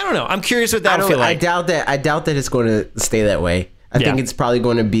like, I don't know. I'm curious what that'll feel like. I doubt that it's going to stay that way. I think it's probably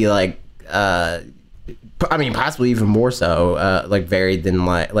going to be like, I mean, possibly even more so, like varied than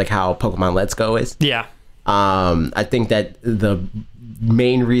like how Pokemon Let's Go is. Yeah. I think that the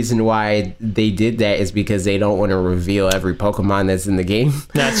main reason why they did that is because they don't want to reveal every Pokemon that's in the game.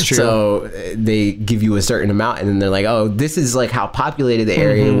 That's true. So they give you a certain amount, and then they're like, "Oh, this is like how populated the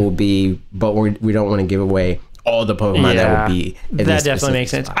area will be," but we don't want to give away all the Pokemon that would be. In that this definitely makes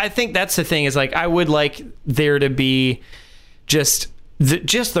specific sense. spot. I think that's the thing is like I would like there to be just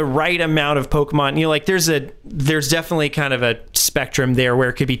the right amount of Pokemon. You know, like there's definitely kind of a spectrum there where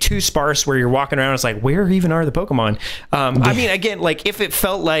it could be too sparse where you're walking around, it's like, where even are the Pokemon? I mean, again, like if it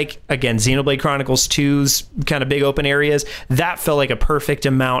felt like, again, Xenoblade Chronicles 2's kind of big open areas, that felt like a perfect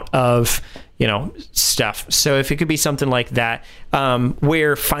amount of, you know, stuff. So if it could be something like that,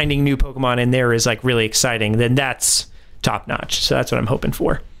 where finding new Pokemon in there is like really exciting, then that's top notch. So that's what I'm hoping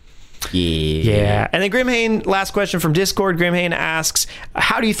for. Yeah. And then Grimhane, last question from Discord. Grimhane asks,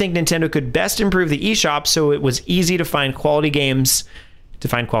 how do you think Nintendo could best improve the eShop so it was easy to find quality games?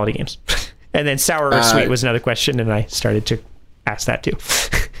 And then sour or sweet was another question, and I started to ask that too.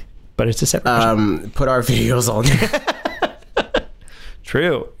 But it's a separate question. Put our videos on there.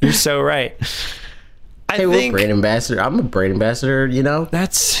 True. You're so right. Hey, we're brand ambassador. I'm a brand ambassador, you know?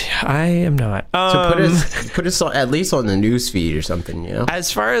 I am not. So put us on, at least on the news feed or something, you know?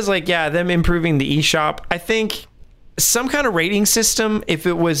 As far as like, yeah, them improving the eShop, I think some kind of rating system, if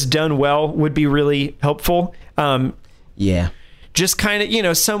it was done well, would be really helpful. Yeah. Just kind of, you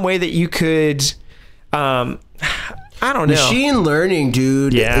know, some way that you could, I don't know. Machine learning,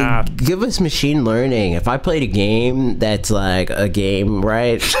 dude. Yeah. Give us machine learning. If I played a game that's like a game,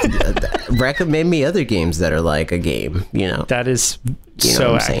 right? Recommend me other games that are like a game, you know? That is You know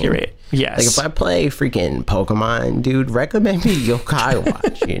so what I'm saying? accurate. Yes. Like if I play freaking Pokemon, dude, recommend me Yokai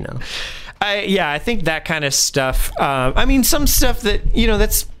Watch, you know? I think that kind of stuff. I mean, some stuff that, you know,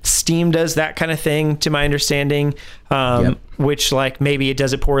 that's Steam does that kind of thing, to my understanding. Which like maybe it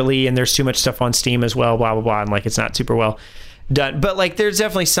does it poorly and there's too much stuff on Steam as well, blah blah blah, and like it's not super well done. But like there's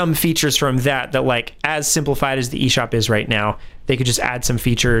definitely some features from that like, as simplified as the eShop is right now, they could just add some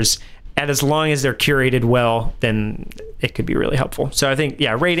features, and as long as they're curated well, then it could be really helpful. So I think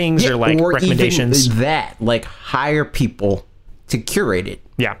ratings or like recommendations, even that like hire people to curate it.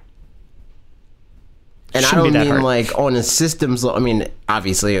 Yeah. And Shouldn't I be don't that mean hard. like on a systems. I mean,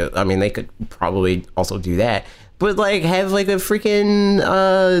 obviously, I mean they could probably also do that, but like have like a freaking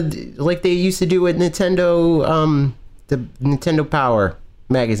like they used to do with Nintendo, the Nintendo Power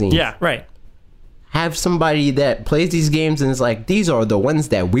magazine. Yeah, right. Have somebody that plays these games and is like, these are the ones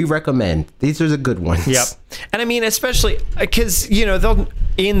that we recommend. These are the good ones. Yep. And I mean, especially because, you know, they'll,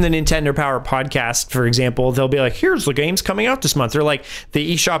 in the Nintendo Power podcast, for example, they'll be like, here's the games coming out this month, or like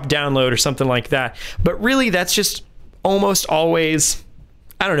the eShop download or something like that. But really, that's just almost always,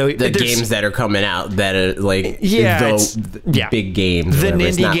 I don't know. The games that are coming out that are like big games. The whatever.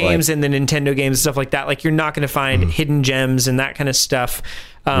 It's indie not games like, and the Nintendo games, stuff like that. Like you're not going to find hidden gems and that kind of stuff.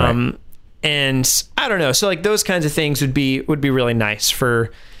 Right. And I don't know. So like those kinds of things would be really nice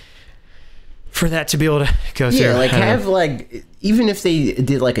for that to be able to go through. Yeah, like have like, even if they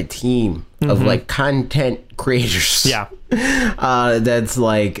did like a team of like content creators. Yeah. That's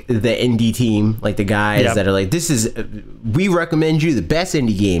like the indie team, like the guys that are like, we recommend you the best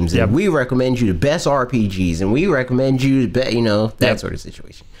indie games, and we recommend you the best RPGs, and we recommend you the best, you know, that sort of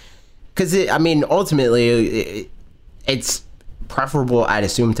situation. Because I mean, ultimately, it's preferable, I'd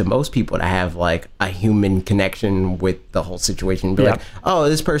assume, to most people to have like a human connection with the whole situation. Be like, oh,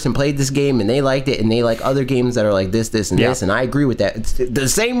 this person played this game and they liked it, and they like other games that are like this, and this, and I agree with that. It's the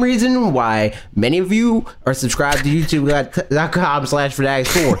same reason why many of you are subscribed to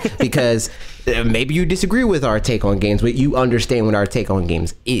youtube.com/fanatics4 because maybe you disagree with our take on games, but you understand what our take on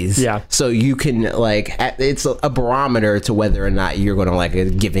games is. Yeah. So you can like, it's a barometer to whether or not you're going to like a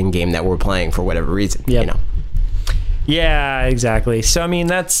given game that we're playing for whatever reason. You know. Yeah, exactly. So, I mean,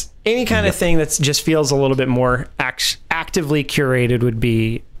 that's any kind of thing that just feels a little bit more actively curated would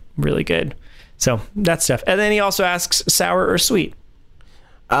be really good. So, that stuff. And then he also asks, sour or sweet?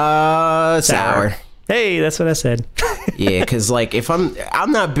 Sour. Hey, that's what I said. Yeah, because like if I'm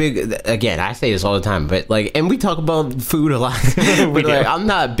not big, again, I say this all the time, but like, and we talk about food a lot, but like, I'm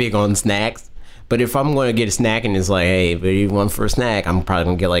not big on snacks. But if I'm going to get a snack and it's like, hey, what do you want for a snack? I'm probably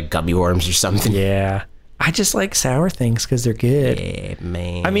going to get like gummy worms or something. Yeah. I just like sour things because they're good. Yeah,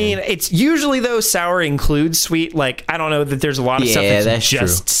 man. I mean, it's usually though sour includes sweet. Like I don't know that there's a lot of stuff that's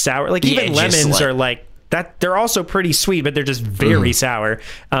just sour. Like even lemons are like that. They're also pretty sweet, but they're just very sour.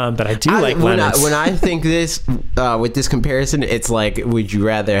 But I do like lemons. When I think this with this comparison, it's like, would you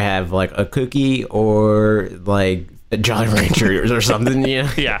rather have like a cookie or like a Jolly Rancher or something? You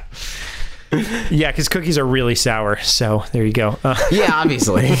know? Yeah. Yeah, because cookies are really sour. So there you go. Yeah,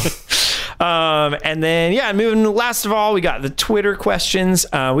 obviously. And then, moving last of all, we got the Twitter questions.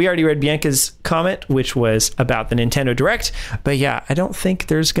 We already read Bianca's comment, which was about the Nintendo Direct. But yeah, I don't think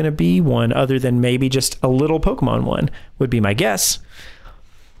there's going to be one other than maybe just a little Pokemon one, would be my guess.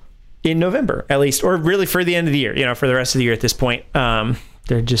 In November, at least, or really for the end of the year, you know, for the rest of the year at this point.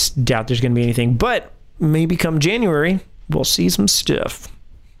 They just doubt there's going to be anything. But maybe come January, we'll see some stuff.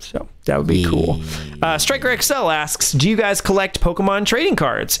 So that would be cool. Striker XL asks, do you guys collect Pokemon trading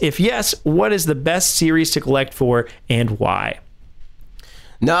cards? If yes, what is the best series to collect for and why?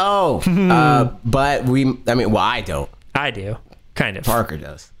 No, but I don't. I do, kind of. Parker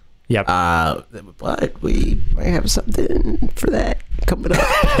does. Yep. But we might have something for that coming up.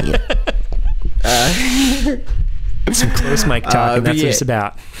 Some close mic talk, and that's what it's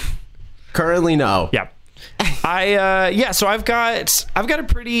about. Currently, no. Yep. So I've got a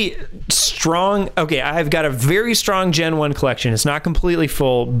pretty strong, I've got a very strong Gen 1 collection. It's not completely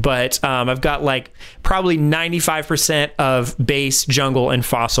full, but I've got like probably 95% of base, jungle, and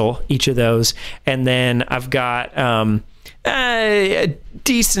fossil, each of those. And then I've got a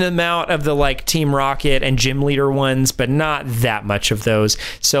decent amount of the like Team Rocket and Gym Leader ones, but not that much of those.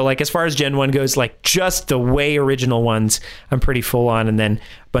 So like as far as Gen 1 goes, like just the way original ones, I'm pretty full on, and then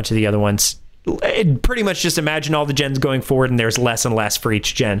a bunch of the other ones, pretty much just imagine all the gens going forward and there's less and less for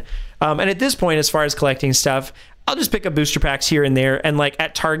each gen. And at this point, as far as collecting stuff, I'll just pick up booster packs here and there. And like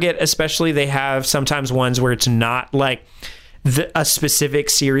at Target especially, they have sometimes ones where it's not like a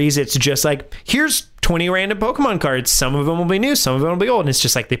specific series. It's just like, here's 20 random Pokemon cards. Some of them will be new, some of them will be old. And it's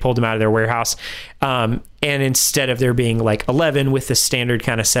just like they pulled them out of their warehouse. And instead of there being like 11 with the standard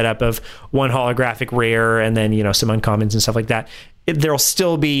kind of setup of one holographic rare and then, you know, some uncommons and stuff like that, there'll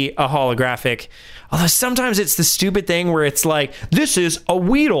still be a holographic. Although sometimes it's the stupid thing where it's like, this is a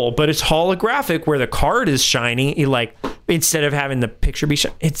Weedle, but it's holographic where the card is shiny. Like, instead of having the picture be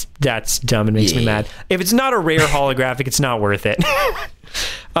shiny, that's dumb and makes me mad. If it's not a rare holographic, it's not worth it.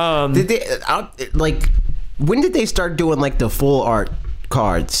 Did they when did they start doing like the full art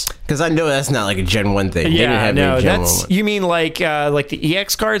cards? Because I know that's not like a Gen 1 thing. Yeah, no, that's you mean like the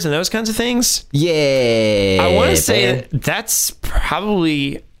EX cards and those kinds of things? Yeah, I want to say that's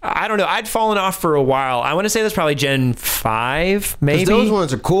probably, I don't know. I'd fallen off for a while. I want to say that's probably Gen 5, maybe. Those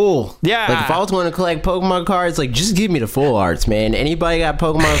ones are cool. Yeah. Like if I was going to collect Pokemon cards, like just give me the full arts, man. Anybody got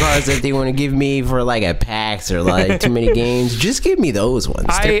Pokemon cards that they want to give me for like at PAX or like too many games, just give me those ones.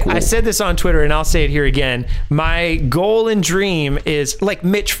 They're cool. I said this on Twitter and I'll say it here again. My goal and dream is like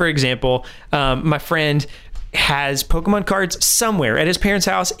Mitch, for example, my friend has Pokemon cards somewhere at his parents'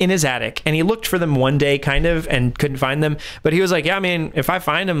 house in his attic, and he looked for them one day kind of and couldn't find them, but he was like, yeah, I mean, if I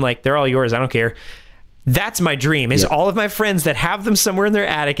find them, like, they're all yours, I don't care. That's my dream, is all of my friends that have them somewhere in their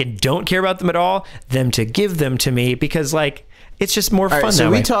attic and don't care about them at all, them to give them to me, because like it's just more fun. So that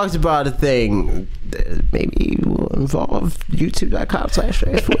we way. talked about a thing that maybe will involve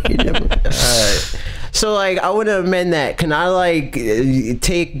youtube.com/4. So like I want to amend that. Can I like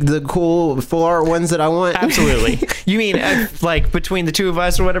take the cool full art ones that I want? Absolutely. You mean like between the two of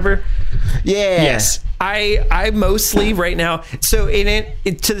us or whatever? Yeah. Yes. I mostly right now. So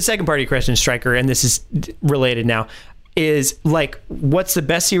to the second part of your question, Striker, and this is related now, is like what's the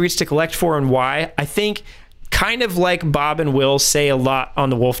best series to collect for and why? I think kind of like Bob and Will say a lot on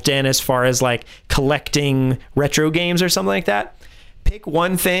the Wolf Den as far as like collecting retro games or something like that. Pick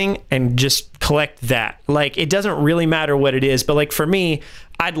one thing and just collect that. Like, it doesn't really matter what it is, but like for me,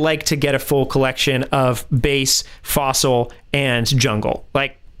 I'd like to get a full collection of base, fossil, and jungle.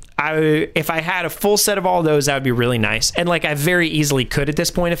 Like, if I had a full set of all those, that would be really nice. And like I very easily could at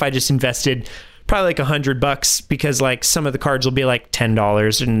this point if I just invested probably like $100, because like some of the cards will be like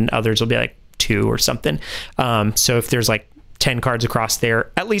 $10 and others will be like $2 or something. So if there's like 10 cards across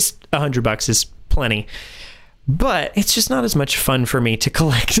there, at least $100 is plenty. But it's just not as much fun for me to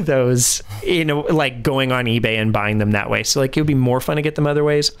collect those, you know, like going on eBay and buying them that way. So like it would be more fun to get them other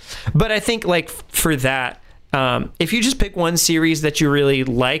ways. But I think like for that, if you just pick one series that you really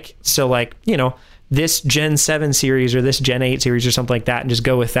like, so like, you know, this Gen 7 series or this Gen 8 series or something like that, and just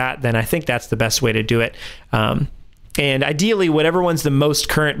go with that, then I think that's the best way to do it. And ideally, whatever one's the most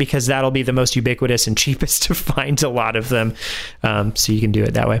current, because that'll be the most ubiquitous and cheapest to find a lot of them. So you can do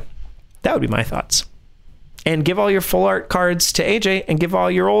it that way. That would be my thoughts. And give all your full art cards to AJ and give all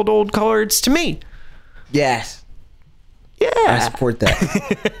your old cards to me. Yes. Yeah. I support that.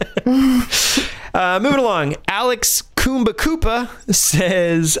 Moving along. Alex Kumba Koopa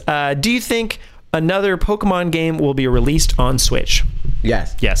says, do you think another Pokemon game will be released on Switch?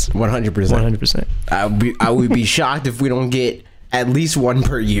 Yes. Yes. 100%. 100%. I would be shocked if we don't get at least one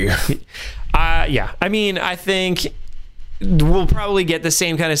per year. Yeah. I mean, I think we'll probably get the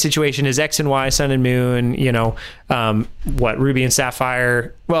same kind of situation as X and Y, Sun and Moon, you know, Ruby and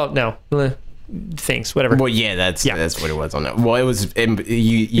Sapphire. Well, no, things, whatever. Well, yeah, that's what it was on that. Well, it was,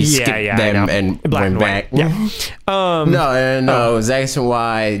 you skipped them and went back. Yeah. No, it was X and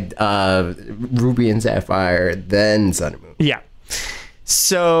Y, Ruby and Sapphire, then Sun and Moon. Yeah.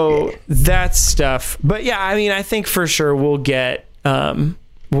 So that's stuff. But yeah, I mean, I think for sure we'll get, you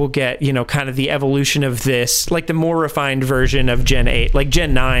know, kind of the evolution of this, like the more refined version of Gen 8, like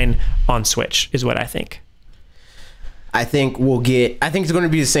Gen 9 on Switch is what I think. I think it's going to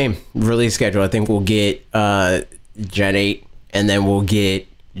be the same release schedule. I think we'll get Gen 8, and then we'll get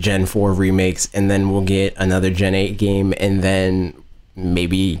Gen 4 remakes, and then we'll get another Gen 8 game, and then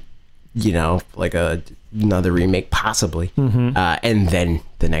maybe, you know, like another remake possibly, and then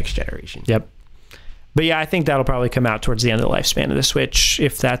the next generation. Yep. But yeah, I think that'll probably come out towards the end of the lifespan of the Switch,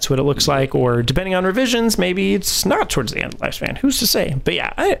 if that's what it looks like. Or depending on revisions, maybe it's not towards the end of the lifespan. Who's to say? But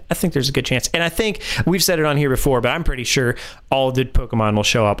yeah, I think there's a good chance. And I think we've said it on here before, but I'm pretty sure all the Pokemon will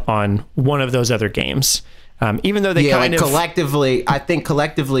show up on one of those other games. Even though they kind of collectively, I think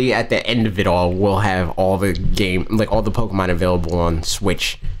collectively at the end of it all, we'll have all the game, like all the Pokemon available on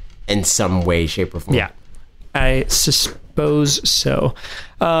Switch in some way, shape, or form. Yeah, I suppose so.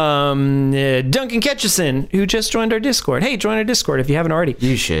 Duncan Ketchison, who just joined our Discord. Hey, join our Discord if you haven't already.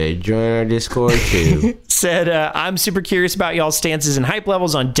 You should join our Discord too. Said, I'm super curious about y'all's stances and hype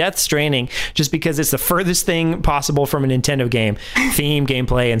levels on Death Stranding, just because it's the furthest thing possible from a Nintendo game, theme,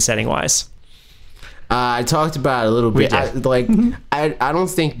 gameplay, and setting wise. I talked about it a little bit. I don't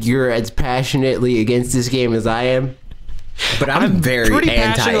think you're as passionately against this game as I am, but I'm very pretty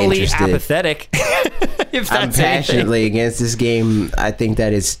passionately anti-interested. Apathetic. If that's I'm passionately against this game. I think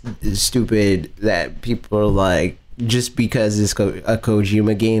that it's stupid that people are like, just because it's a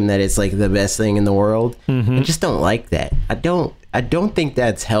Kojima game, that it's like the best thing in the world. I just don't like that. I don't think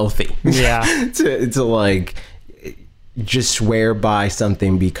that's healthy. Yeah. to like just swear by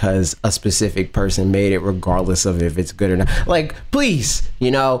something because a specific person made it, regardless of if it's good or not. Like, please,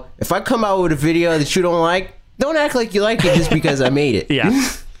 if I come out with a video that you don't like, don't act like you like it just because I made it. Yeah.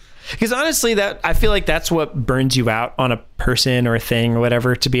 Because honestly, I feel like that's what burns you out on a person or a thing or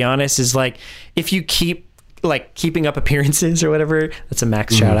whatever, to be honest, is like, if you keep like keeping up appearances or whatever, that's a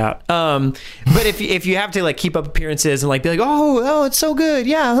Max shout out. But if you have to like keep up appearances and like be like, oh, it's so good.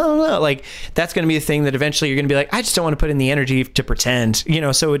 Yeah. Like that's going to be the thing that eventually you're going to be like, I just don't want to put in the energy to pretend,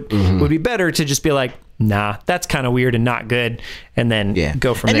 so it would be better to just be like, nah, that's kind of weird and not good, and then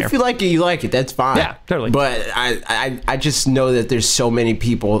go from there. And if you like it, you like it. That's fine. Yeah, totally. But I just know that there's so many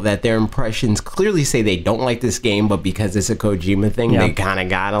people that their impressions clearly say they don't like this game, but because it's a Kojima thing, they kind of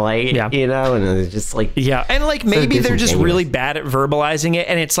gotta like it, and it's just like... Yeah, and like maybe they're just really bad at verbalizing it,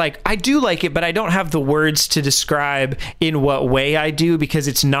 and it's like, I do like it, but I don't have the words to describe in what way I do, because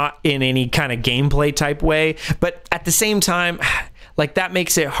it's not in any kind of gameplay type way. But at the same time... like that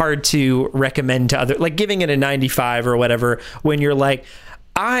makes it hard to recommend to other, like giving it a 95 or whatever, when you're like,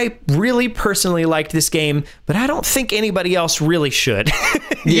 I really personally liked this game, but I don't think anybody else really should.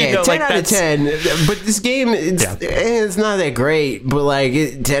 10 out of 10. But this game, it's not that great, but like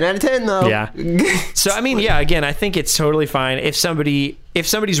 10 out of 10 though. Yeah. So, I mean, again, I think it's totally fine if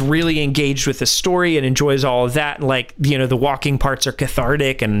somebody's really engaged with the story and enjoys all of that, and like, the walking parts are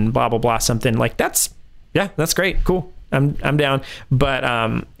cathartic and blah, blah, blah, something like that's great. Cool. I'm down, but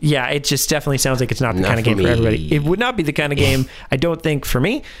it just definitely sounds like it's not the kind of game for everybody. It would not be the kind of game, I don't think, for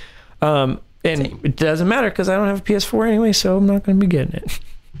me. And it doesn't matter because I don't have a PS4 anyway, so I'm not going to be getting it.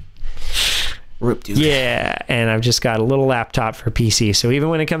 Rip, dude. Yeah, and I've just got a little laptop for PC, so even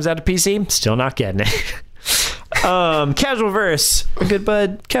when it comes out to PC, still not getting it. Casual Verse, a good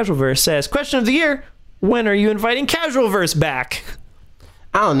bud. Casual Verse says, question of the year: when are you inviting Casual Verse back?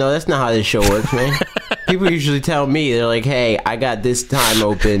 I don't know. That's not how this show works, man. People usually tell me, they're like, hey, I got this time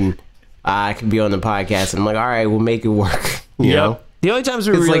open. I can be on the podcast. And I'm like, all right, we'll make it work. You know? The only times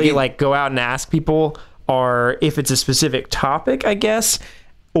we really go out and ask people are if it's a specific topic, I guess,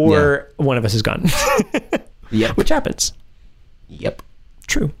 or one of us is gone. Yep. Which happens. Yep.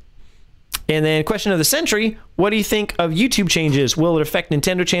 True. And then question of the century: what do you think of YouTube changes? Will it affect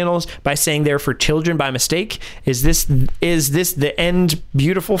Nintendo channels by saying they're for children by mistake? Is this the end,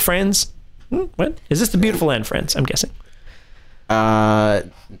 beautiful friends? What? Is this the beautiful end, friends? I'm guessing. I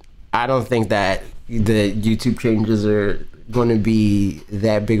don't think that the YouTube changes are going to be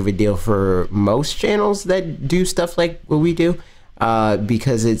that big of a deal for most channels that do stuff like what we do,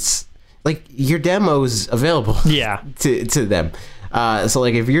 because it's like your demo's available to them. So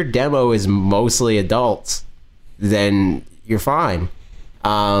like if your demo is mostly adults, then you're fine.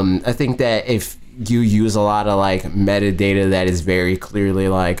 I think that if you use a lot of like metadata that is very clearly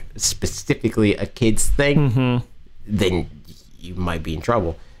like specifically a kid's thing, then you might be in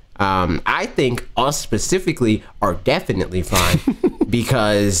trouble. I think us specifically are definitely fine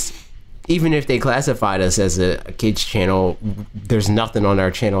because even if they classified us as a kid's channel, there's nothing on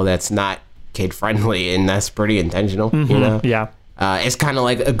our channel that's not kid friendly, and that's pretty intentional, you know? Yeah. It's kind of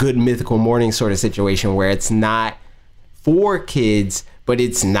like a Good Mythical Morning sort of situation where it's not for kids, but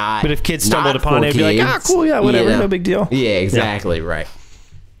it's not. But if kids stumbled upon it, it'd be like, cool, yeah, whatever, no big deal. Yeah, exactly, right.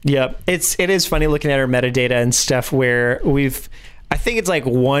 Yep. It is funny looking at our metadata and stuff where I think it's like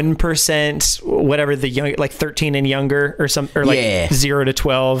 1%, whatever the young, like 13 and younger or something, or like 0 to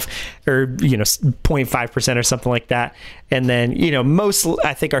 12 or, 0.5% or something like that. And then, most,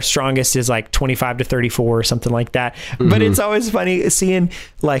 I think our strongest is like 25 to 34 or something like that. But it's always funny seeing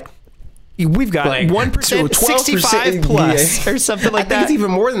like, we've got like 1%, 65 plus or something like that. I think it's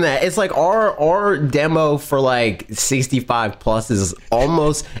even more than that. It's like our demo for like 65 plus is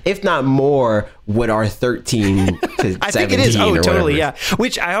almost, if not more, what our 13 to 17 I think it is. Oh, totally. Whatever. Yeah.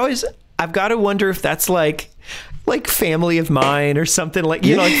 Which I've got to wonder if that's like like family of mine or something, like,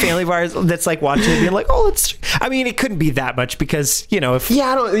 you know, like family of ours that's like watching it being like, oh, it's, I mean, it couldn't be that much because, you know, if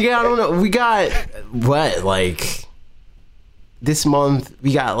I don't know. We got what, like this month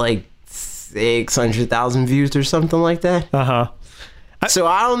we got like 600,000 views or something like that. So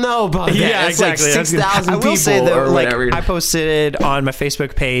I don't know about that. Yeah, That's exactly. like 6,000 people. I will say though, or like whatever. I posted it on my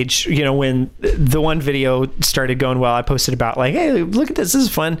Facebook page, you know, when the one video started going well, I posted about like, hey, look at this. This is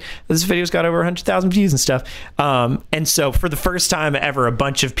fun. This video's got over 100,000 views and stuff. And so for the first time ever, a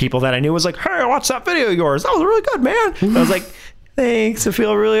bunch of people that I knew was like, hey, I watched that video of yours. That was really good, man. And I was like, thanks. I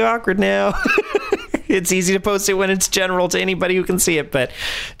feel really awkward now. It's easy to post it when it's general to anybody who can see it, but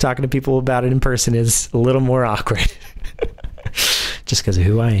talking to people about it in person is a little more awkward. Just because of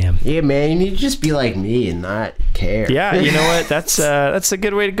who I am. Yeah, man, you need to just be like me and not care. Yeah, you know what? That's a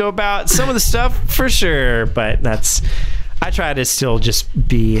good way to go about some of the stuff for sure. But I try to still just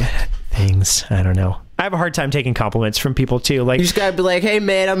be things. I don't know. I have a hard time taking compliments from people too. Like, you just gotta be like, hey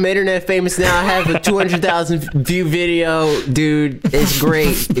man, I'm internet famous now. I have a 200,000 view video, dude. It's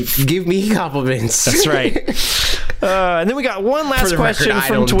great. Give me compliments. that's right. And then we got one last question record,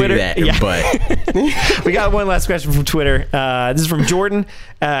 from I don't Twitter. Do that, but We got one last question from Twitter. This is from Jordan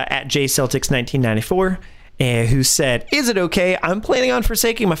at JCeltics1994. Who said, is it okay? I'm planning on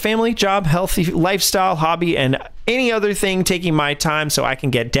forsaking my family, job, healthy lifestyle, hobby, and any other thing taking my time so I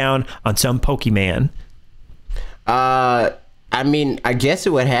can get down on some Pokemon. I mean, I guess it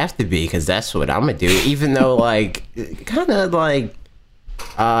would have to be because that's what I'm gonna do. Even though, like, kind of like,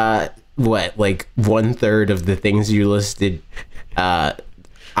 what, like 1/3 of the things you listed,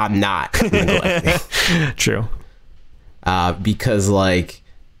 I'm not neglecting. True. Because like,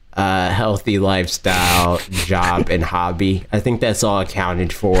 healthy lifestyle, job, and hobby. I think that's all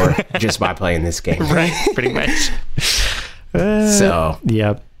accounted for just by playing this game. Right. Pretty much. So,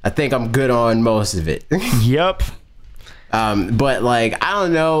 Yep. I think I'm good on most of it. Yep. But like, I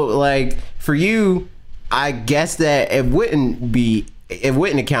don't know, like for you, I guess that it wouldn't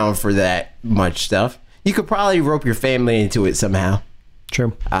account for that much stuff. You could probably rope your family into it somehow.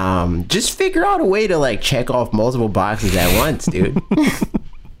 True. Just figure out a way to like check off multiple boxes at once, dude.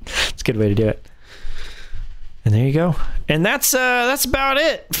 It's a good way to do it. And there you go. And that's about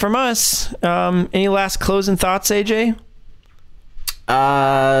it from us. Any last closing thoughts, AJ?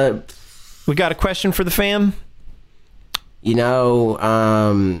 We got a question for the fam. You know,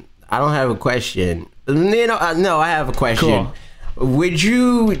 I don't have a question. You know, no, I have a question. Cool. Would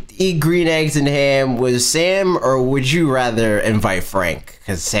you eat green eggs and ham with Sam, or would you rather invite Frank?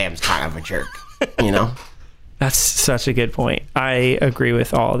 Because Sam's kind of a jerk, you know? That's such a good point. I agree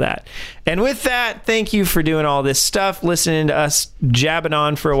with all of that. And with that, thank you for doing all this stuff, listening to us jabbing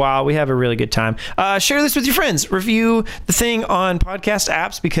on for a while. We have a really good time. Share this with your friends. Review the thing on podcast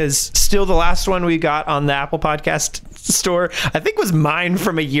apps, because still the last one we got on the Apple Podcast Store, I think, was mine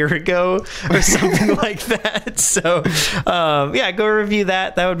from a year ago or something like that. So, yeah, go review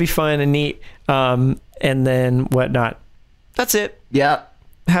that. That would be fun and neat. And then whatnot. That's it. Yep.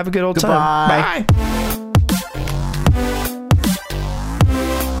 Have a good old Goodbye. time. Bye.